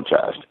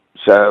apologized.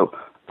 So,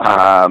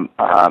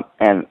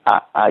 and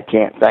I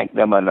can't thank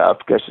them enough,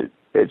 because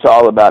it's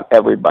all about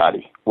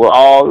everybody. We're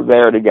all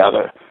there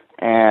together,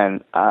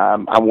 and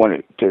I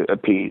wanted to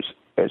appease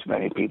as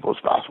many people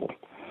as possible.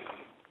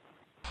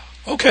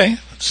 Okay,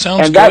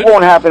 sounds and good. And that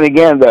won't happen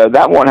again, though.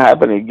 That won't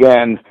happen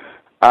again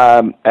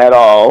at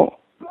all.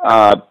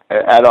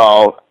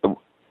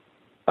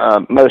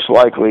 Most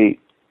likely,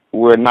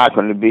 we're not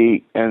going to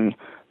be in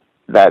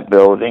that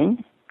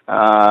building,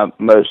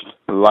 most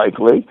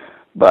likely.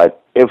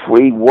 But if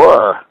we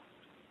were,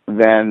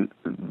 then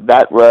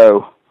that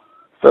row,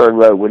 third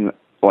row,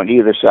 on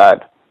either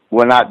side,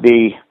 will not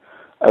be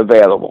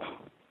available.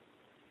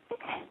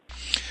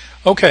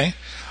 Okay.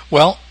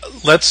 Well,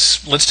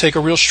 let's take a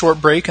real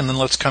short break, and then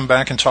let's come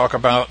back and talk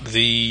about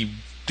the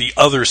the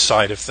other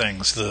side of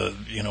things,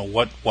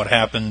 what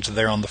happened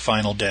there on the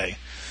final day.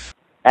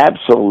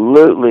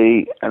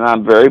 Absolutely, and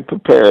I'm very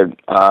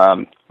prepared,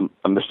 Mr.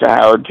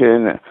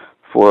 Howerton,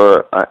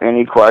 for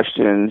any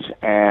questions,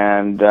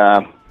 and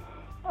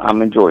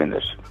I'm enjoying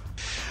this.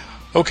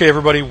 Okay,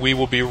 everybody, we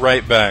will be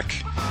right back.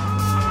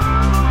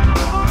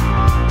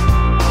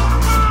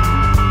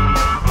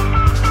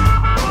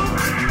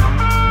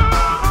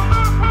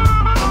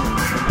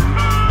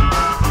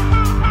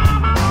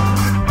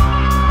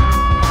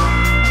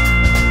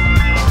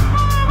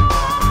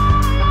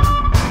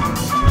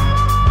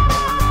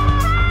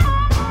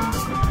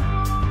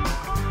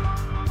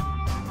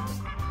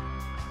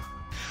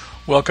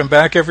 Welcome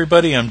back,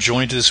 everybody. I'm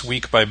joined this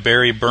week by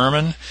Barry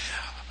Berman.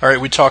 All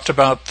right, we talked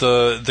about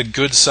the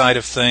good side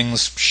of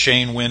things,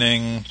 Shane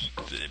winning.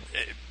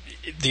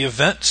 The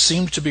event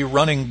seemed to be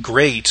running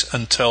great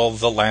until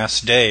the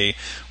last day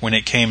when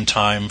it came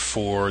time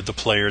for the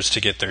players to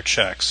get their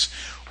checks.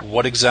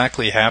 What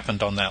exactly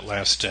happened on that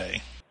last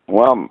day?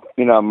 Well,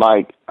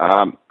 Mike,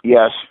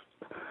 yes,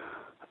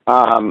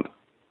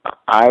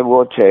 I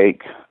will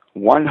take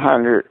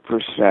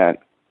 100%.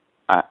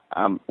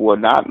 I will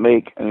not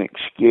make an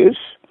excuse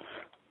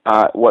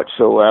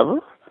whatsoever.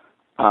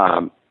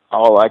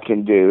 All I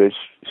can do is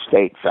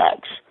state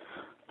facts.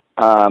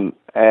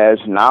 As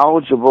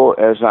knowledgeable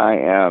as I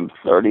am,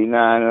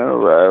 39 in a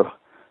row,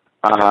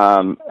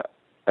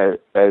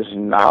 as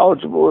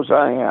knowledgeable as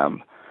I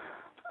am,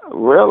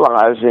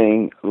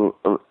 realizing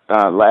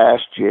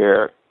last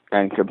year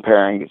and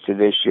comparing it to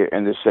this year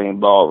in the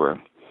same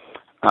ballroom.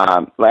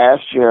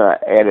 Last year I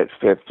added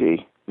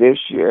 50. This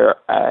year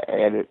I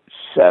added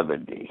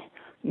 70.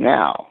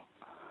 Now,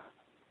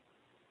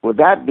 with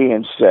that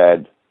being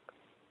said,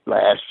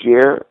 last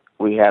year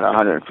we had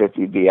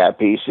 150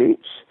 VIP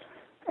seats,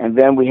 and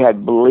then we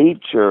had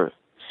bleacher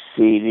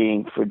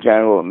seating for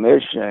general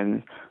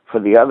admission for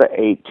the other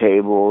 8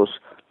 tables,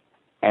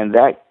 and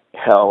that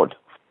held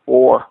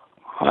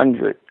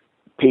 400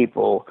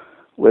 people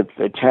with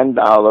the $10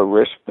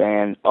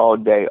 wristband all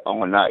day,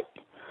 all night.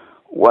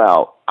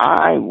 Well,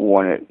 I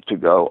wanted to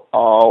go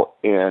all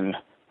in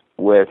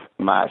with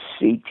my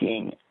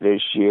seating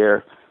this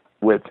year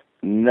with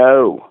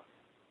no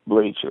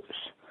bleachers.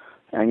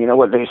 And you know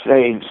what they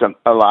say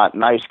a lot,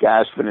 nice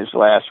guys finish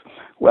last.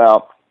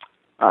 Well,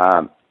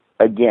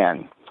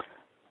 again,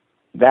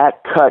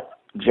 that cut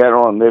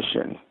general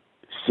admission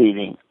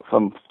seating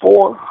from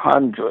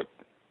 400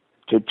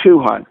 to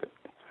 200.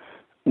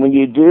 When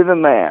you do the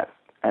math,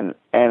 and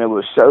it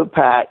was so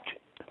packed,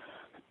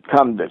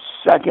 come the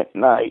second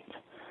night,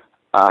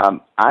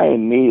 I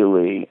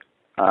immediately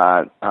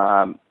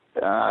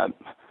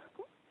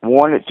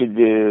wanted to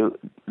do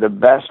the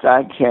best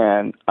I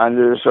can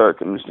under the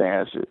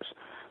circumstances.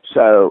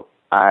 So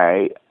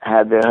I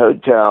had the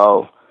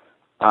hotel.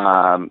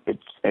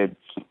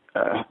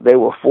 They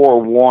were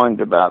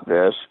forewarned about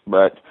this,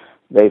 but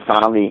they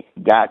finally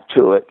got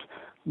to it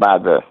by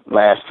the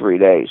last 3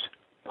 days.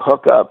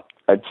 Hook up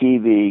a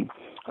TV,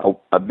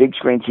 a big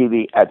screen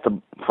TV at the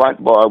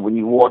front bar when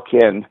you walk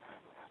in.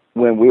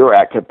 When we were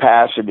at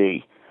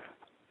capacity,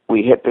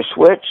 we hit the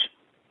switch,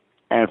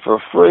 and for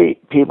free,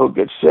 people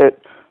could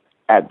sit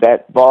at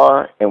that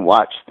bar and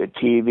watch the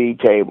TV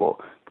table,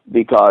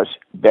 because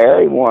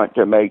Barry wanted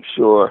to make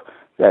sure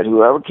that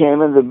whoever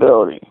came in the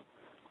building,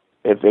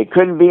 if they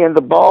couldn't be in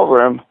the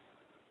ballroom,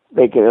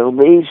 they could at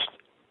least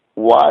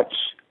watch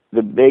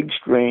the big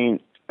screen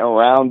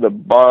around the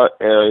bar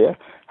area,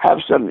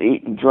 have something to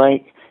eat and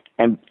drink,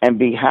 and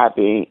be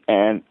happy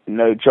and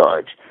no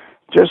charge.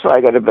 Just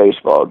like at a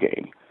baseball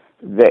game.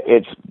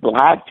 It's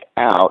blacked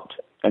out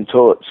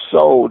until it's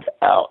sold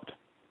out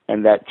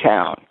in that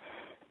town,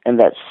 in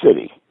that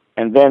city.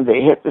 And then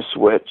they hit the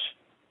switch,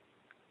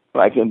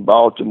 like in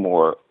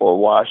Baltimore or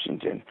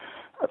Washington,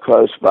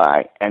 close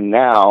by, and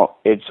now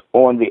it's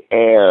on the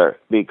air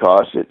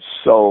because it's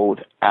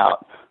sold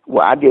out.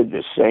 Well, I did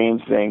the same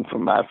thing for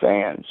my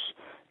fans.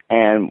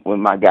 And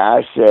when my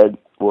guys said,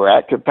 we're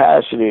at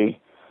capacity,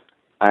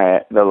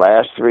 the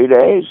last 3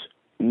 days,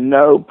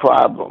 no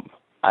problem.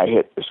 I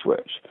hit the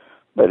switch.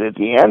 But at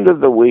the end of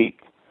the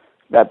week,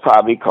 that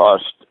probably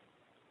cost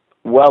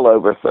well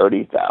over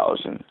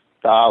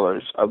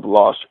 $30,000 of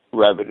lost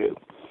revenue.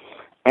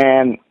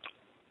 And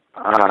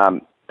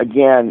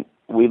again,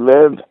 we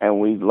live and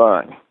we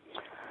learn.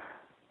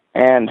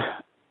 And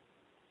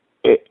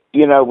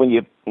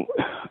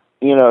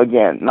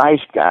again,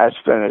 nice guys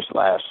finish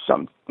last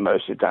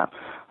most of the time.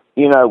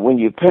 When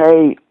you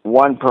pay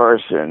one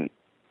person,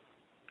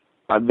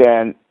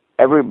 then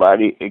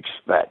everybody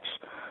expects.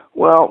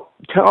 Well,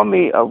 tell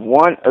me of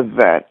one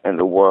event in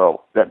the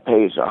world that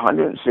pays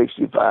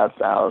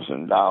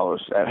 $165,000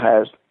 that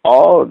has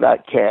all of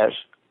that cash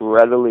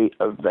readily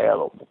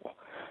available.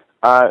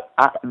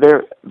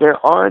 There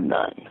are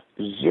none.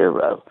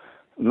 Zero.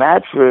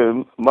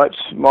 Matchroom, much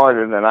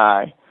smarter than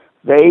I,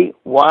 they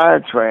wire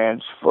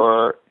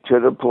transfer to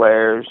the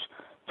players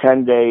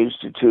 10 days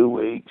to 2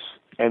 weeks,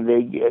 and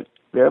they get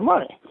their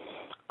money.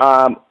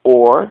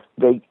 Or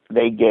they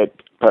get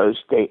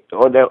post-date,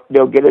 or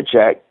they'll get a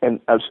check,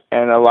 and a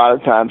lot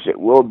of times it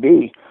will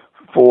be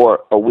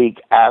for a week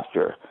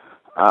after.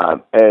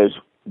 As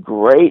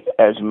great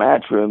as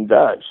Matchroom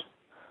does,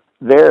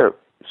 they're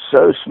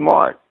so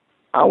smart.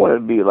 I want to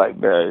be like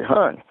Barry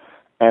Hearn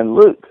and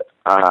Luke.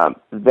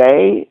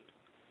 They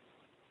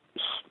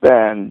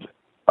spend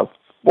a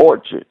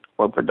fortune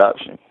on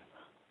production,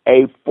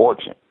 a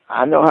fortune.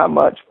 I know how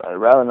much, but I'd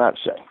rather not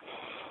say.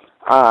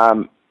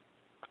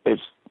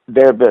 It's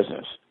their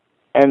business,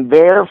 and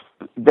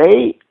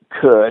they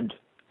could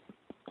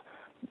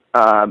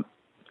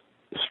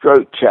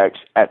stroke checks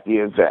at the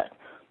event,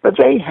 but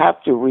they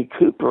have to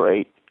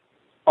recuperate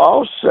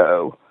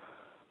also,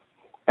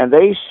 and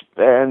they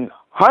spend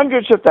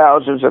hundreds of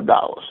thousands of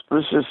dollars,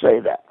 let's just say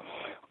that,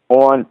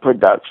 on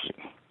production,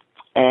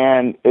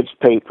 and it's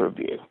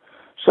pay-per-view.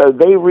 So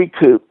they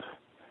recoup,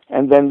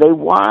 and then they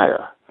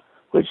wire,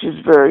 which is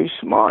very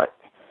smart.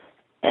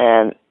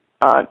 And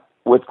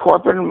with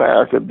corporate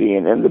America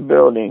being in the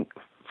building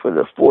for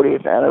the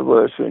 40th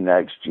anniversary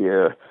next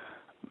year,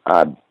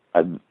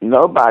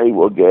 nobody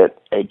will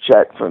get a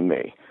check from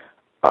me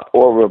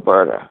or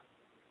Roberta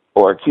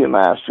or Q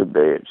Master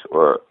Billiards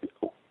or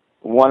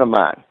one of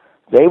mine.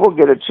 They will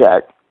get a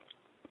check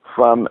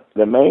from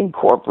the main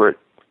corporate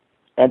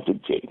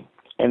entity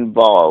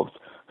involved,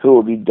 who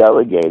will be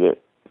delegated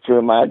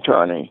through my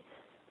attorney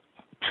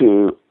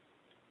to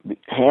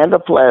hand a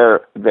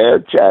player their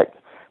check,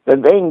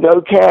 then they can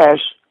go cash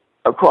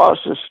across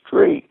the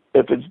street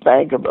if it's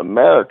Bank of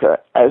America,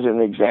 as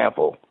an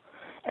example.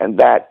 And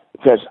that,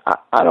 because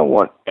I don't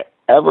want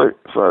ever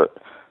for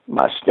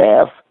my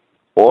staff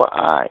or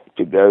I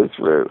to go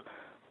through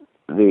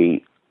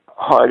the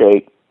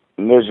heartache,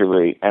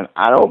 misery, and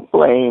I don't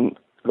blame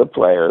the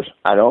players.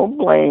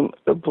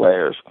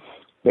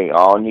 They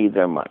all need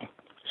their money.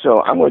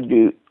 So I'm going to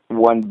do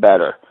one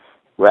better.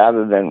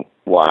 Rather than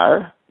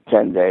wire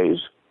 10 days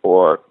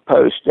or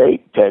post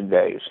date 10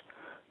 days,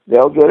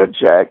 they'll get a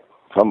check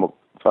from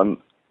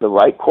the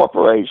right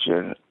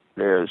corporation.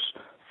 There's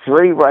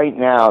 3 right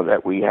now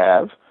that we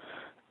have.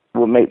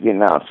 We'll make the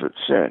announcement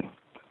soon.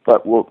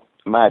 But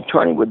my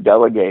attorney would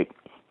delegate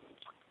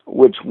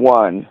which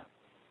one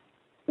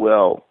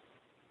will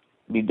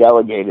be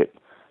delegated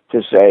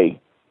to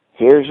say,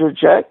 here's your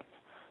check,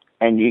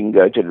 and you can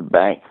go to the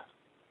bank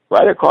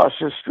right across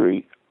the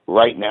street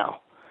right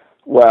now.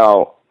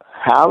 Well,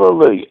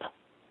 hallelujah.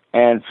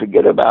 And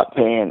forget about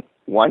paying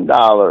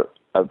 $1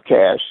 of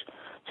cash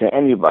to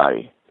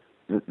anybody.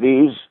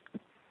 These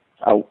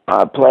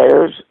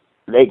players,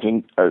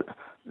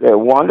 they're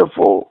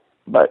wonderful,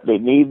 but they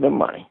need the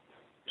money.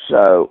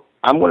 So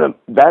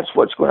that's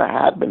what's going to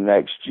happen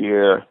next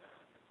year,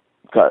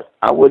 because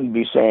I wouldn't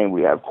be saying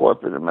we have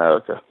corporate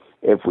America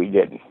if we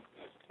didn't.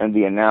 And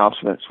the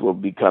announcements will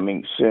be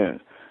coming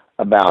soon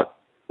about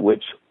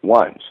which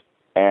ones.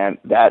 And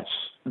that's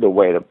the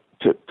way to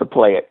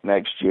play it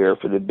next year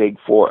for the Big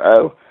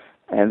 4-0.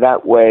 And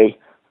that way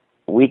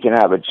we can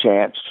have a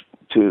chance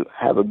to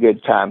have a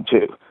good time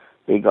too,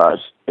 because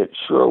it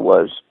sure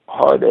was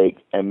heartache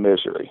and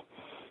misery.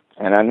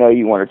 And I know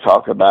you want to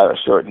talk about a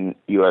certain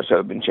U.S.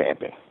 Open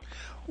champion.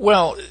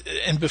 Well,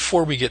 and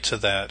before we get to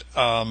that,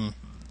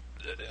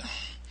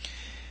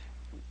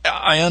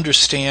 I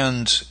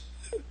understand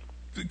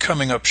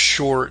coming up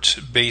short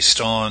based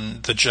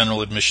on the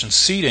general admission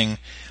seating.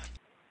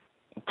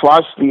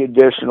 Plus the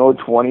additional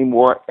 20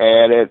 more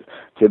added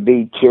to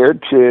be Tier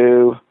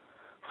 2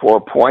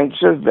 for points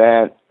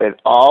event. It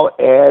all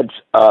adds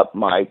up,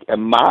 Mike.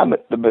 And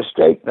the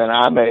mistake that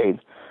I made,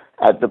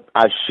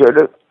 I should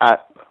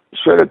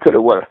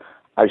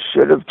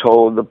have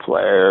told the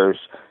players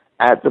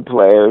at the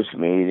players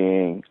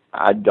meeting.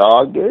 I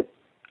dogged it,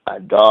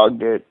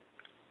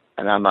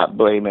 and I'm not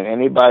blaming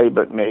anybody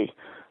but me.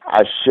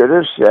 I should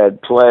have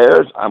said,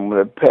 players, I'm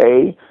going to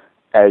pay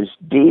as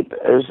deep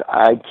as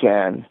I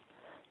can,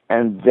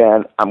 and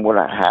then I'm going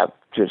to have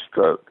to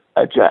stroke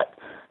a check.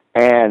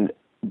 And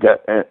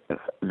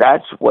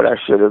that's what I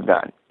should have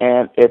done.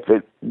 And if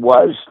it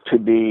was to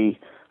be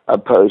a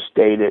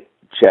post-dated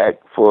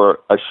check for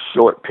a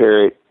short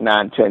period,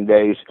 9-10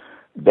 days,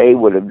 they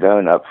would have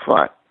done up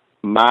front.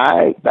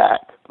 My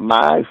back,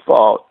 my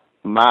fault,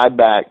 my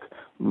back,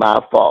 my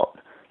fault.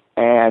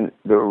 And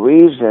the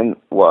reason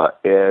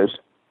is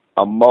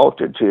a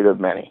multitude of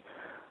many.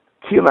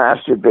 Q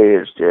Master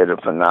Billiards did a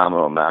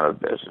phenomenal amount of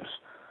business.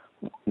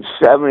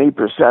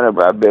 70% of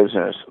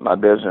my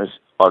business,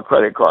 are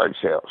credit card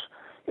sales.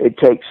 It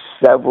takes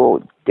several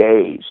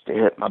days to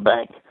hit my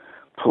bank.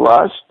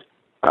 Plus,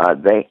 I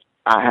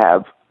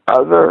have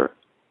other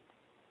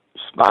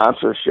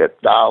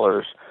sponsorship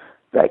dollars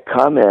that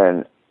come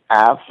in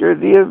after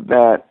the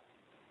event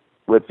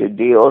with the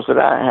deals that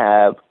I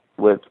have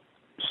with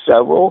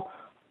several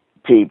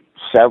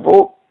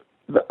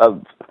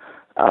of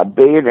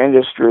billiard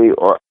industry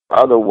or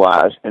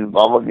otherwise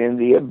involved in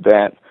the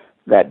event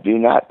that do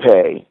not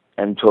pay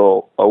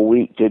until a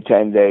week to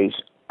 10 days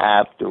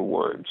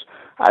afterwards.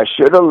 I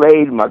should have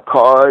laid my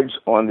cards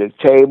on the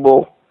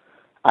table.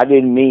 I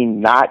didn't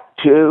mean not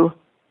to.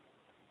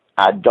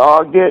 I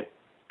dogged it.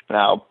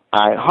 Now,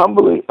 I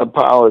humbly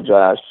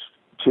apologize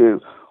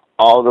to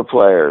all the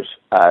players.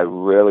 I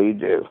really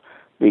do.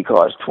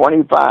 because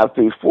 25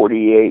 through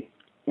 48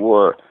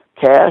 were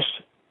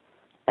cashed,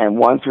 and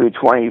 1 through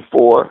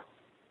 24,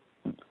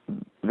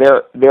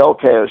 they'll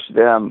cash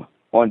them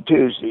on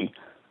Tuesday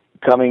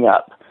coming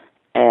up.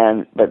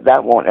 But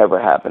that won't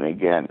ever happen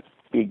again,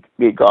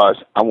 because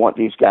I want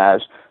these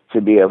guys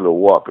to be able to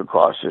walk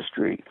across the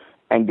street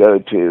and go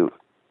to,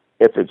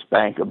 if it's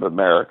Bank of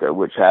America,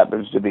 which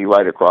happens to be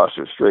right across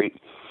the street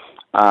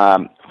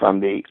from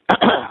the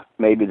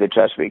maybe the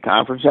Chesapeake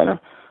Conference Center,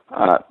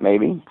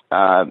 maybe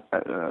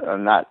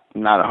not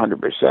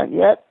 100%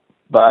 yet,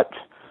 but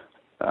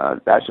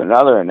that's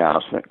another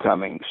announcement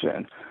coming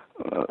soon,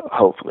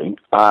 hopefully.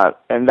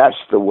 And that's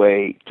the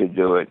way to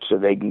do it, so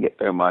they can get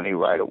their money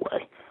right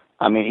away.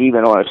 I mean,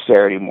 even on a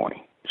Saturday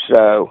morning.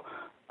 So,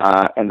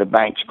 and the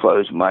banks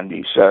close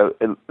Monday, so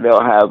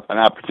they'll have an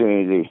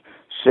opportunity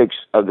 6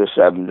 of the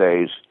 7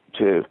 days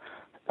to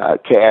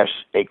cash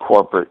a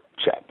corporate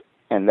check.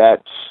 And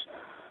that's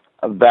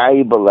a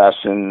valuable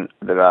lesson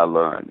that I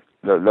learned.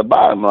 The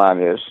bottom line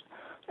is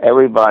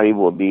everybody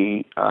will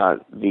be,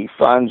 the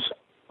funds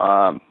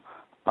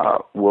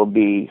will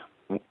be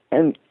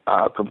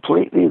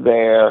completely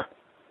there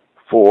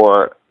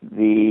for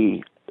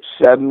the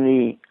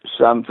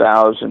 $70-some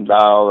thousand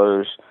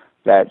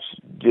that's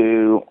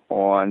due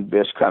on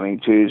this coming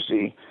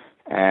Tuesday,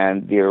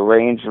 and the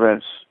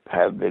arrangements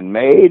have been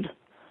made.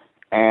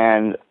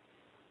 And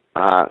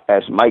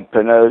as Mike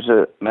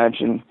Pinoza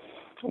mentioned,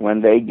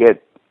 when they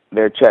get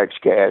their checks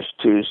cashed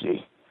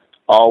Tuesday,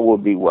 all will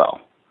be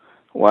well.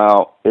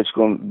 Well, it's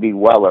going to be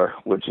weller,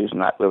 which is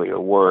not really a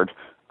word.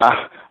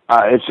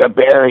 It's a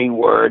very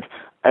word.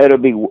 It'll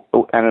be,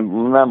 and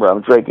remember,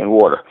 I'm drinking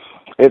water.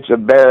 It's a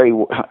very,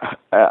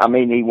 I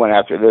may need one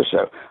after this,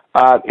 though.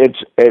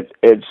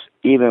 It's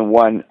even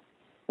one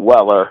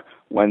weller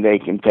when they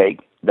can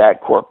take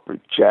that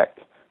corporate check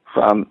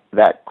from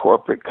that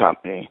corporate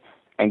company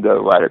and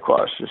go right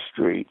across the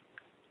street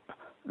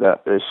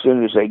as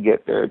soon as they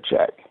get their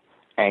check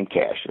and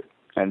cash it.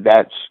 And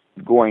that's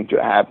going to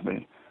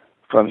happen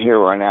from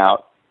here on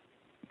out,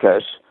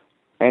 because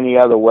any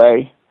other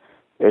way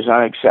is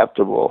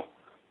unacceptable.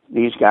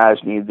 These guys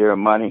need their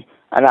money,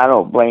 and I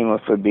don't blame them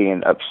for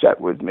being upset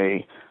with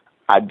me.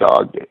 I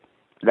dogged it.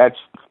 That's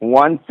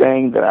one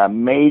thing that I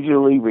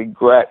majorly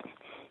regret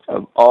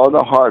of all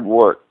the hard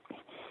work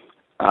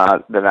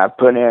that I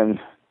put in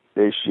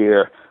this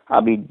year.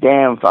 I'll be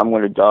damned if I'm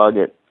going to dog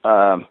it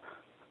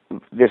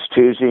this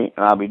Tuesday,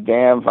 and I'll be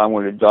damned if I'm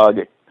going to dog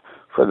it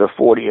for the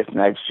 40th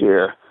next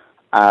year.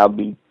 I'll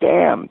be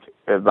damned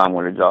if I'm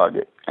going to dog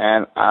it.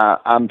 And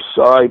I'm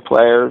sorry,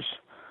 players.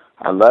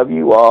 I love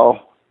you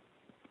all,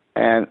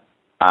 and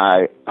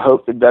I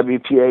hope the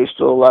WPA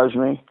still loves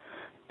me,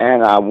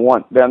 and I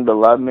want them to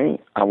love me.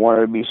 I want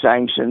it to be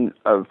sanctioned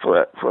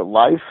for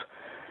life.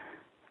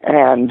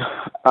 And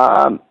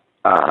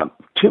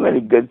too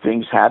many good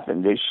things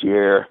happened this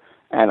year,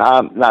 and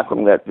I'm not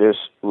going to let this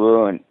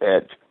ruin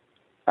it,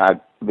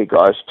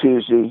 because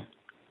Tuesday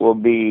will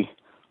be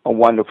a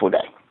wonderful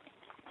day.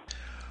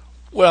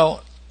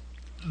 Well,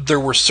 there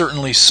were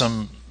certainly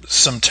some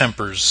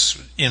tempers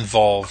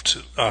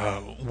involved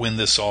when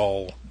this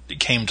all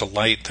came to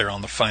light there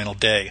on the final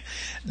day.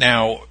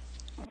 Now,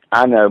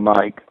 I know,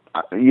 Mike.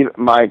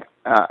 Mike,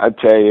 I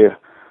tell you,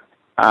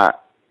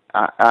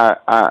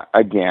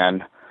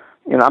 again,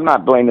 I'm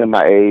not blaming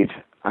my age.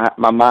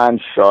 My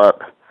mind's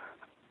sharp.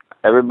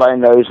 Everybody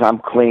knows I'm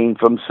clean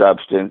from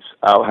substance.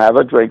 I'll have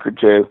a drink or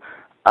two.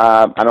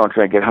 I don't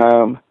drink at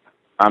home.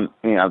 I'm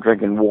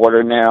drinking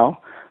water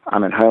now.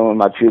 I'm at home with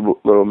my 2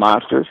 little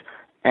monsters,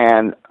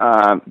 and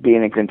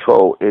being in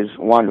control is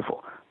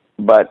wonderful.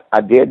 But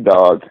I did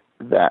dog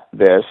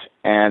this,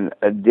 and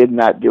I did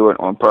not do it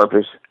on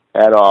purpose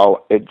at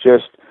all. It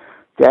just,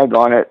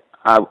 daggone it,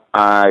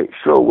 I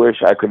sure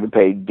wish I could have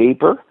paid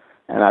deeper,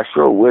 and I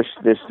sure wish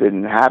this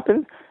didn't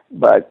happen.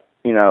 But,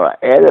 I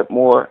added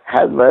more,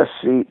 had less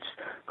seats,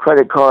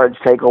 credit cards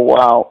take a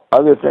while,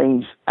 other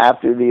things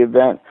after the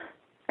event.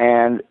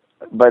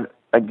 But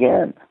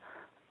again,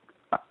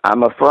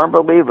 I'm a firm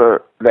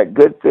believer that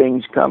good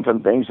things come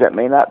from things that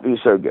may not be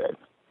so good,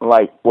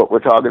 like what we're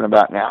talking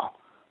about now.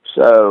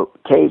 So,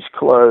 case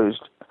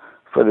closed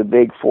for the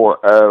Big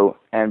 4-0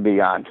 and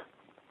beyond.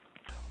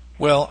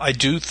 Well, I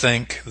do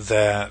think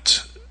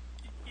that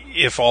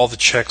if all the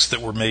checks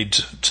that were made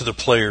to the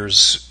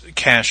players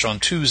cash on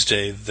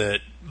Tuesday,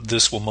 that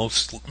this will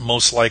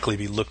most likely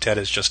be looked at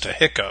as just a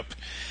hiccup.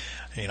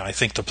 I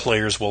think the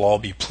players will all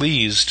be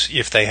pleased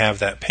if they have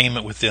that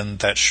payment within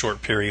that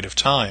short period of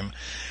time.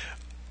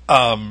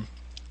 Now,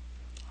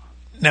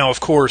 of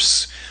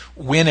course,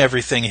 when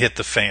everything hit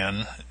the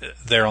fan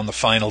there on the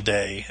final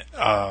day,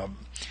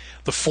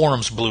 the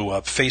forums blew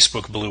up,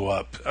 Facebook blew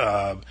up.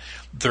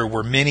 There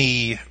were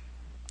many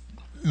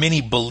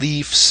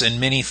beliefs and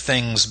many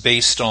things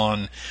based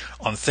on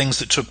things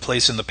that took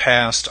place in the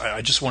past.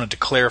 I just wanted to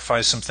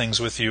clarify some things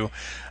with you.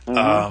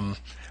 Mm-hmm.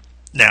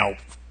 Now,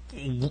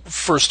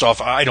 first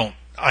off,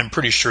 I'm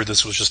pretty sure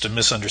this was just a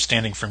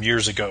misunderstanding from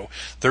years ago.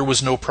 There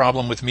was no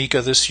problem with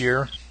Mika this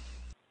year?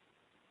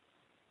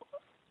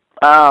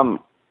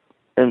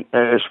 and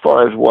as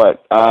far as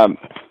what?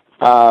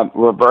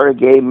 Roberta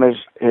gave him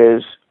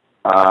his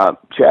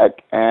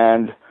check,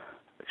 and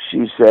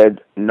she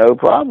said no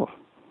problem.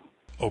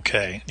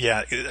 Okay,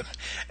 yeah,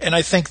 and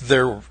I think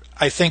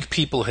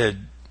people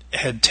had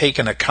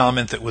taken a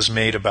comment that was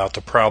made about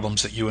the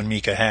problems that you and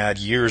Mika had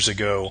years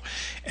ago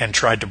and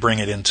tried to bring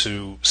it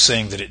into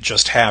saying that it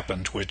just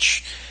happened,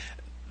 which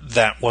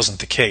that wasn't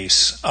the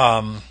case.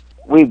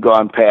 We've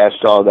gone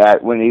past all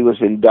that. When he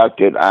was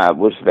inducted, I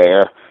was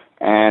there,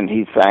 and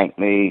he thanked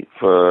me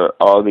for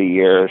all the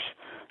years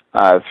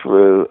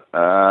through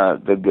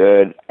the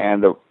good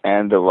and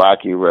the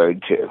rocky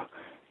road too.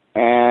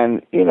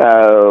 And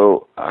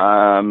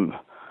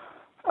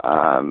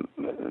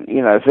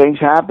things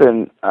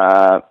happened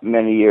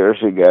many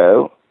years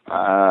ago,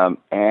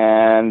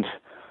 and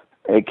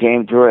it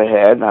came to a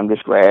head. And I'm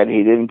just glad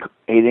he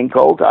didn't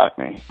cold talk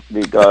me,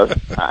 because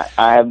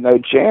I have no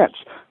chance.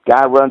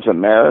 Guy runs a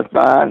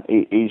marathon.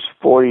 He's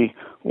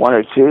 41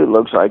 or 2.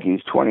 Looks like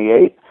he's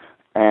 28.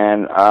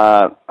 And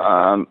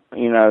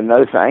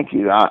no, thank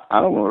you. I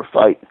don't want to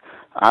fight.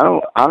 I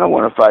don't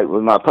want to fight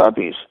with my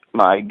puppies.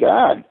 My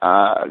God,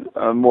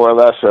 I'm more or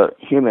less a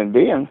human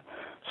being.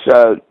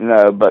 So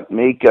no, but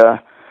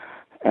Mika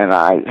and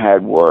I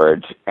had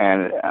words,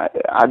 and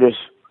I just,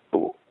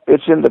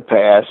 it's in the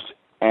past,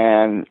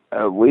 and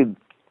we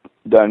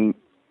didn't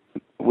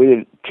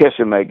kiss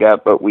and make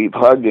up, but we've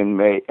hugged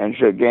and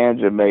shook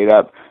hands and made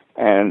up,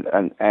 and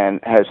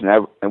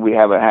we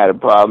haven't had a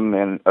problem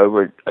in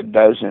over a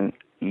dozen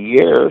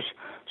years.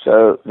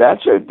 So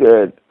that's a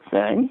good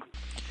thing.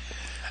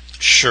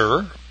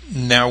 Sure.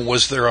 Now,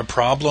 was there a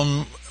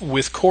problem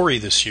with Corey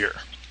this year?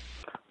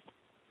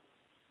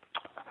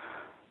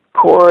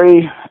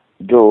 Corey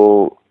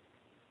Deuel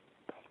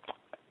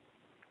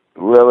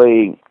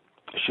really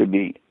should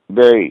be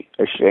very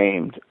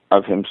ashamed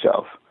of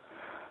himself.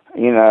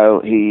 He's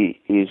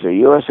a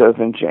U.S.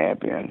 Open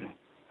champion.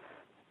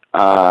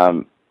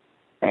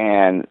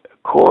 And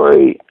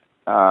Corey,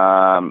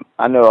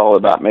 I know all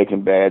about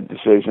making bad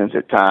decisions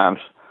at times.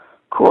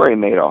 Corey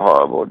made a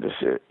horrible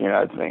decision,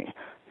 thing.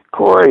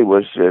 Corey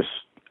was just,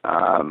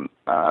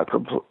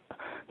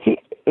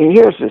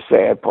 here's the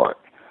sad part.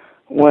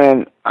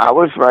 When I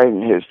was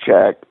writing his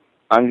check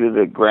under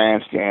the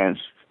grandstands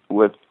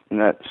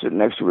sitting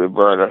next to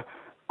Roberta,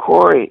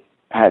 Corey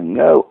had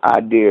no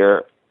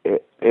idea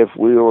if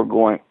we were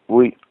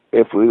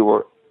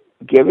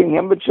giving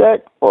him a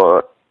check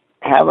or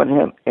having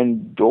him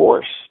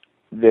endorse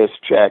this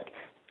check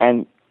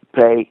and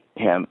pay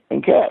him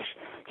in cash.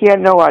 He had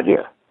no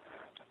idea.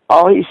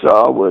 All he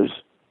saw was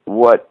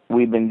what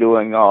we've been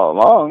doing all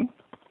along,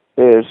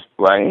 is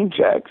writing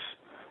checks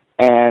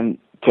and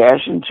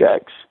cashing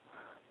checks,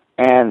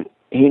 and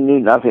he knew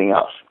nothing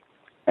else.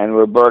 And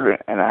Roberta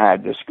and I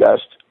had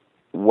discussed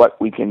what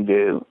we can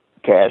do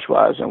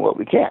cash-wise and what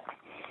we can't.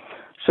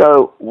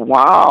 So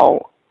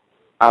while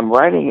I'm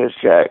writing his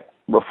check,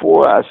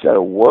 before I said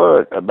a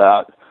word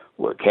about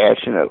we're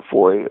cashing it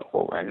for you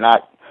or we're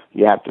not,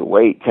 you have to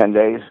wait 10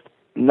 days,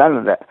 none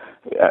of that.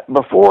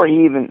 Before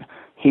he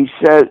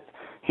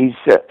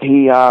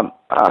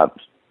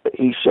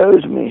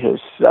shows me his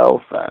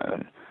cell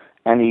phone,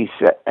 and he's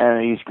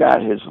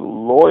got his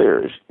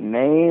lawyer's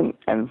name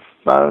and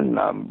phone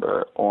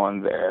number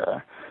on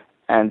there,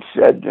 and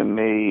said to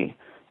me,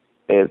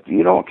 if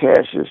you don't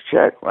cash this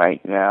check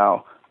right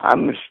now,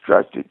 I'm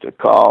instructed to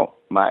call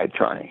my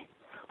attorney.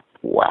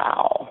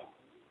 Wow.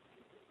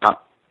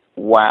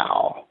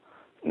 Wow.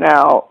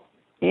 Now,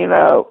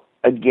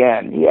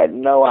 again, he had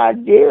no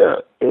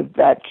idea if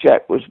that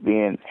check was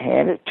being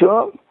handed to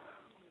him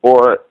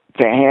or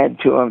to hand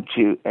to him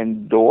to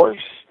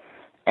endorse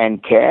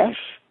and cash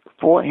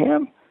for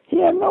him. He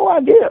had no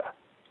idea.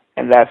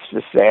 And that's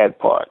the sad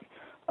part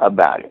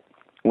about it.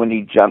 When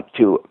he jumped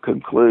to a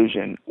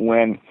conclusion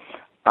when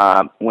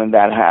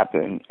that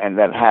happened, and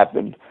that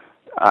happened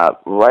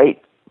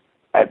right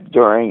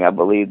during, I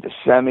believe, the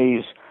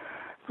semis,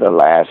 the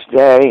last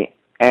day,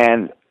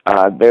 and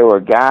there were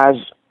guys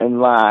in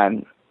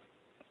line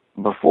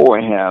before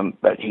him,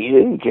 but he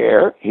didn't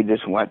care. He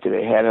just went to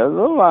the head of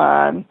the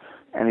line,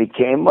 and he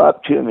came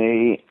up to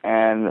me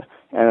and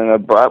in an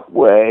abrupt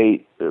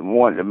way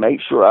wanted to make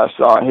sure I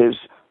saw his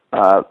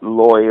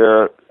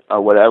lawyer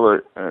or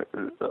whatever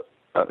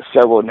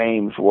several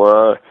names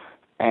were,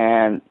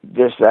 and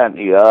this, that, and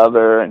the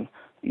other, and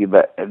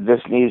this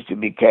needs to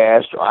be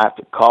cashed, or I have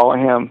to call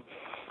him.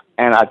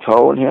 And I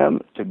told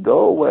him to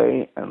go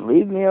away and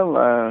leave me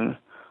alone.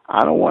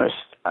 I don't want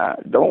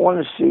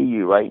to see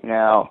you right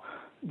now.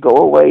 Go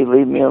away,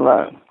 leave me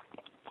alone.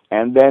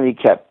 And then he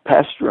kept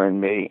pestering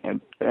me.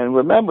 And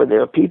remember,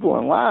 there are people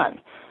in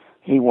line.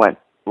 He went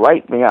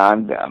right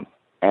beyond them.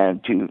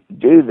 And to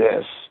do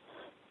this,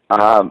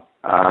 I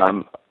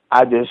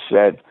just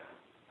said,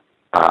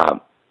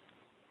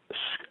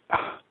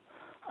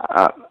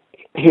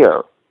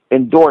 here,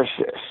 endorse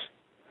this.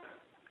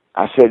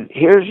 I said,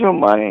 here's your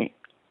money.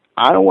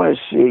 I don't want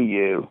to see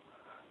you.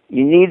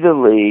 You need to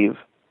leave.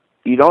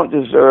 You don't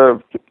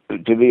deserve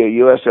to be a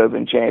U.S.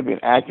 Open champion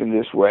acting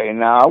this way. And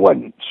now, I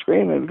wasn't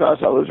screaming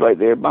because I was right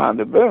there behind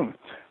the boom.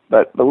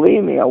 But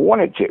believe me, I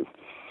wanted to.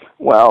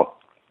 Well,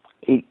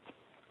 he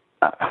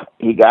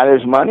got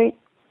his money.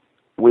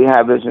 We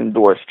have his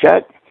endorsed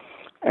check.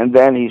 And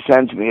then he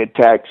sends me a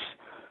text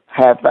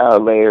half hour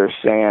later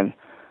saying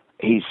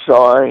he's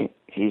sorry.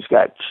 He's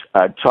got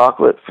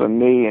chocolate for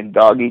me and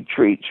doggy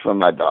treats for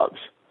my dogs.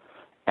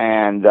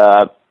 And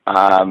at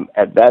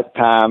that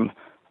time,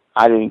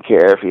 I didn't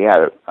care if he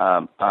had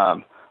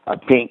a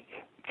pink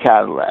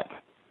Cadillac.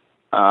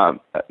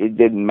 It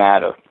didn't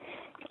matter.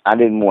 I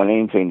didn't want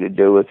anything to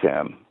do with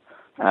him.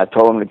 And I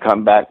told him to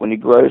come back when he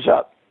grows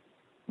up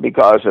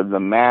because of the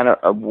manner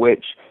of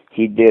which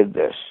he did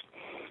this.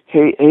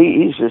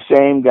 He's the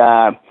same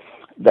guy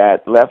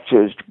that left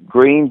his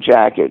green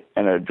jacket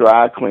in a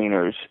dry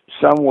cleaner's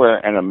somewhere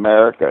in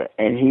America,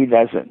 and he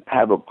doesn't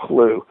have a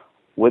clue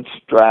which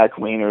dry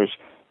cleaners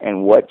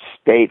and what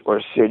state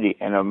or city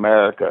in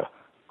America.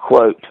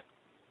 Quote,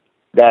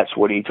 that's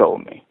what he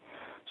told me.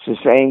 It's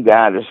the same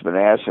guy that's been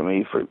asking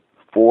me for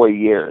 4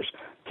 years,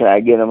 can I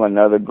get him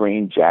another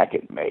green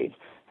jacket made?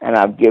 And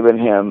I've given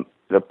him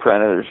the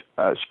printer's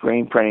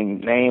screen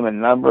printing name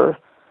and number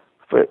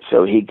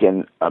so he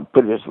can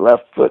put his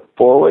left foot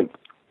forward,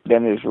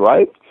 then his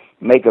right,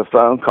 make a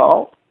phone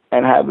call,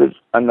 and have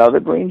another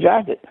green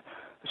jacket.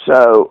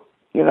 So,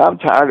 I'm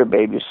tired of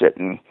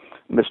babysitting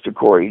Mr.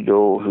 Corey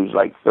Deuel, who's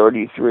like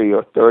 33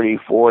 or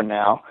 34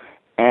 now,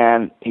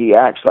 and he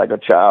acts like a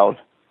child,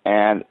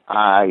 and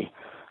I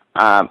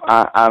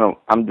don't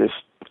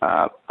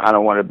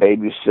want to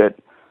babysit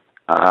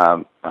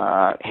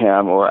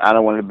him, or I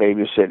don't want to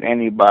babysit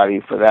anybody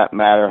for that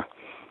matter.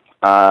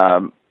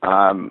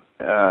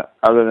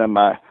 Other than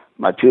my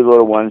two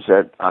little ones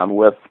that I'm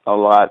with a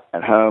lot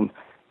at home,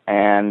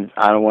 and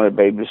I don't want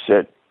to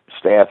babysit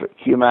staff at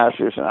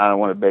Q-Masters, and I don't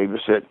want to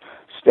babysit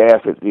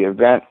staff at the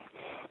event.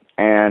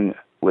 And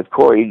with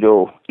Corey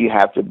Deuel, you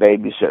have to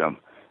babysit him.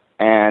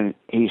 And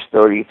he's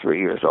 33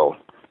 years old.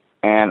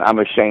 And I'm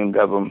ashamed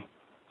of him.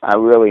 I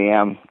really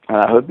am. And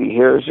I hope he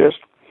hears this.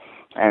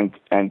 And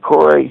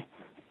Corey,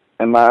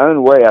 in my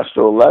own way, I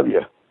still love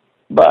you.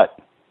 But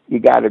you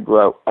got to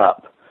grow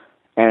up.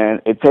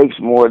 And it takes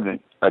more than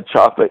a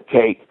chocolate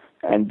cake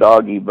and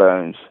doggy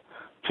bones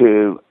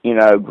to,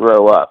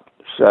 grow up.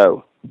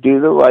 So do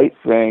the right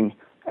thing,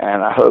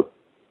 and I hope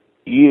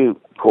you,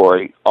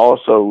 Corey,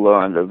 also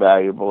learned a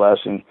valuable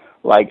lesson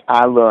like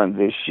I learned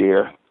this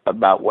year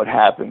about what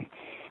happened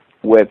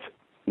with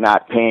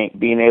not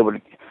being able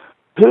to.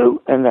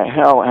 Who in the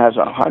hell has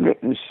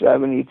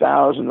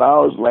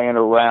 $170,000 laying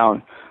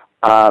around?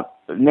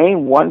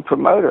 Name one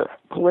promoter,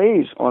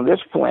 please, on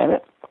this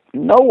planet.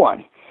 No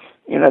one.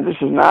 This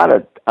is not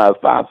a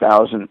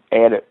 5,000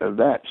 added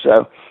event.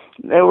 So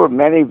there were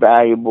many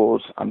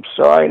valuables. I'm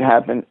sorry it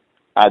happened.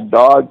 I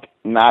dogged,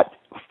 not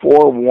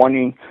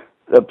forewarning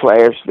the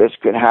players this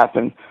could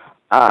happen.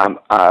 I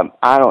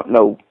don't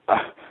know.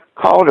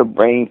 Call it a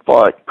brain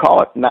fart.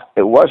 Call it not.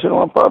 It wasn't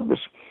on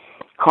purpose.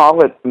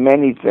 Call it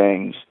many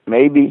things.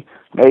 Maybe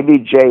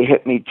Jay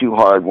hit me too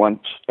hard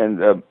once in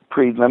the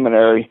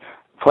preliminary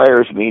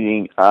players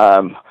meeting.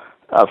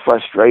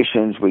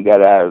 Frustrations we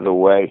got out of the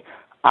way.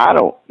 I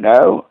don't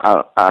know.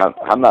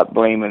 I'm not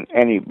blaming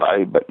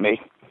anybody but me.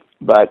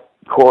 But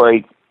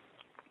Corey,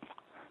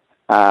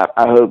 I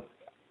hope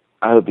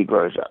he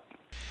grows up.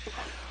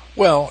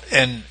 Well,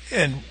 and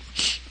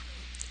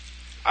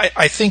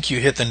I think you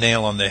hit the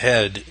nail on the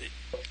head.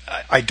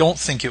 I don't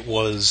think it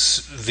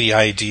was the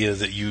idea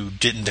that you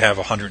didn't have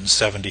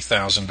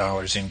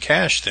 $170,000 in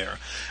cash there.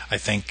 I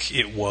think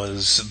it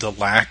was the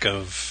lack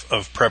of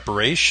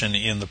preparation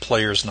in the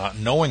players not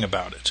knowing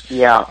about it.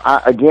 Yeah,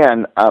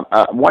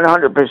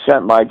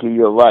 100%, Mikey,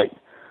 you're right.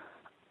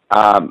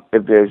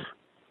 If there's,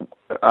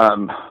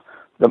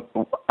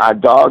 I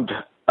dogged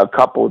a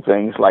couple of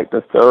things like the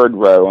third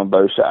row on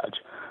both sides.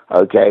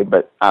 Okay,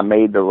 but I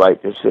made the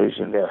right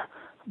decision there.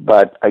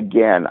 But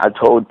again,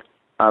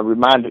 I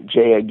reminded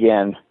Jay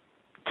again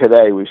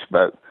today we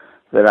spoke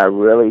that I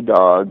really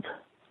dogged.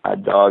 I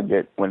dogged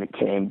it when it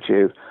came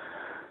to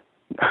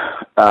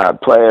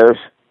players.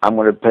 I'm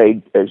going to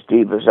pay as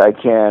deep as I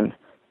can,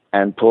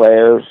 and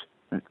players,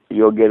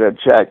 you'll get a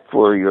check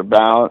for your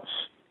balance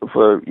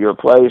for your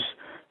place,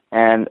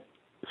 and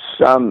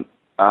some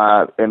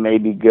it may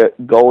be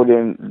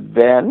golden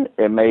then,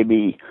 it may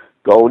be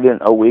golden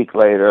a week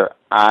later.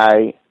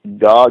 I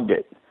dogged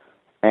it.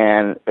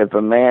 And if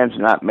a man's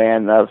not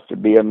man enough to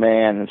be a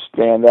man and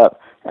stand up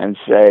and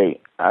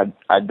say, I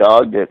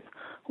dogged it,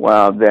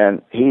 well,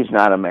 then he's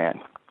not a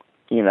man.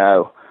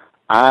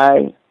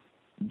 I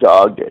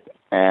dogged it,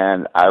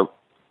 and I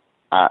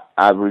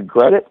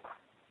regret it,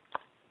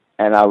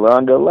 and I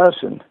learned a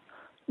lesson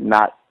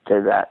not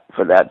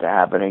for that to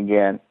happen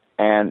again.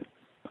 And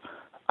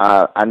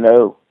I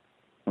know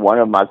one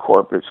of my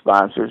corporate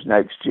sponsors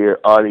next year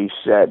already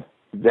said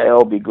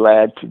they'll be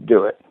glad to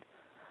do it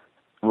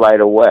right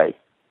away.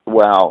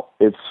 Well,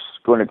 it's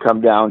going to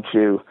come down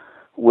to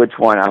which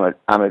one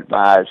I'm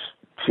advised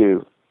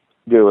to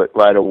do it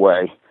right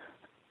away,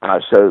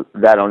 so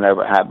that'll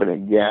never happen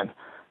again.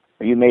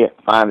 You may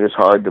find this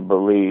hard to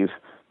believe,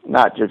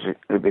 not just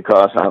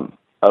because I'm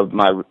of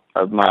my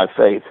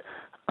faith,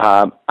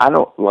 I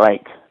don't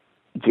like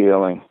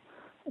dealing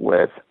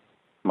with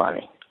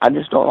money. I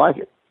just don't like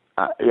it.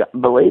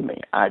 Believe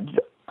me, I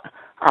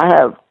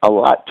have a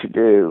lot to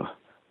do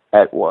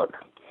at work,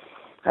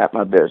 at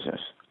my business.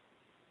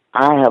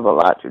 I have a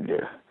lot to do.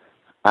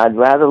 I'd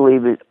rather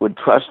leave it with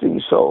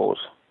trusting souls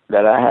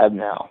that I have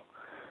now.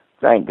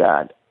 Thank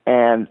God.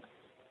 And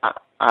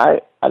I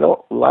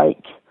don't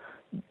like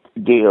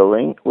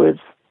dealing with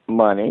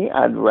money.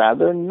 I'd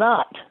rather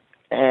not.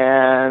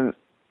 And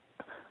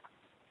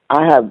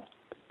I have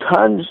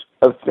tons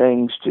of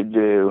things to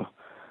do.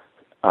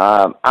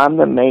 I'm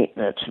the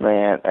maintenance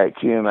man at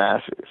Q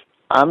Masters.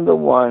 I'm the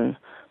one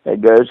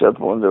that goes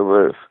up on the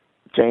roof,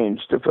 change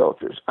the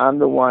filters. I'm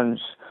the one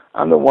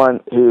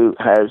who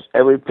has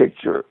every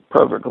picture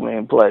perfectly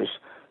in place.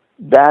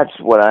 That's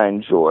what I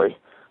enjoy.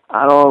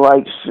 I don't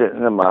like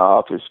sitting in my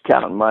office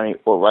counting money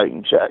or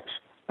writing checks.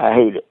 I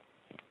hate it.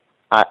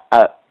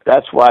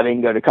 That's why I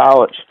didn't go to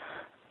college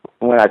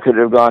when I could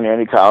have gone to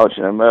any college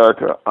in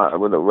America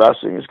with a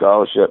wrestling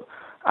scholarship.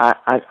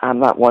 I'm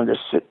not one to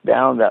sit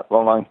down that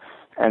long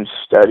and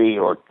study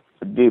or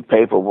do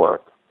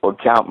paperwork or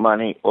count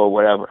money or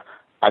whatever.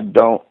 I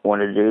don't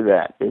want to do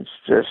that. It's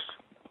just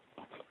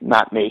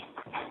not me.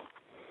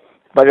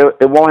 But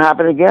it won't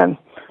happen again.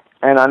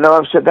 And I know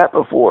I've said that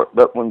before,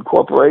 but when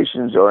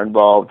corporations are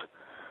involved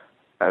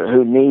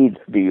who need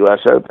the U.S.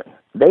 Open,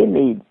 they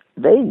need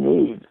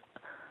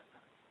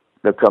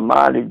the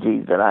commodity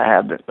that I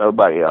have that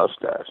nobody else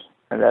does,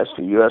 and that's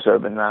the U.S.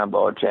 Open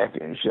 9-Ball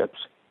Championships,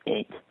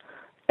 Inc.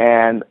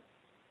 And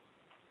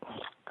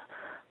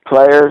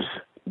players,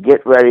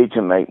 get ready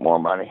to make more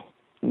money,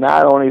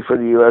 not only for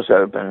the U.S.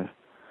 Open,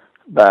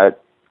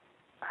 but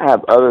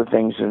have other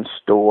things in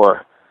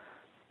store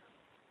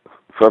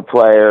for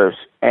players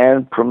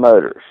and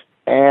promoters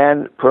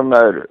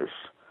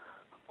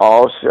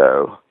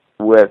also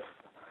with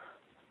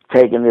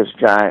taking this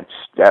giant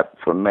step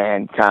for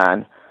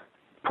mankind,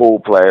 pool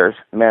players,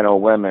 men or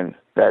women,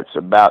 that's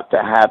about to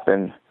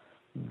happen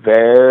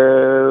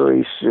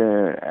very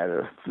soon at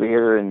a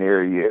theater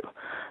near you.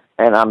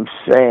 And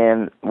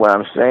what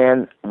I'm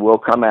saying will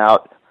come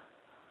out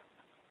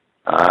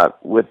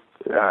with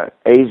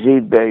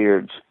AZ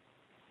Billiards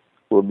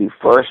will be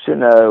first to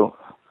know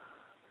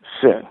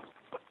soon.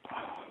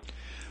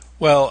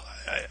 Well,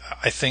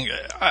 I think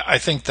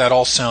that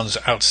all sounds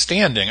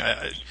outstanding.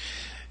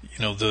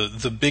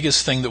 The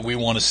biggest thing that we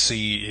want to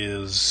see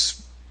is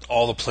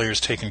all the players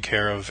taken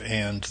care of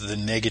and the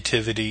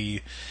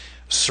negativity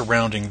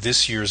surrounding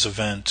this year's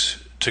event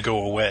to go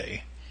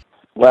away.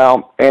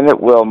 Well, and it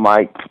will,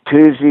 Mike.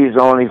 Tuesday is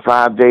only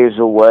 5 days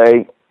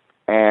away,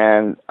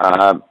 and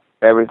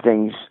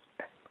everything's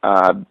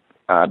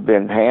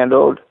been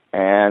handled,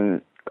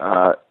 and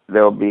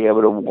they'll be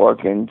able to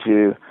walk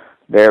into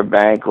their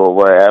bank or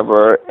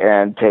wherever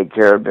and take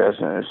care of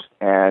business,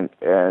 and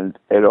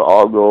it'll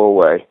all go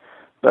away.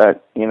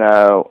 But,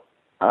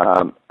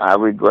 I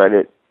regret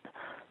it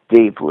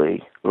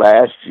deeply.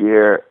 Last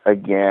year,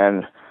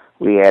 again,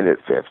 we added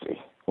 50.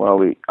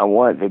 Well, I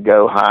wanted to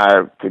go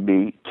higher to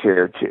be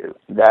tier 2.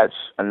 That's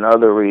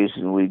another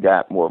reason we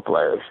got more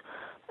players.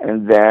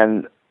 And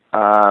then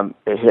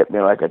it hit me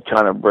like a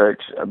ton of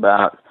bricks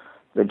about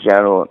the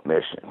general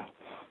admission.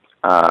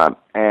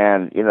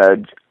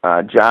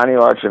 Johnny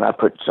Archer and I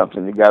put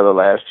something together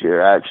last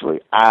year.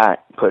 Actually, I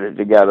put it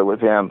together with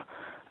him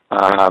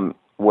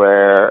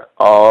where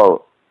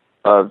all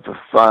of the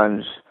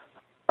funds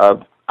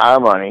of our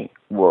money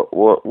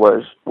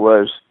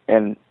was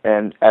in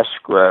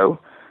escrow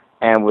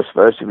and was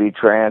supposed to be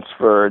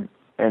transferred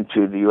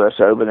into the U.S.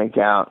 Open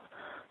account.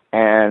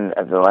 And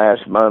at the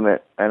last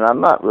moment, and I'm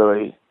not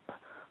really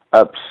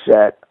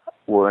upset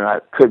when I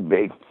could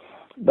be,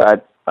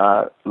 but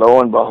lo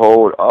and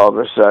behold, all of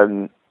a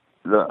sudden,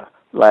 the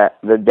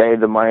day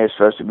the money is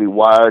supposed to be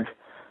wired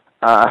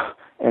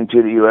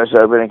into the U.S.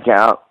 Open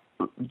account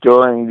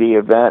during the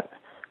event,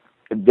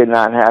 it did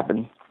not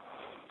happen.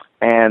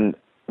 And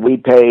we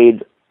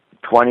paid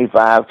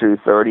 25 through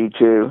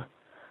 32,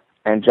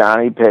 and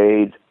Johnny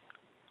paid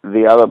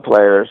the other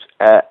players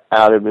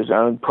out of his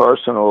own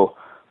personal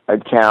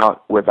account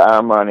with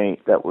our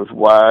money that was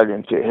wired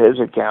into his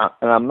account.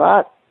 And I'm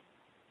not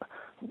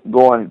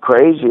going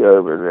crazy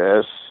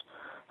over this,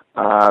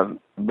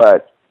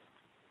 but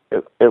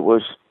it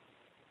was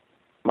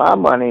my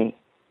money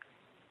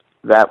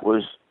that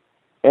was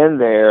in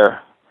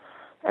there,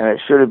 and it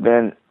should have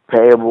been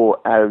payable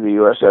out of the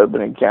U.S.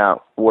 Open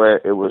account where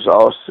it was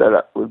all set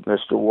up with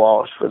Mr.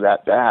 Walsh for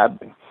that to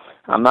happen.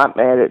 I'm not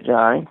mad at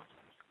Johnny.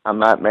 I'm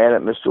not mad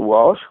at Mr.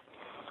 Walsh.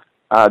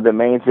 The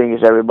main thing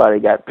is everybody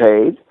got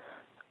paid.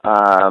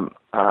 My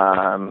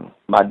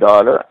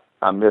daughter,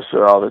 I miss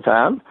her all the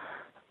time.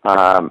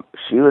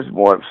 She was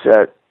more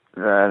upset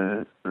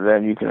than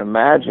you can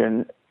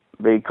imagine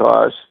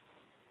because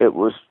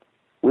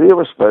we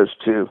were supposed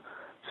to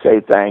say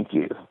thank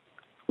you.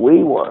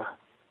 We were,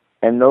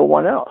 and no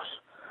one else.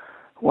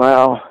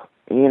 Well,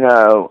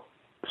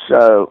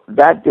 so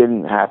that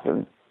didn't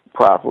happen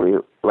properly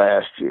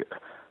last year.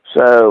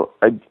 So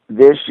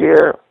this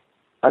year,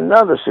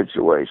 another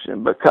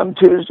situation. But come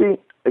Tuesday,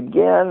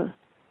 again,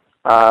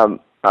 as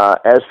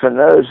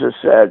Finoza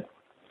said,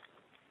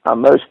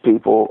 most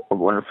people are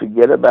going to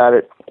forget about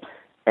it.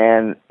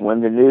 And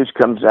when the news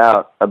comes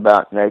out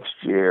about next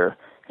year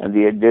and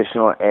the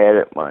additional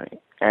added money,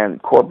 and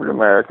corporate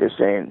America is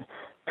saying,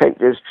 take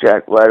this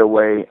check right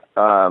away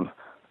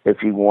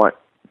if you want,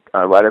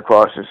 right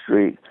across the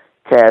street,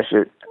 cash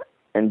it,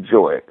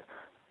 enjoy it.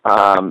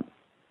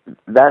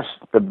 That's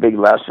the big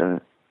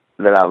lesson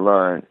that I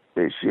learned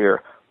this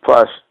year.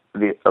 Plus,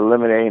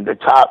 eliminating the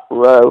top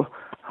row,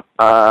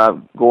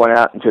 going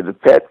out into the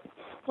pit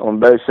on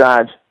both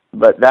sides.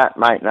 But that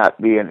might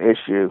not be an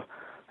issue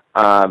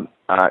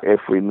if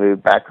we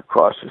move back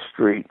across the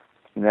street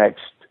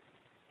next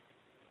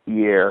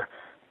year.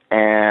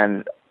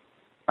 And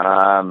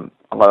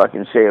what I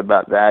can say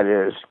about that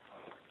is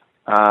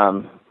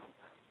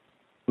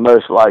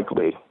most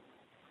likely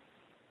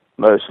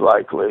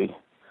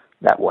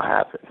that will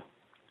happen.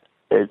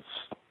 It's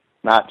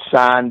not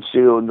signed,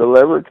 sealed,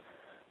 delivered,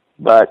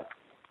 but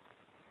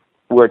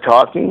we're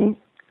talking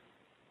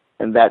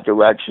in that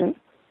direction.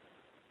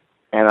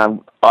 And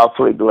I'm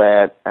awfully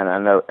glad, and I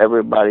know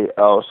everybody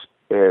else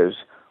is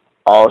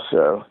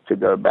also, to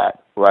go back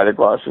right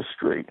across the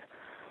street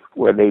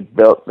where they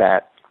built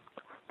that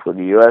for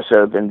the U.S.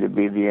 Open to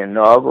be the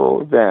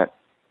inaugural event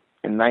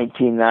in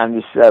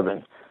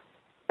 1997.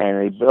 And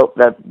they built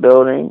that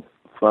building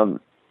from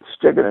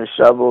sticking a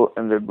shovel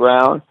in the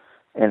ground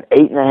in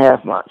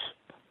 8.5 months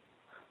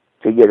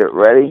to get it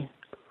ready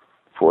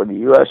for the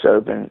U.S.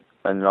 Open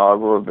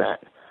inaugural event.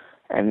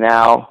 And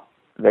now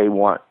they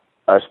want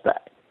us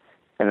back.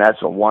 And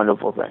that's a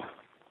wonderful thing.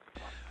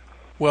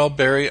 Well,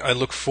 Barry, I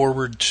look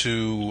forward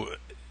to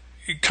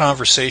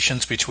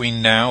conversations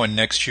between now and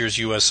next year's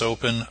U.S.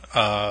 Open.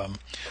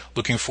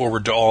 Looking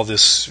forward to all the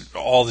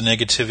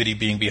negativity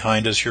being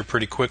behind us here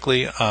pretty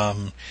quickly.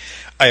 I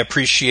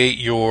appreciate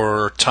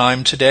your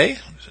time today,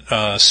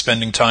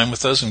 spending time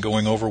with us and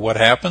going over what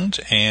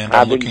happened. And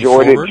I'm looking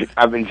forward.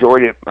 I've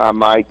enjoyed it,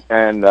 Mike,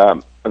 and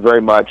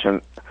very much.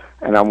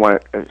 And I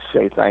want to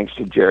say thanks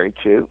to Jerry,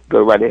 too.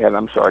 Go right ahead.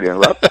 I'm sorry to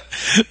interrupt.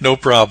 No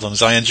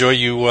problems. I enjoy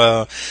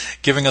you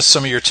giving us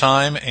some of your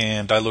time,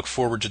 and I look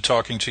forward to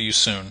talking to you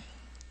soon.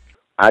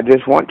 I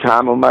just want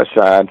time on my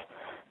side,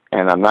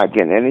 and I'm not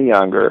getting any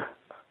younger,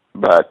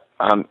 but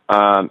I'm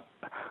not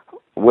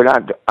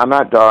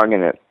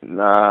dogging it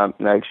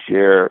next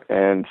year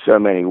in so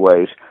many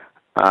ways,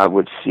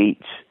 with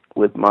seats,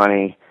 with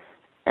money,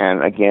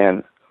 and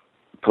again,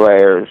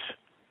 players.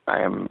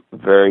 I am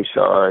very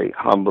sorry,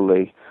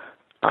 humbly.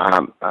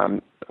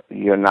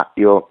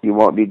 You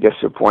won't be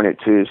disappointed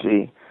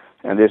Tuesday,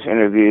 and this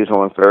interview is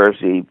on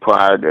Thursday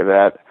prior to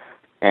that,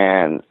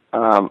 and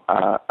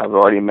I've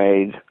already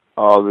made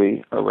all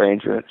the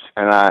arrangements,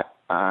 and I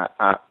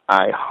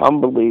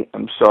humbly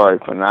am sorry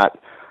for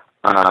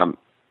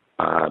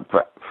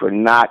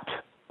not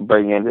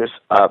bringing this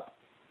up,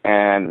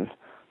 and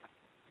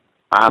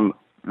I'm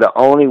the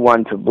only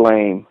one to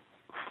blame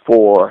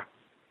for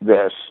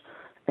this,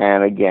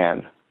 and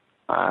again,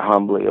 I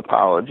humbly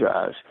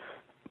apologize.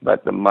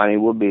 But the money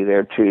will be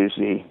there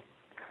Tuesday,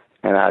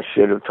 and I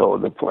should have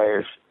told the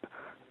players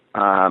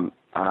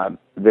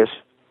this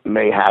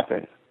may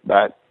happen.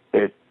 But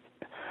it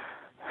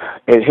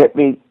hit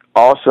me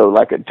also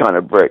like a ton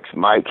of bricks,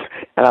 Mike.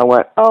 And I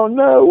went, oh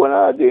no, what do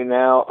I do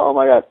now? Oh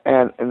my God!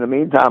 And in the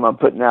meantime, I'm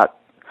putting out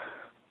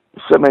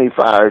so many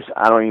fires.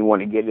 I don't even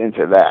want to get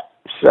into that.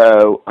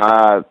 So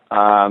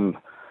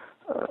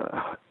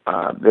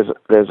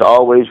there's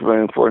always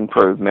room for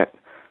improvement.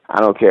 I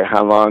don't care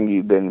how long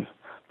you've been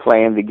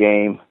playing the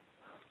game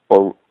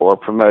or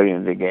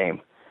promoting the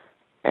game.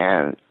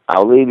 And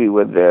I'll leave you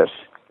with this.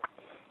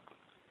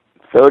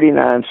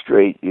 39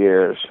 straight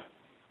years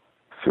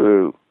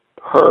through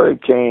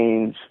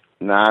hurricanes,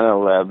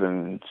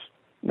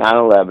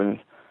 9/11,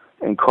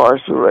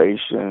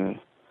 incarceration,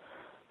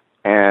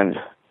 and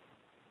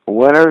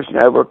winners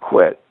never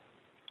quit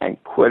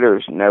and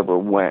quitters never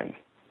win.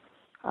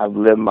 I've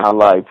lived my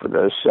life with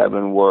those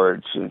 7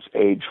 words since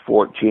age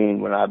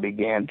 14 when I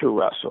began to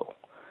wrestle.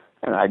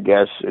 And I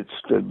guess it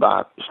stood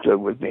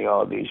with me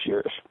all these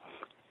years.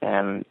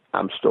 And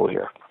I'm still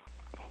here.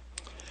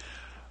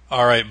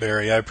 All right,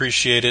 Barry. I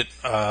appreciate it.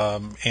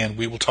 And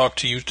we will talk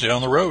to you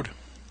down the road.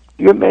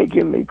 You're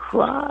making me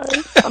cry.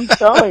 I'm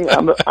telling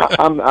you.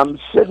 I'm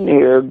sitting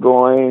here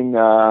going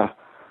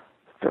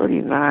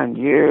 39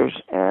 years,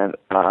 and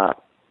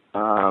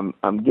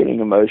I'm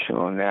getting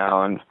emotional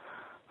now. And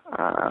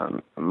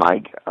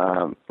Mike,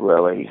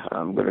 really,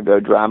 I'm going to go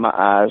dry my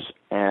eyes.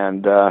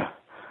 And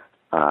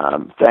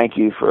thank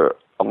you for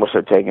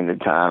also taking the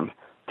time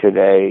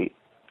today.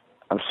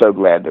 I'm so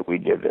glad that we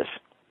did this.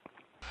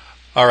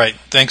 All right.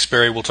 Thanks,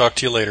 Barry. We'll talk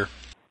to you later.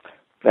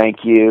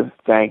 Thank you.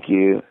 Thank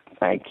you.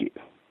 Thank you.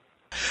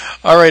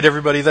 All right,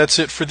 everybody. That's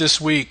it for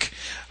this week.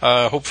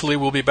 Hopefully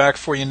we'll be back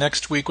for you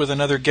next week with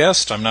another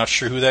guest. I'm not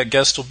sure who that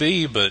guest will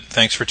be, but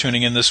thanks for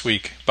tuning in this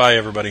week. Bye,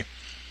 everybody.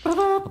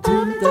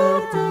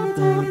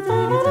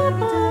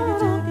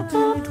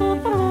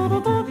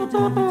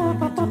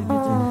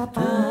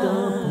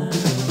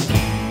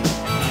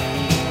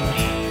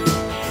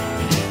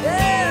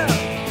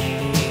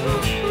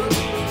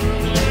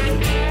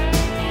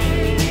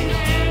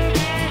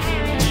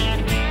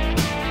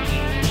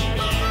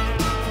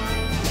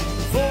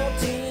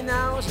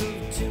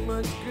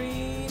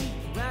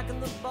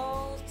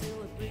 balls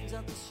till it brings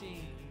out the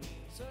sheen.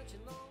 Searching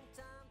long.